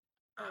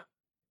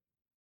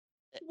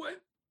 what?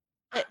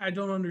 I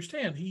don't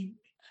understand.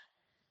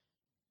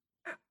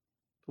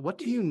 What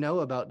do you know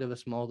about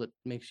Divis Mall that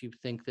makes you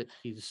think that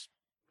he's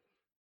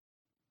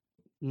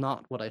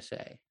not what I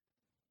say?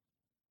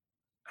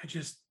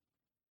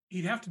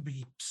 He'd have to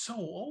be so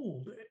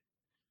old.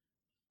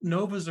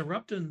 Nova's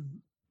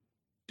erupting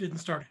didn't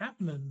start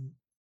happening.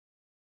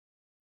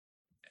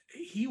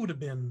 He would have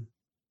been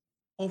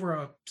over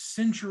a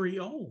century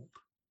old.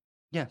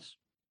 Yes,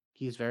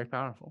 he's very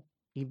powerful.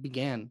 He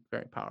began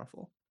very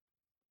powerful.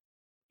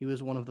 He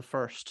was one of the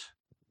first.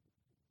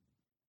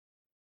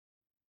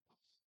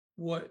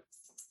 What?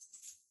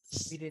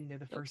 We didn't know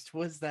the first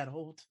was that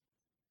old.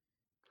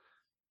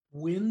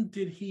 When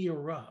did he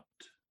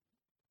erupt?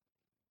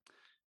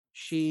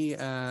 She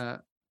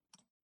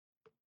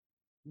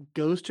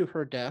goes to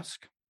her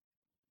desk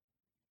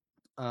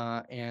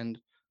and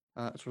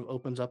sort of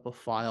opens up a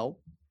file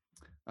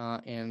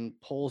and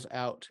pulls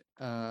out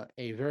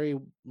a very,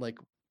 like,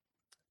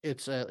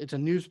 it's a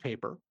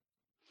newspaper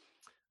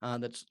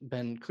that's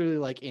been clearly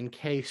like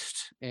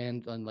encased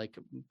and like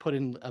put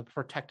in a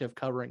protective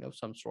covering of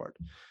some sort.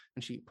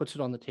 And she puts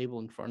it on the table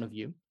in front of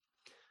you.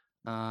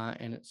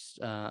 And it's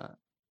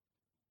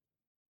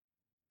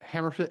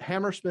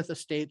Hammersmith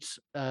Estates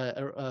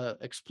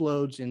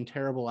explodes in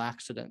terrible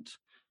accident.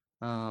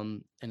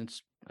 And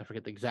it's, I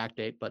forget the exact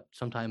date, but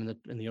sometime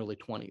in the early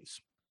 20s.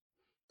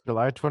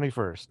 July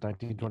 21st,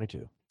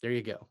 1922. There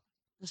you go.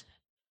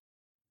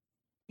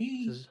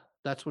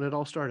 That's when it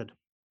all started.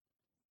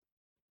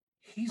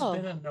 He's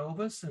been a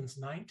Nova since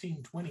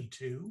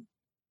 1922.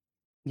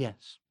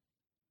 Yes.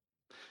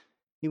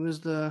 He was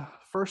the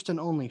first and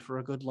only for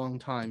a good long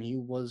time. He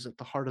was at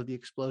the heart of the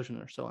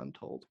explosion, or so I'm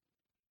told.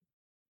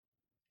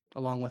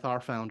 Along with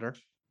our founder,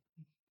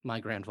 my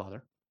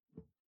grandfather.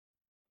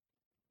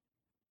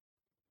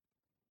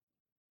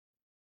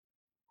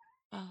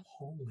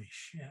 Holy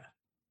shit.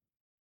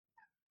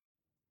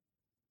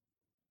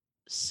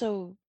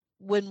 So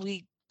when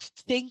we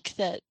think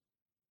that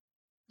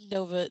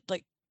Nova,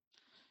 like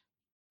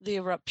the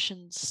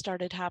eruptions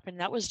started happening,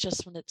 that was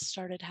just when it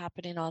started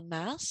happening en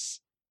masse?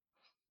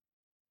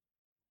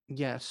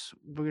 Yes,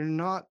 we're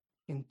not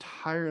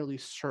entirely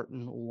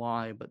certain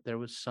why, but there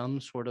was some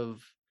sort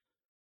of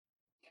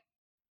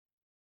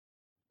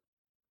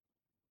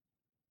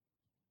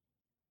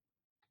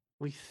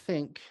we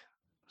think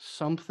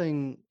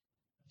something,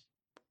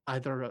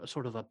 either a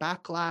sort of a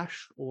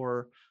backlash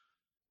or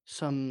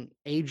some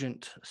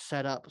agent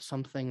set up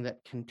something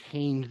that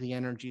contained the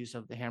energies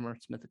of the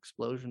Hammersmith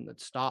explosion that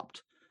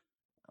stopped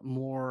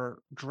more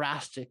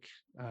drastic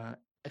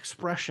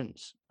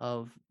expressions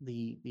of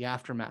the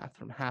aftermath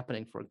from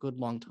happening for a good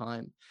long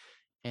time.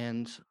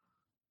 And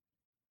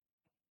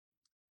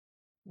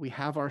we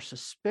have our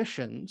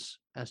suspicions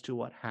as to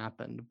what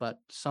happened, but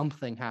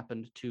something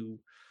happened to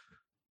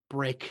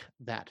break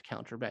that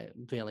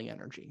countervailing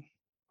energy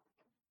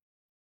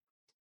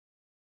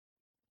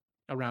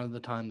around the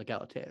time the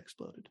Galatea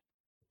exploded.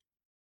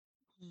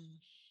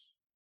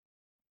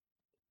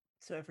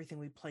 So everything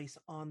we place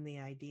on the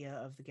idea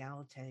of the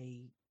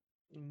Galatea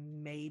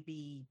may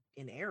be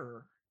in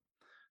error.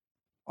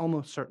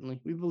 Almost certainly.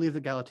 We believe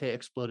the Galatea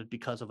exploded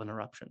because of an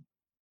eruption.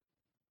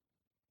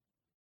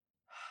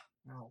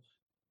 Wow.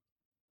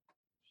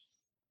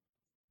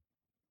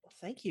 Well,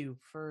 thank you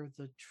for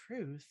the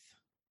truth.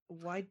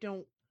 Why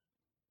don't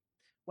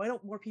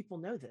more people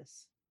know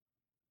this?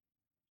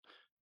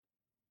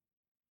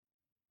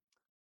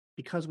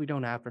 Because we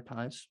don't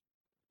advertise.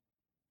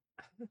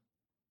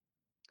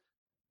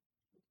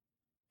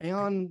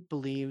 Aeon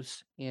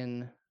believes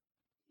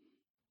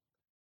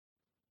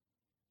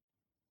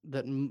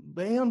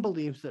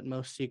that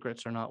most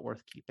secrets are not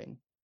worth keeping,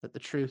 that the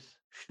truth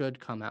should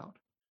come out.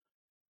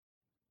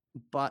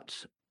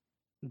 But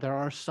there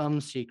are some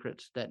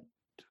secrets that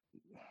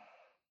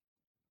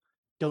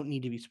don't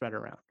need to be spread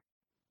around.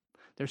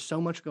 There's so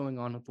much going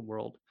on in the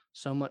world,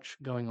 so much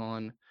going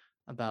on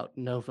about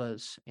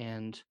Novas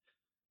and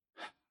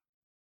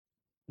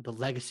the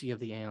legacy of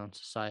the Aeon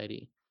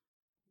Society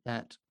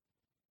that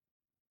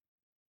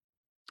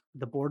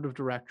the board of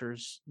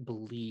directors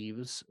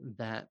believes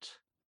that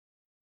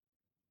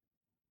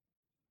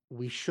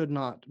we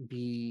shouldn't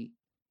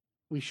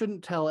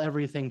tell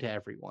everything to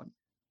everyone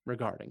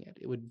regarding it.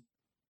 It would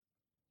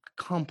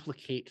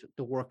complicate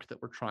the work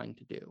that we're trying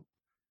to do,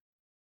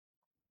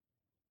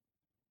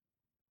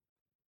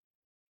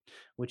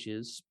 which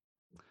is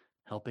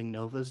helping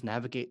Novas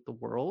navigate the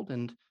world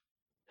and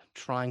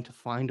trying to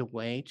find a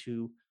way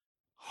to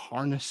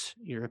harness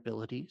your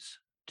abilities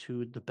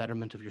to the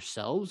betterment of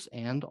yourselves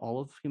and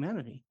all of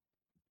humanity.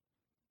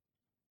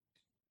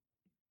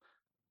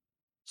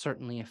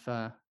 Certainly, if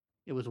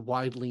it was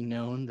widely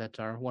known that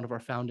one of our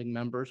founding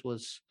members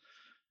was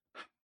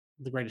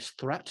the greatest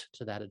threat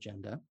to that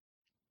agenda,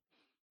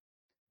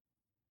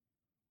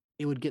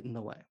 it would get in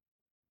the way.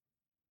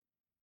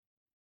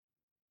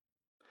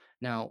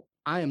 Now,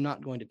 I am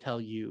not going to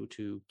tell you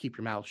to keep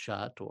your mouth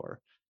shut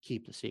or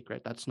keep the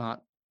secret. That's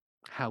not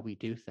how we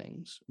do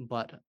things.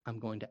 But I'm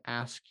going to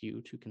ask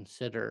you to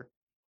consider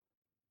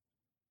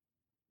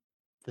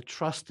the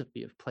trust that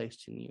we have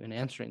placed in you in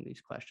answering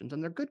these questions.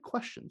 And they're good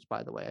questions,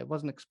 by the way. I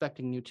wasn't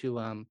expecting you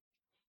to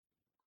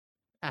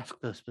ask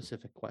those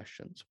specific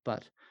questions,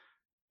 but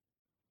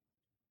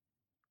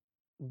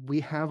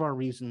we have our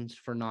reasons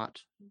for not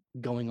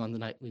going on the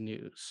nightly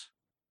news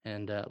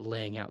and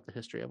laying out the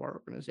history of our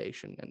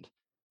organization and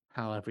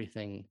how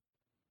everything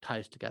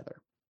ties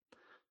together.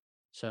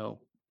 So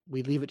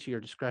we leave it to your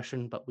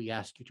discretion, but we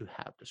ask you to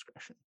have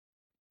discretion.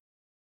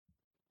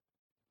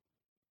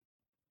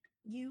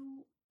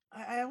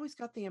 I always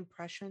got the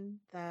impression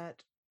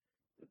that,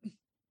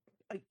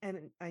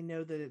 and I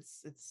know that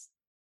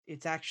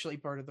it's actually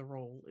part of the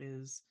role,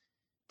 is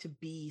to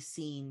be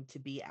seen, to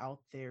be out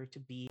there, to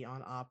be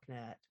on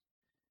OpNet.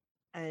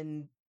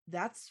 And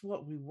that's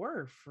what we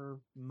were for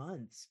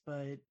months,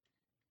 but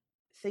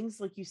things,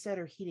 like you said,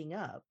 are heating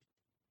up.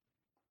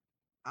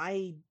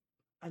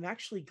 I'm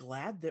actually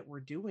glad that we're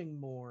doing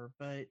more,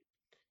 but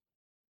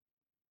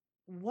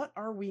what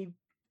are we,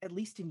 at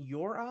least in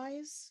your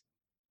eyes,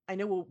 I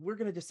know we're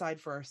going to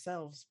decide for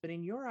ourselves, but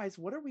in your eyes,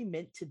 what are we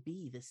meant to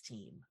be, this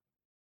team?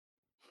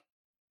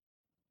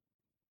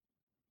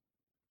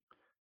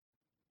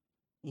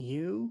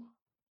 You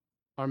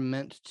are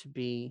meant to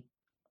be,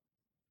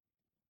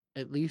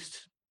 at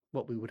least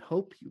what we would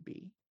hope you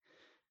be,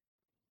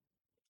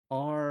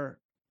 are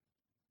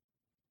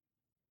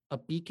a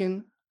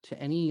beacon to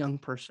any young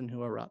person who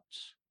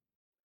erupts,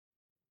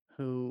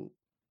 who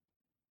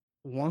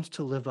wants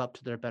to live up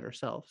to their better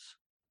selves,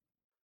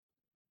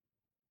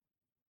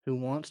 who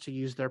wants to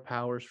use their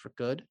powers for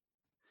good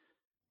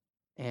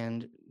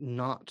and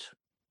not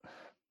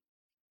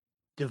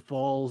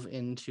devolve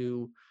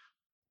into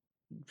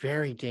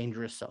very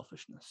dangerous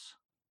selfishness.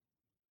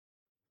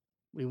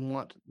 We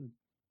want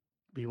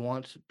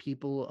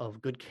people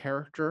of good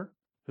character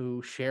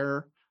who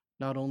share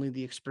not only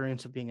the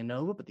experience of being a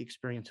Nova, but the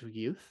experience of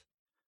youth,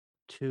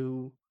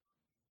 to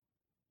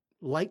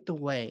light the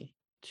way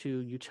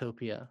to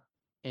utopia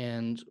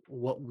and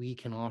what we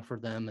can offer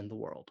them in the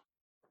world.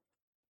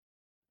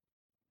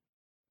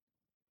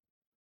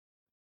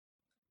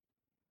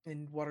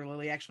 And Water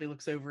Lily actually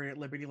looks over at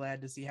Liberty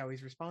Lad to see how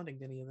he's responding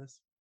to any of this.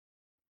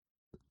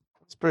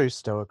 It's pretty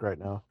stoic right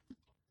now.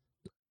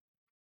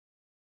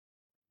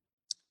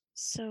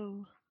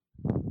 So,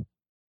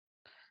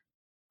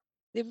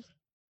 the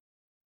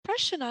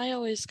impression I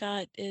always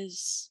got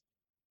is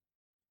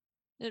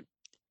that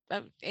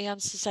Aeon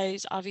Society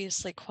is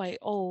obviously quite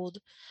old,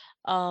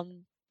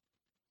 and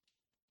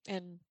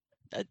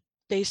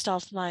based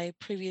off my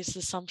previous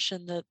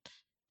assumption that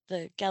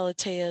the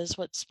Galatea is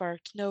what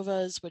sparked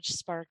Novas, which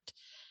sparked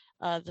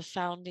the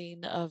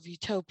founding of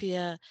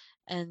Utopia,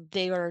 and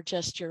they are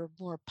just your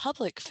more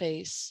public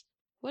face.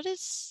 What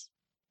has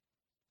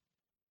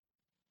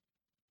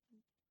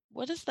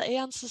the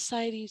Aeon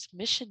Society's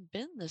mission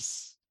been?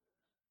 Has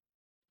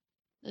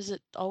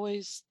it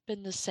always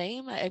been the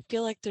same? I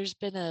feel like there's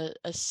been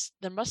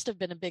there must have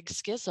been a big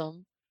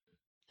schism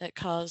that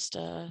caused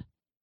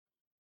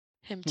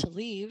him to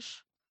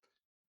leave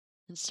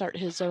and start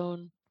his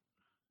own.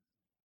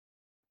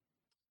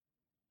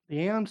 The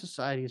Aeon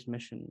Society's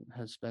mission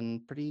has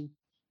been pretty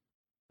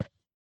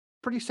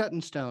set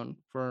in stone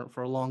for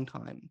a long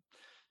time.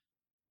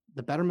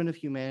 The betterment of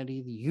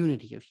humanity, the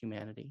unity of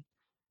humanity,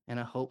 and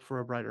a hope for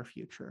a brighter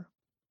future.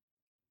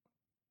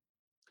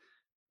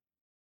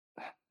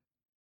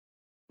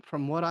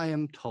 From what I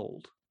am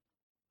told,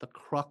 the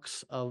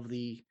crux of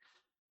the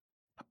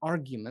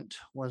argument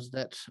was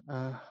that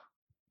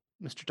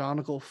Mr.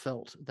 Donegal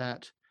felt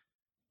that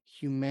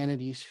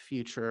humanity's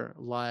future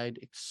lied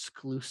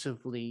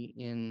exclusively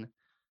in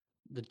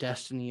the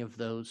destiny of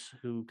those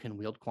who can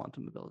wield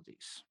quantum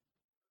abilities.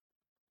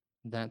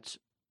 That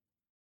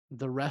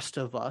the rest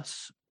of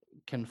us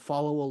can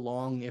follow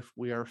along if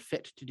we are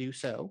fit to do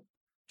so,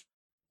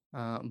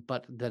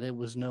 but that it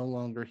was no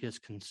longer his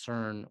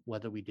concern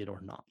whether we did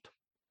or not.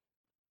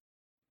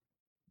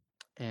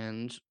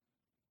 And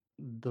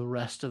the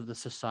rest of the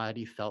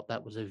society felt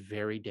that was a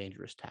very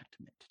dangerous tack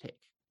to take.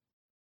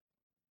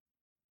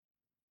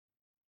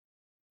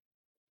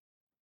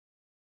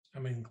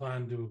 I'm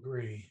inclined to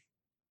agree.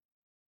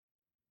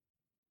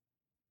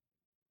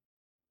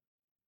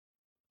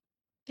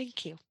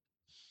 Thank you.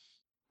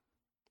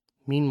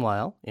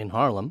 Meanwhile, in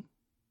Harlem,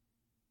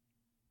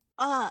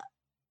 Uh,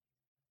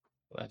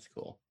 Well, that's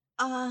cool.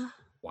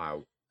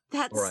 Wow.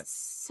 That's All right.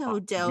 so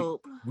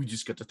dope. We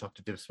just got to talk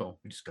to Div Small.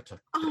 We just got to.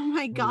 Oh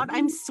my god,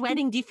 I'm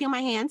sweating. Do you feel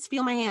my hands?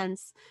 Feel my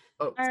hands.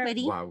 Oh,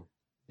 Sweaty? wow.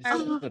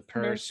 This is the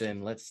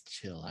person. Let's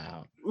chill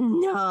out.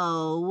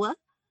 No.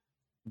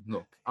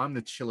 Look, I'm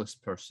the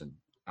chillest person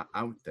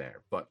out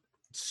there, but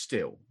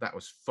still, that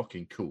was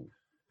fucking cool.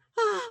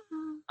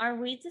 Are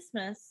we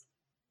dismissed?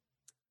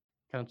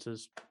 Count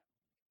says,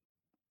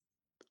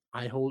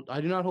 I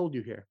do not hold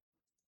you here.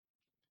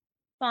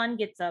 Fawn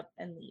gets up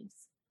and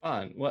leaves.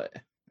 Fun. What?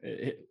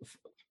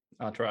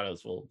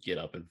 Entourados will get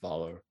up and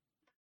follow.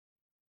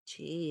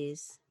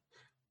 Jeez.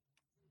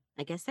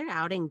 I guess their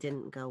outing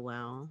didn't go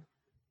well.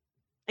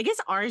 I guess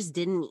ours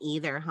didn't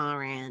either, huh,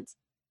 Rant?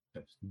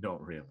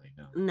 Not really,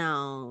 no.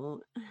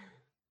 No.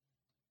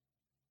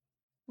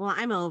 Well,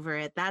 I'm over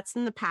it. That's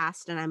in the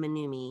past and I'm a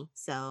new me.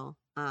 So,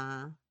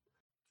 I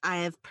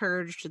have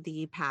purged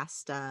the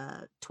past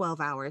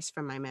 12 hours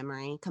from my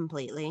memory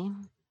completely.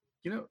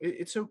 You know,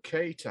 it's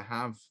okay to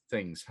have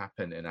things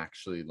happen and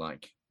actually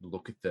like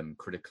look at them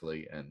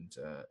critically and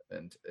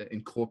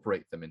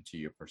incorporate them into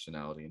your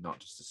personality and not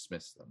just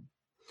dismiss them.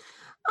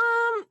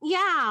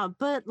 Yeah,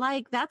 but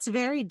like that's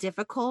very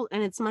difficult,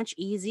 and it's much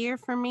easier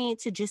for me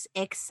to just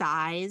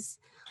excise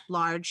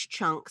large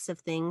chunks of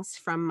things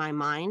from my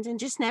mind and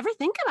just never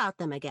think about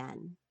them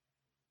again.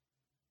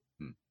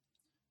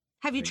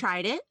 Have you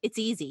tried it? It's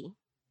easy.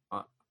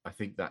 I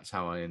think that's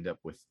how I end up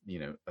with,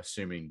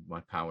 assuming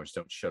my powers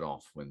don't shut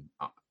off when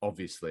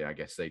obviously I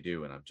guess they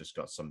do. And I've just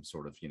got some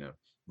sort of,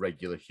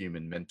 regular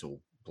human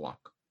mental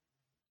block.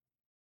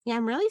 Yeah,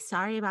 I'm really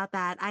sorry about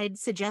that. I'd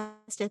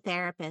suggest a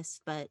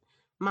therapist, but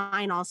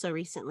mine also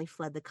recently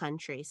fled the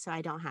country, so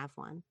I don't have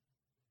one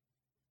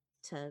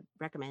to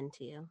recommend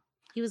to you.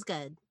 He was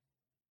good.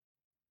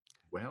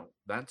 Well,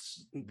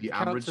 that's the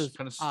Count average says,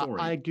 kind of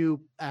story. I do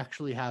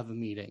actually have a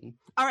meeting.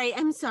 All right,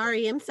 I'm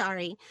sorry.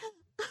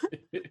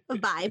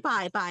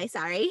 Bye.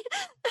 Sorry.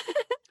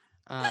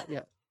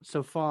 Yeah.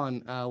 So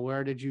Fawn,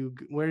 where did you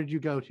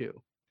go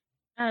to?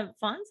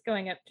 Fawn's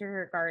going up to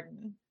her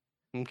garden.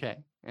 Okay,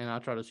 and I'll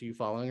try to see you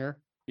following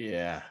her.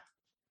 Yeah.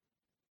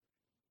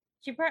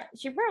 She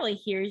probably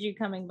hears you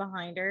coming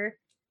behind her,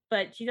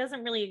 but she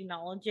doesn't really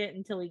acknowledge it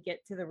until we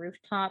get to the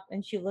rooftop,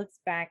 and she looks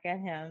back at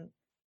him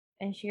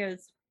and she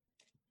goes,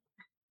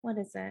 "What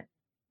is it?"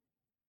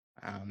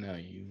 I don't know.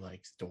 You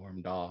like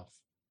stormed off.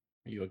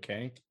 Are you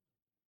okay?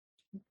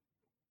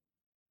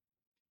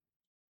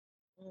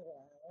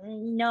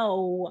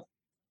 No,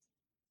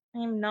 I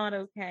am not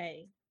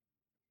okay.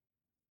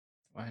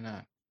 Why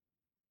not?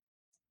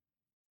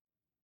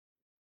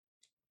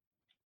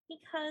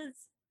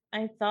 Because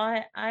I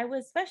thought I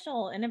was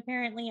special, and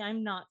apparently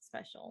I'm not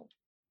special.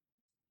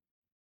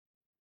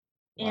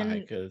 Why?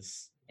 And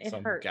Because it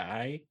some hurts.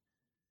 guy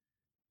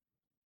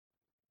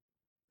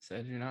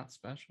said you're not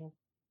special?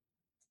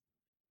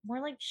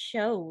 More like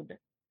showed.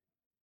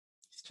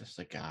 He's just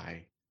a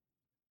guy.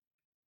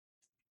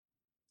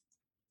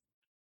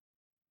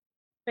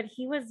 But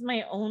he was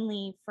my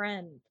only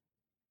friend.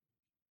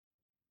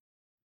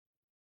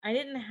 I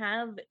didn't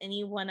have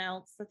anyone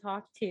else to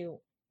talk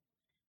to.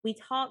 We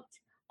talked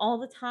all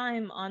the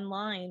time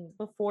online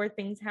before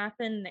things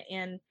happened,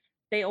 and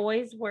they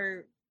always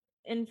were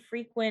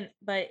infrequent,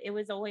 but it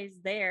was always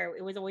there.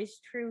 It was always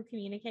true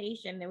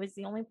communication. It was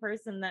the only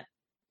person that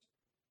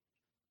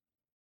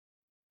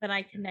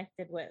I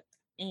connected with.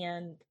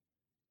 And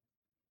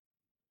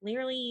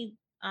clearly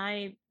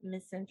I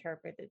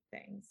misinterpreted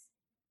things,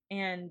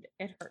 and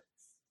it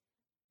hurts.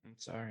 I'm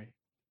sorry.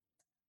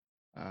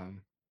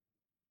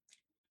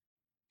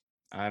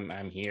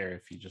 I'm here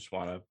if you just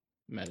want to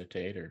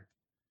meditate or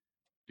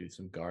do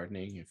some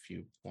gardening if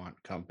you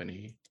want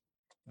company.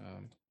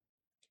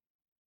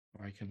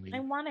 Or I can leave. I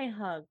want a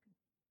hug.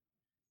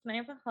 Can I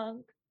have a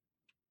hug?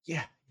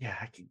 Yeah,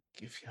 I can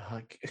give you a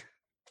hug.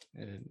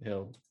 And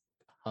he'll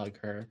hug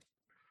her.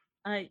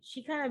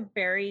 She kind of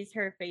buries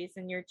her face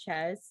in your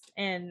chest,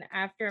 and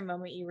after a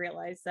moment, you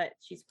realize that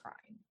she's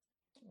crying.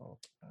 Oh,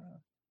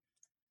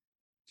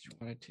 do you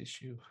want a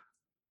tissue?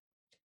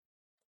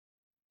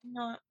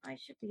 No, I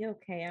should be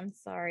okay. I'm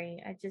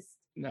sorry.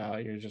 No,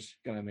 you're just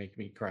gonna make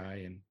me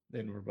cry, and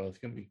then we're both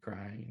gonna be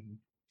crying,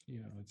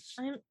 and it's.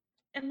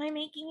 Am I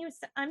making you?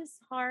 I'm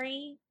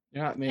sorry.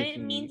 You're not I making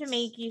didn't mean me to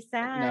make you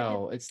sad.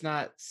 No, it's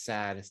not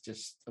sad. It's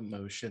just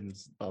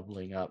emotions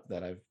bubbling up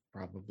that I've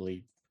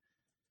probably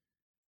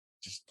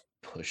just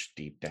pushed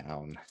deep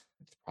down.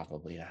 It's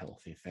probably a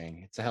healthy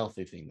thing. It's a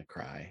healthy thing to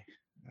cry.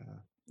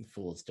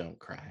 Fools don't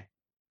cry.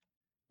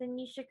 Then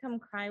you should come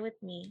cry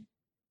with me.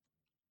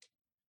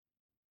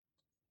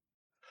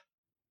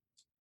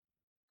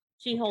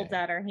 She holds Okay.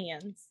 out her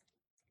hands.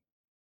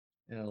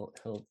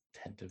 He'll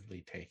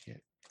tentatively take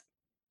it.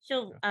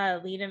 She'll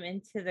lead him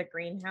into the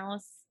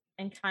greenhouse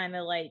and kind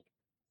of like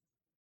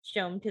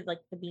show him to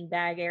like the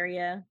beanbag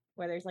area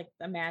where there's like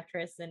a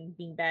mattress and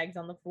bean bags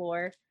on the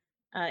floor.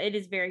 It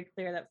is very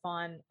clear that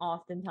Fawn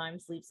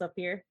oftentimes sleeps up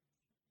here.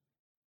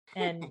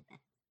 And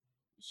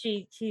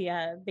she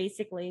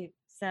basically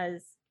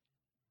says,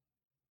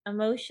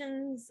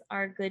 emotions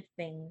are good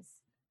things.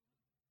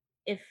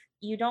 If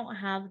you don't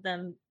have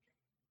them,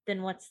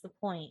 then what's the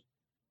point?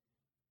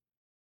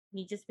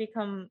 You just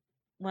become,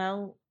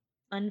 well,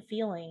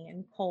 unfeeling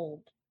and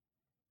cold.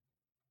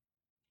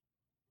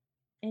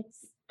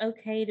 It's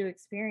okay to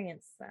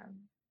experience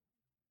them.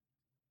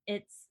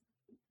 It's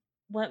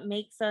what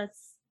makes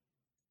us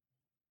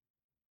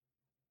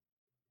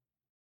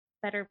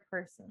better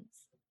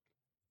persons.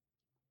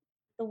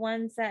 The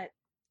ones that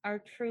are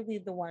truly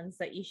the ones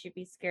that you should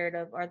be scared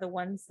of are the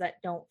ones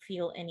that don't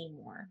feel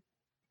anymore.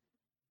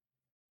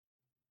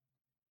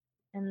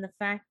 And the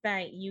fact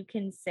that you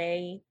can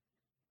say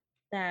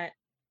that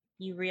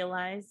you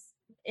realize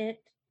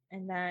it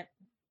and that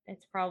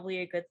it's probably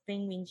a good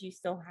thing means you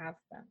still have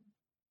them.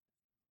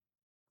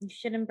 You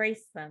should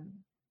embrace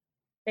them.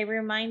 They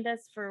remind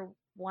us for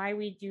why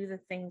we do the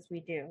things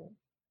we do.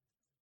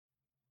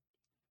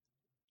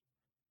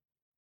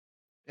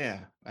 Yeah,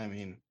 I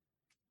mean,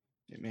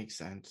 it makes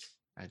sense.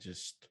 I don't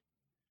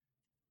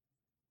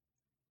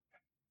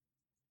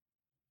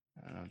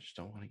know, just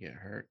don't want to get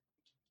hurt.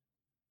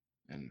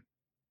 And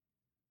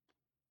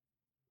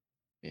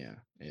yeah,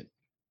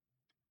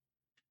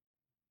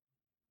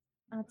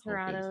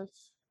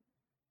 Alterados.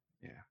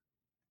 Yeah.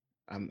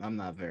 I'm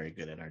not very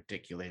good at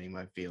articulating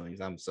my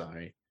feelings. I'm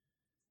sorry.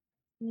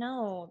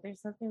 No,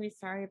 there's nothing to be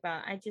sorry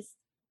about. I just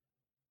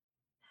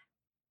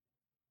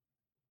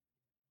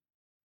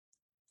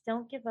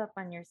don't give up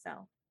on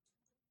yourself.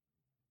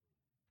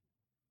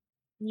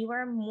 You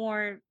are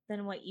more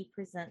than what you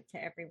present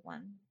to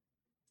everyone.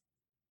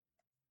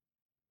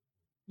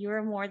 You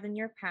are more than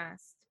your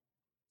past.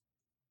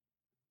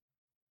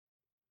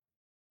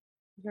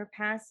 Your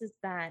past is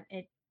that.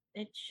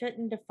 It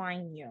shouldn't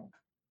define you.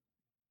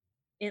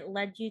 It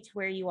led you to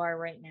where you are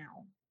right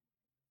now.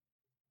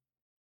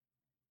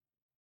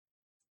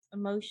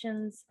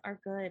 Emotions are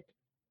good.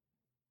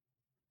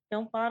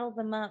 Don't bottle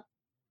them up,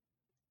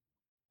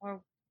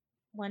 or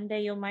one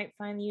day you might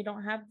find you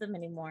don't have them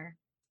anymore.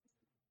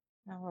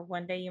 Or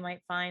one day you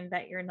might find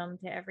that you're numb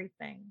to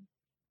everything.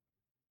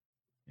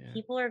 Yeah.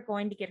 People are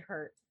going to get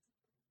hurt.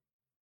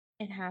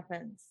 It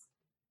happens.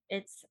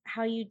 It's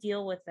how you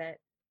deal with it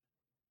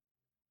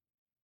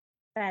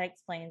that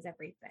explains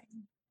everything.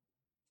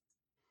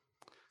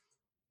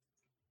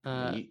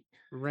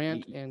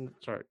 Rant and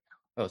sorry.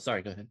 Oh,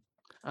 sorry. Go ahead.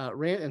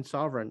 Rant and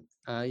Sovereign.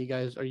 Are you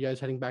guys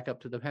heading back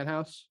up to the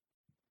penthouse?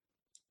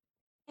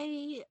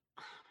 Hey,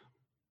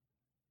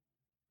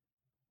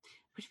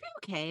 would it be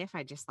okay if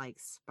I just like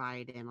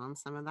spied in on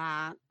some of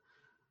that?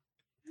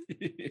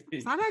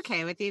 Is that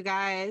okay with you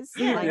guys?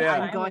 Yeah, like yeah.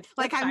 I'm going, That's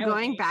like fine I'm with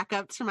going me. back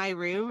up to my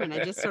room, and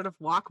I just sort of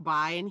walk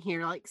by and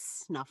hear like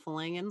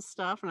snuffling and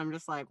stuff, and I'm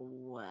just like,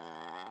 what?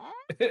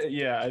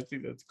 Yeah, I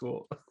think that's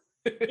cool.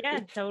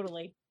 Yeah,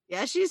 totally.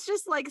 Yeah, she's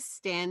just like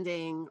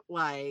standing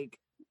like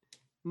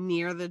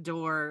near the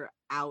door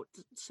out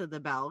to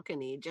the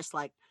balcony, just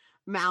like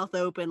mouth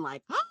open,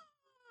 like.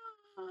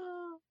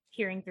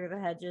 Peering through the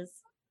hedges.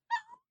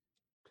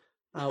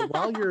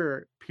 While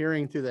you're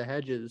peering through the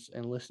hedges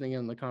and listening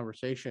in the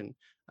conversation,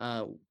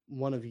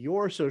 one of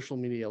your social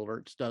media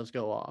alerts does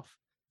go off,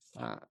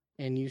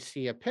 and you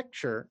see a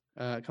picture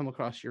come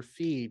across your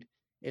feed.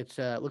 It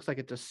looks like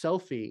it's a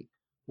selfie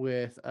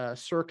with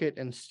Circuit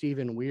and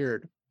Steven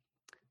Weird,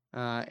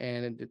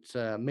 and it's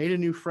made a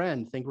new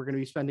friend. Think we're going to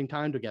be spending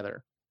time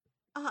together.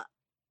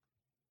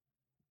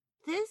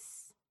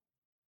 This.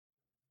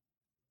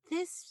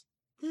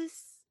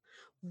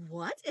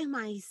 What am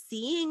I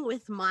seeing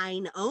with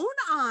mine own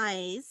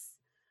eyes?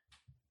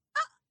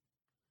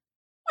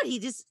 What, he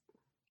just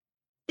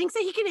thinks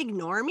that he can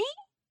ignore me?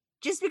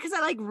 Just because I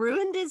like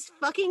ruined his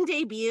fucking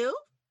debut?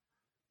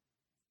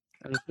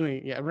 I'm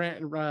assuming, yeah,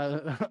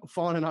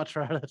 Fawn and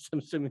Atratus, I'm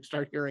assuming,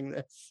 start hearing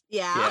this.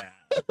 Yeah.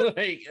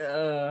 Like,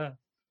 do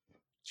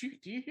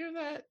you hear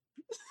that?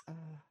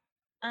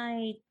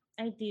 I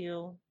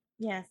do.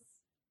 Yes.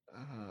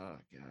 Oh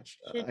gosh.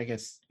 Should- I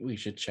guess we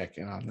should check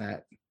in on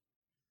that.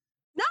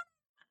 No,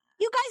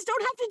 you guys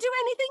don't have to do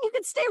anything. You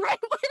can stay right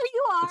where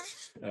you are.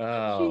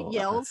 Oh. She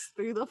yells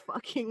through the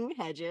fucking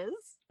hedges.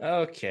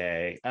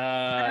 Okay.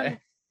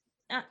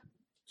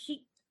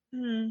 She.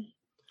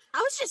 I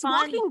was just Fun.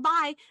 walking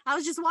by. I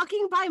was just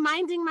walking by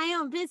minding my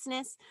own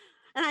business.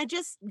 And I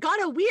just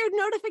got a weird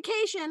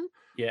notification.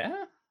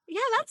 Yeah.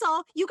 Yeah, that's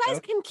all. You guys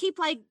Okay. can keep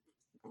like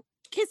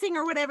kissing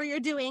or whatever you're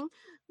doing.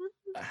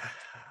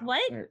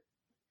 What? We're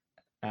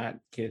not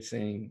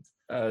kissing.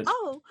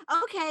 Oh,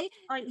 okay.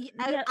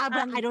 Yeah,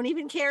 but I don't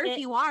even care if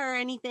you are or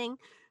anything.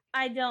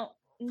 I don't.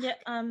 Yeah,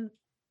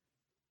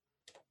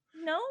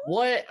 no.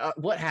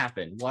 What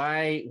happened?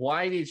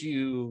 Why did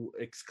you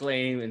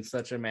exclaim in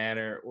such a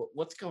manner?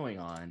 What's going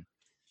on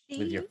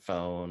with your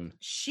phone?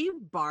 She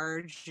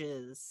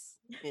barges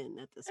in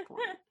at this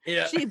point.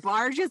 Yeah. She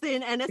barges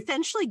in and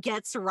essentially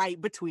gets right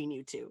between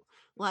you two.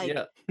 Like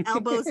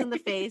elbows in the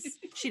face.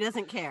 She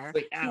doesn't care.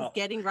 Like, She's ow.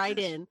 getting right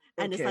in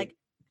and it's Okay. like,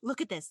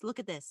 look at this. Look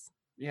at this.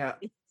 Yeah.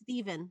 It's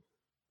Steven.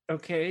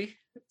 Okay.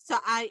 So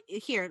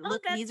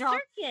look, that's these are all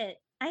Circuit.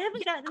 I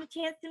haven't gotten a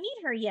chance to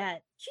meet her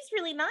yet. She's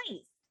really nice.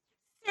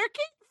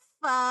 Circuit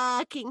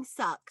fucking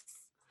sucks.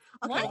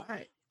 Okay.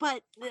 Why?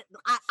 But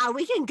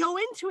we can go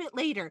into it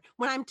later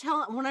when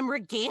I'm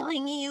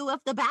regaling you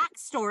of the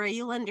backstory.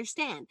 You'll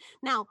understand.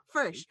 Now,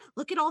 first,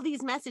 look at all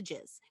these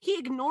messages. He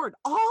ignored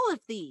all of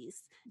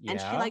these,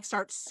 and she like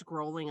starts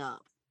scrolling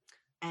up,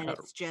 and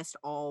it's just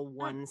all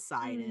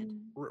one-sided.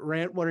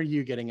 Rant, what are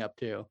you getting up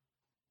to?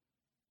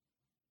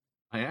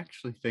 I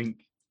actually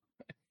think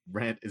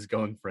Rant is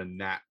going for a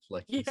nap.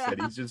 Like he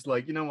said, he's just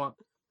like, you know what?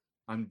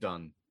 I'm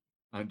done.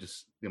 I'm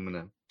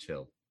gonna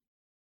chill.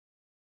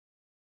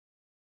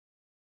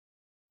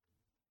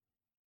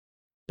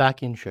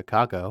 Back in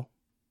Chicago.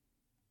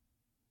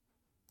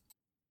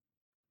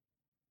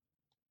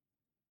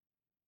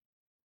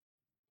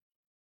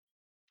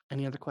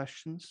 Any other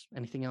questions?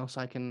 Anything else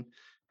I can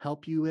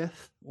help you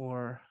with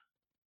or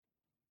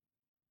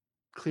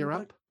clear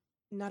up?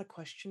 Not a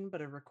question, but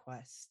a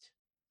request.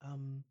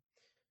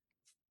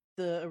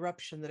 The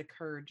eruption that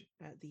occurred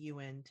at the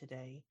UN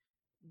today,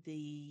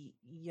 the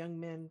young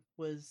man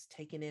was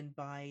taken in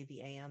by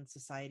the Aeon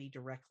Society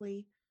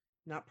directly,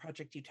 not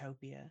Project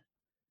Utopia.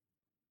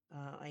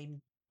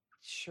 I'm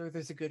sure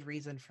there's a good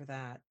reason for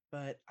that,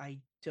 but I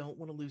don't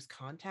want to lose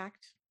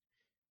contact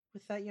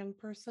with that young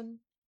person.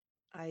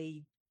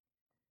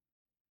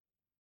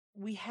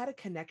 We had a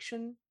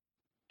connection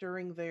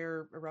during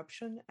their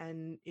eruption,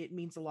 and it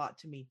means a lot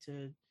to me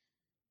to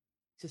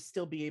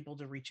still be able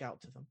to reach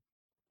out to them.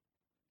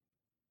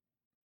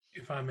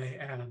 If I may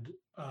add,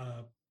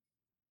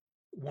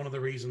 one of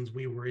the reasons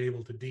we were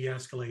able to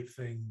de-escalate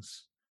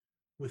things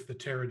with the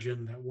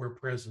Terrigen that were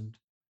present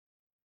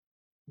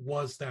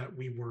was that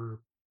we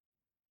were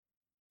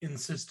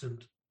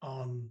insistent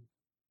on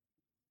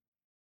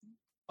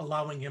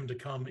allowing him to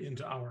come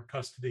into our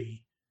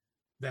custody,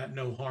 that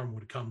no harm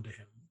would come to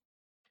him.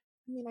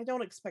 I mean, I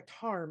don't expect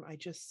harm.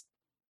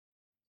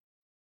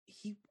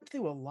 he went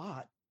through a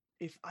lot.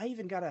 If I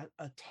even got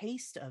a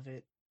taste of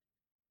it,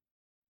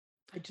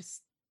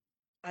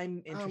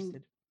 I'm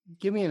interested.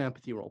 Give me an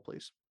empathy roll,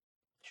 please.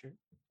 Sure.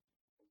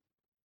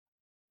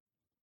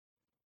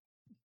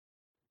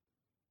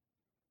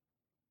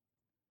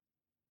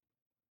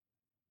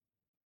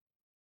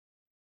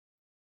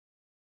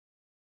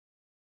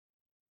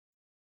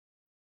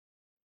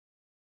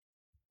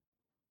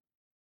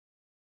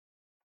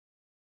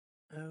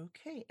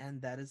 Okay,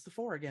 and that is the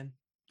 4 again.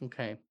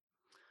 Okay.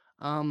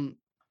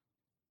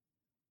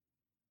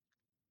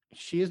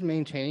 She is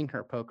maintaining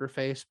her poker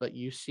face, but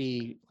you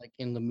see, like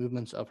in the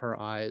movements of her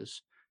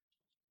eyes,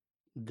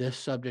 this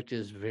subject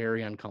is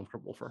very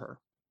uncomfortable for her,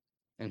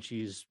 and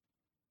she's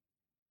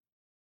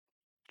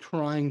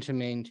trying to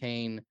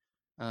maintain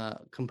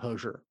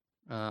composure.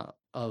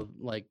 Of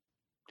like,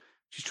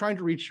 she's trying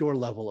to reach your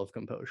level of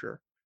composure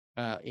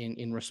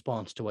in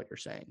response to what you're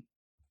saying.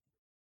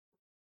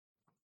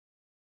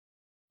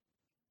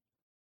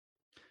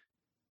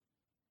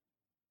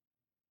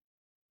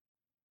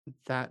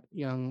 That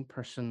young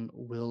person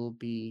will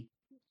be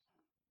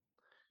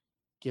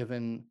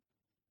given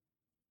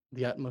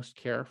the utmost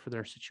care for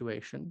their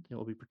situation. They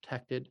will be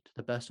protected to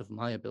the best of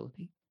my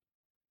ability.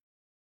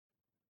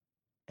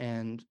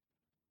 And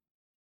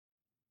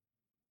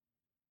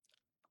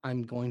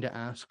I'm going to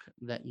ask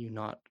that you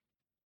not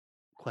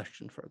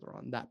question further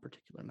on that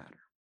particular matter.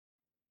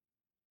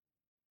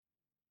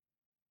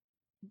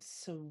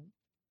 So,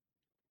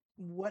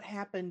 what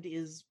happened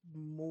is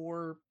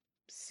more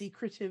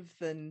secretive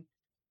than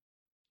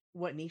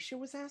what Nisha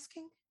was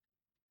asking?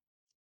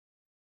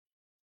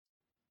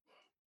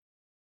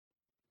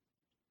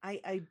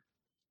 I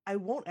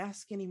won't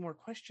ask any more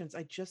questions.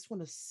 I just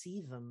want to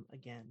see them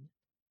again.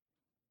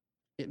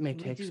 It may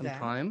Can we take do some that?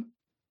 time,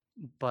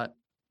 but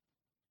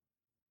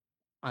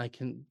I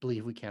can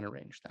believe we can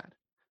arrange that.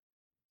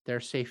 Their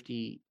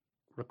safety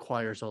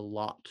requires a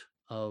lot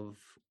of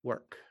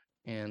work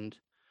and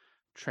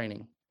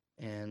training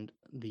and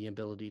the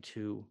ability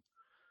to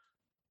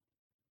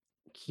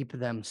keep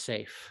them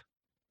safe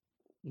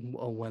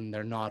when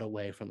they're not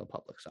away from the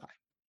public's eye.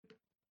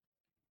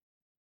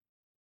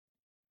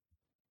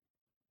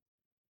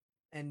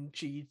 And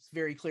she's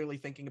very clearly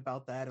thinking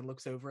about that and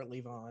looks over at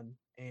Levon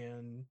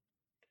and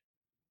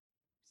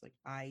it's like,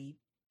 I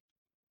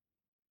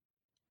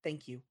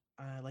thank you.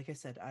 Like I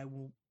said, I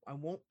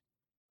won't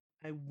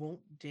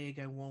dig,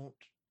 I won't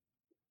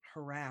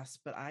harass,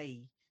 but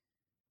I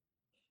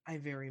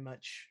very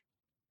much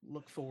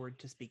look forward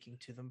to speaking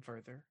to them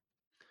further.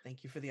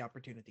 Thank you for the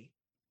opportunity.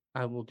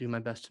 I will do my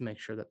best to make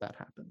sure that that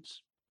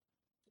happens.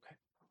 Okay.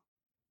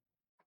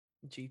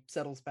 And she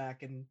settles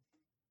back and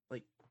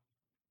like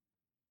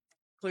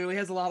clearly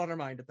has a lot on her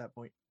mind at that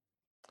point.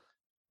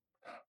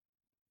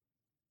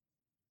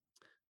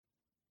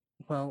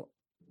 Well,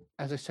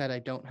 as I said, I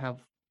don't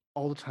have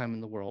all the time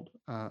in the world.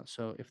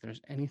 So if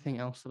there's anything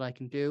else that I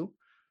can do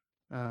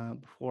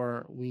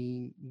before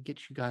we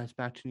get you guys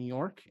back to New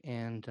York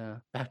and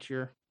back to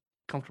your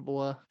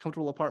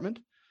comfortable apartment,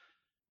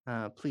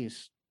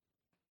 please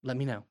let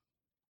me know.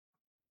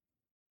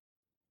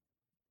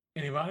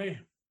 Anybody?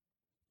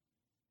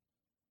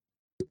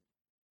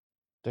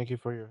 Thank you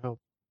for your help.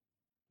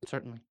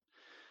 Certainly.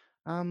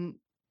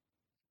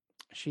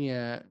 She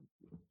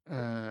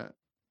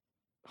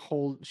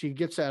she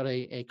gets out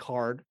a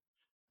card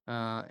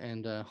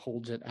and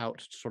holds it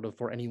out sort of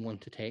for anyone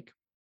to take.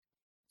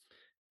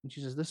 And she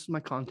says, "This is my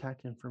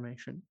contact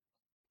information.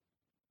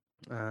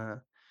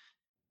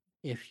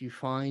 If you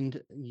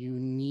find you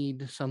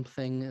need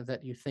something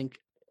that you think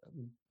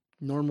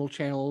normal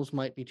channels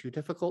might be too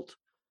difficult,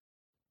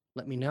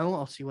 let me know.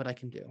 I'll see what I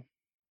can do.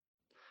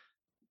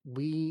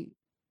 We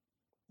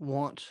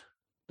want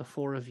the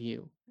 4 of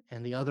you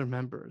and the other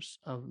members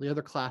of the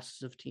other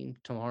classes of Team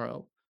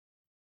Tomorrow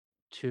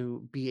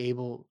to be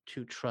able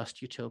to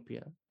trust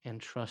Utopia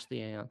and trust the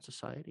Aeon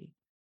Society,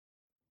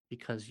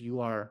 because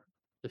you are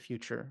the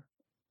future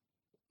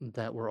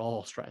that we're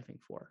all striving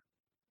for."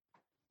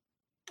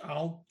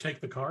 I'll take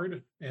the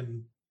card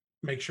and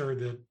make sure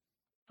that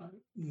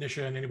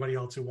Nisha and anybody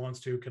else who wants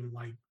to can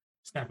like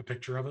snap a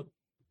picture of it.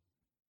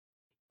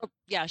 Oh,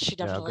 yeah, she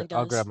Yeah, definitely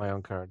I'll does. grab my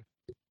own card.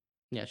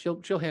 Yeah,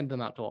 she'll hand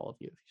them out to all of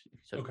you.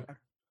 So Okay.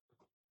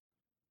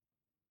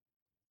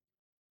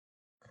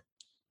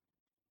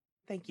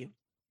 Thank you.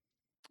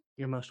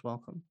 you're most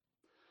welcome.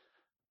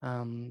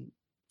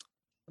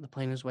 The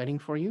plane is waiting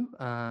for you.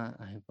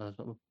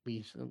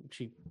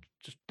 She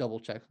just double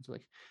checks. It's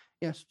like,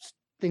 yes,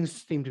 things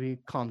seem to be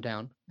calmed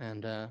down,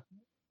 and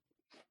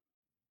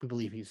we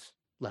believe he's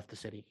left the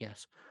city.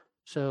 Yes,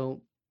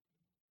 so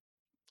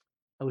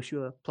I wish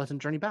you a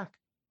pleasant journey back.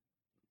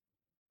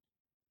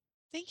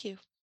 Thank you.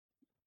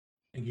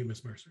 Thank you,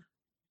 Miss Mercer.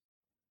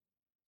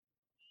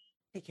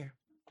 Take care.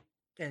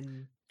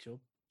 And she'll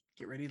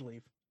get ready to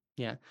leave.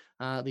 Yeah,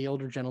 the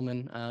older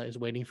gentleman is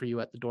waiting for you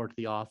at the door to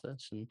the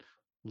office and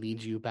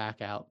leads you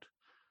back out.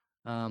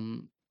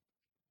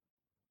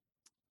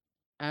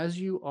 As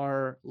you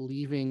are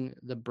leaving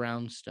the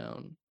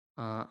brownstone,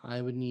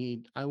 I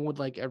would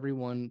like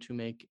everyone to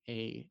make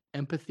a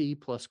empathy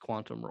plus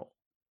quantum roll.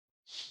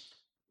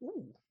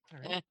 Ooh,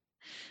 all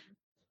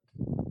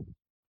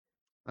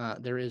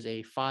right. There is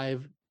a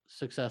 5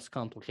 success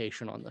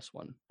complication on this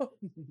one. Oh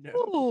no.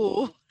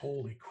 Ooh.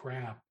 Holy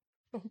crap.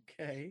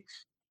 Okay.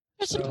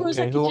 I So- suppose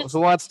I Okay, could just.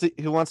 who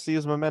wants to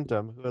use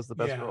momentum? Who has the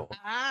best Yeah. roll?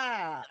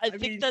 I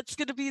think mean, that's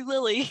gonna be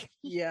Lily.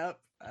 Yep.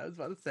 I was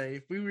about to say,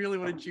 if we really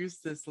want to juice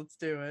this, let's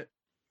do it.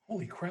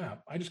 Holy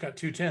crap. I just got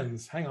 2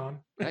 10s. Hang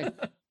on. Nice.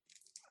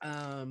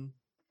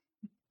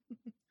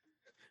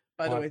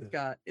 By the Watch way, this.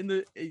 Scott, I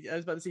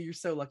was about to say you're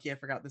so lucky I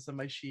forgot this on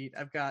my sheet.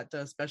 I've got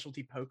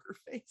specialty poker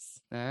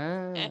face.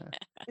 Ah,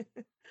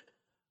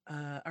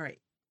 All right.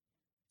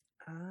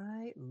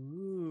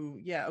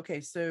 Yeah,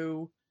 okay.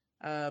 So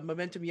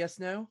momentum, yes,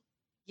 no.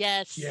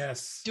 Yes.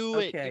 Yes. Do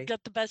it. Okay. You've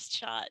got the best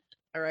shot.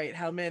 All right,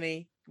 how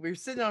many? We're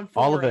sitting on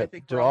 4. All of and I it.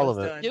 think Do we're all almost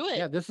of it. done. Do it.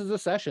 yeah, this is a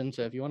session,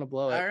 so if you want to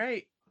blow it. All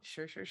right.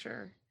 Sure.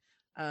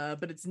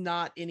 But it's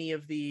not any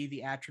of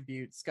the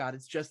attributes, Scott.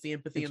 It's just the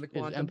empathy and the It's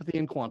quantum. empathy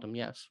and quantum,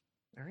 yes.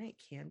 All right,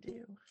 can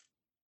do.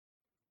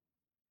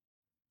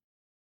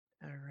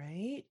 All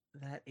right,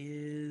 that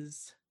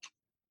is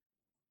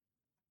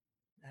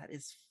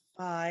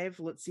 5.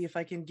 Let's see if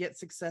I can get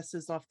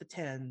successes off the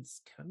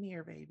 10s. Come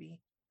here, baby.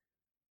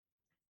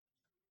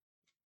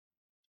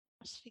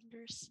 Cross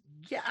fingers.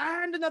 Yeah,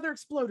 and another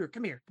exploder.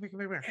 Come here.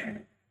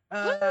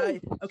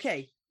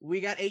 Okay,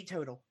 we got 8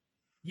 total.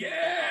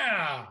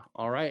 Yeah.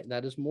 All right,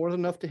 that is more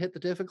than enough to hit the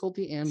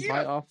difficulty and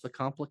buy Yeah. off the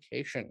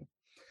complication.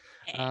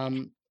 Yeah.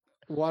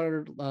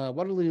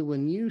 Waterloo,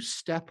 when you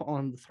step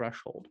on the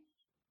threshold,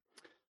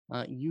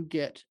 you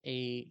get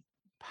a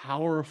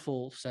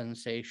powerful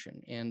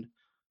sensation, and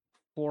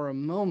for a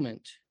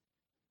moment,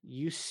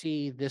 you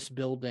see this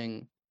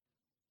building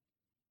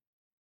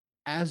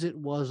as it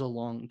was a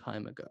long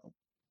time ago.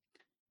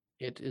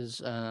 It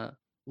is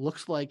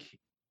looks like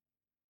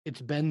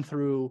it's been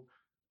through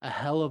a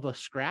hell of a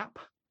scrap.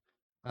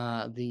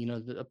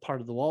 The part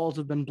of the walls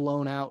have been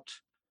blown out.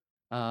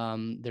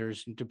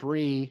 There's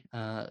debris.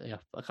 A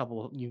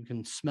couple of, you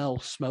can smell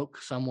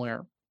smoke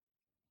somewhere,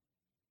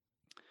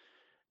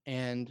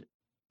 and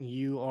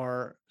you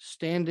are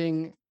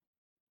standing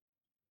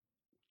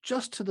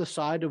just to the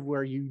side of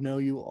where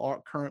you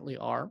are currently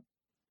are.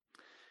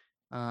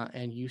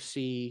 And you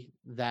see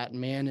that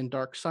man in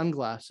dark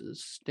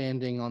sunglasses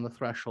standing on the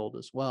threshold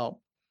as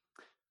well,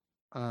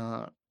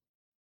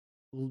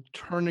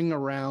 turning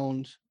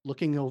around,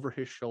 looking over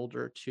his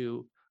shoulder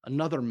to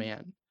another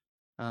man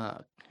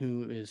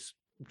who is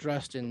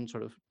dressed in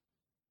sort of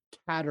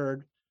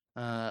tattered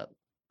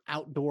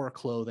outdoor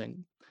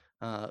clothing,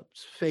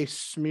 face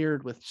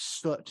smeared with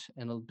soot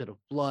and a bit of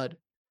blood.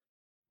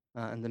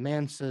 And the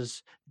man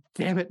says,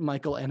 "Damn it,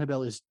 Michael,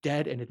 Annabelle is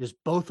dead, and it is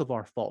both of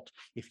our fault.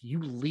 If you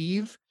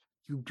leave,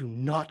 you do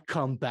not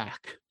come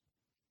back."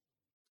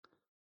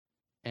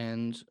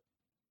 And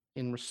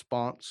in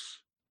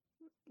response,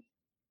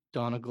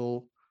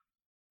 Donegal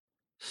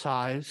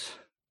sighs,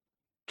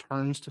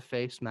 turns to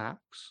face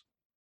Max,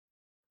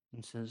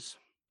 and says,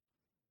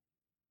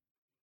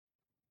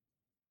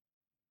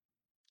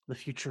 "The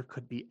future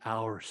could be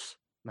ours,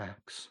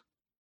 Max.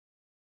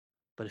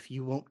 But if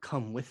you won't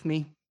come with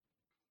me,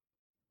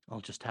 I'll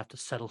just have to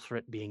settle for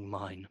it being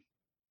mine."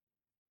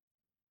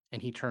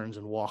 And he turns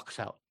and walks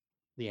out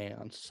the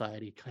Aeon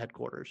Society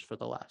headquarters for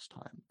the last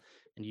time.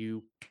 And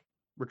you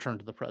return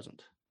to the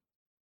present.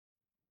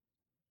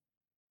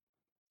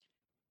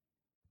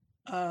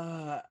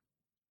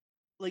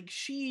 Like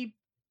she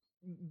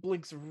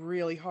blinks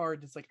really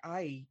hard. It's like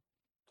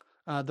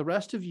The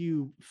rest of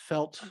you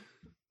felt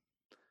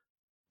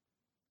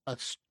a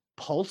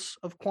pulse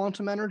of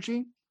quantum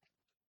energy,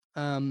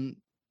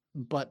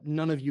 but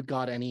none of you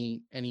got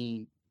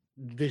any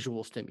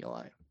visual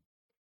stimuli.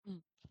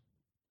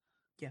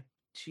 Yeah,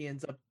 she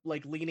ends up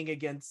like leaning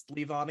against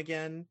Levon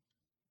again,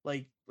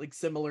 like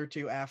similar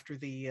to after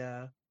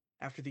the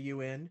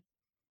UN.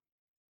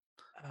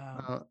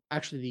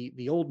 Actually,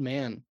 the old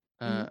man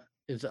Mhm.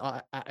 is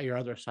at your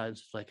other side.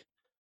 It's like,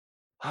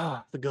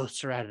 the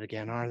ghosts are at it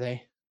again, are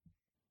they?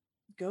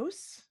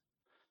 Ghosts?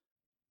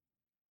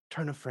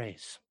 Turn of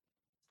phrase.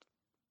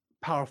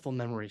 Powerful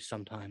memories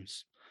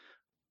sometimes.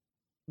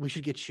 We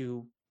should get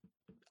you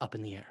up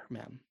in the air,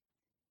 ma'am.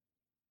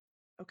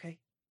 Okay,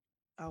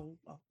 I'll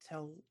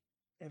tell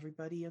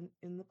everybody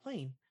in the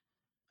plane.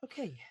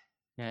 Okay.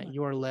 Yeah,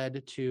 you are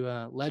led to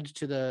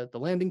the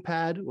landing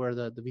pad where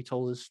the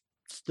VTOL is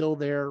still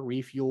there,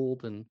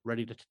 refueled and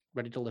ready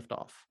to lift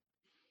off.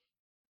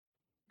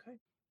 Okay.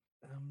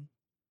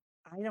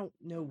 I don't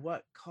know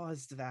what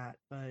caused that,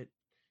 but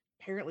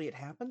apparently it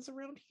happens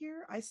around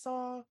here. I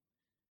saw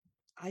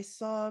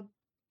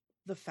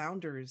the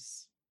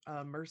founders,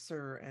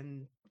 Mercer,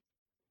 and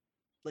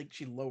like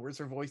she lowers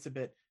her voice a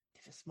bit.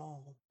 Diva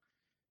Small,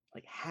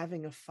 like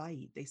having a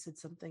fight. They said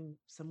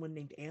someone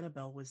named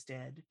Annabelle was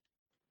dead,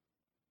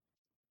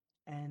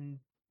 and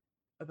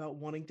about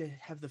wanting to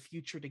have the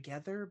future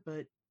together,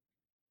 but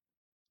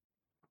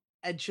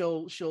and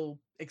she'll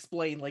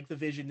explain like the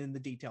vision and the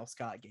detail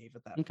Scott gave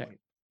at that Okay. point.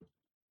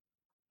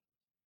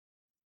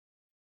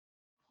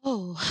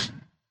 Oh.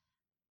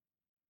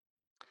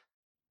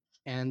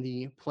 And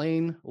the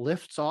plane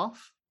lifts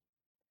off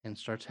and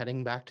starts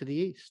heading back to the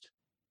east.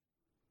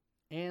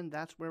 And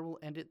that's where we'll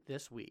end it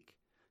this week.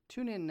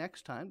 Tune in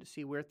next time to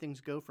see where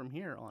things go from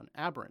here on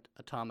Aberrant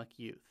Atomic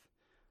Youth.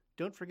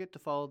 Don't forget to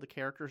follow the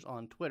characters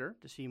on Twitter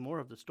to see more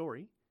of the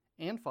story,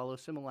 and follow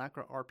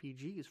Simulacra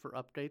RPGs for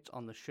updates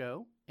on the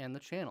show and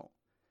the channel.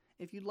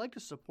 If you'd like to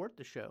support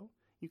the show,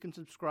 you can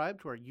subscribe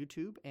to our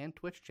YouTube and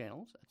Twitch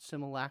channels at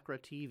Simulacra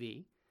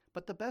TV,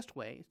 but the best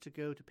way is to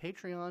go to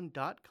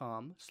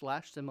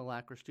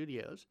patreon.com/Simulacra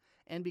Studios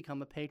and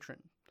become a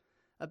patron.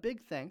 A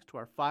big thanks to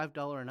our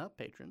 $5 and up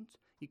patrons.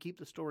 You keep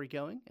the story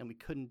going, and we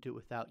couldn't do it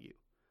without you.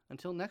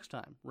 Until next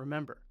time,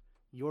 remember,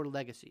 your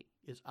legacy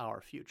is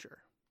our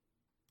future.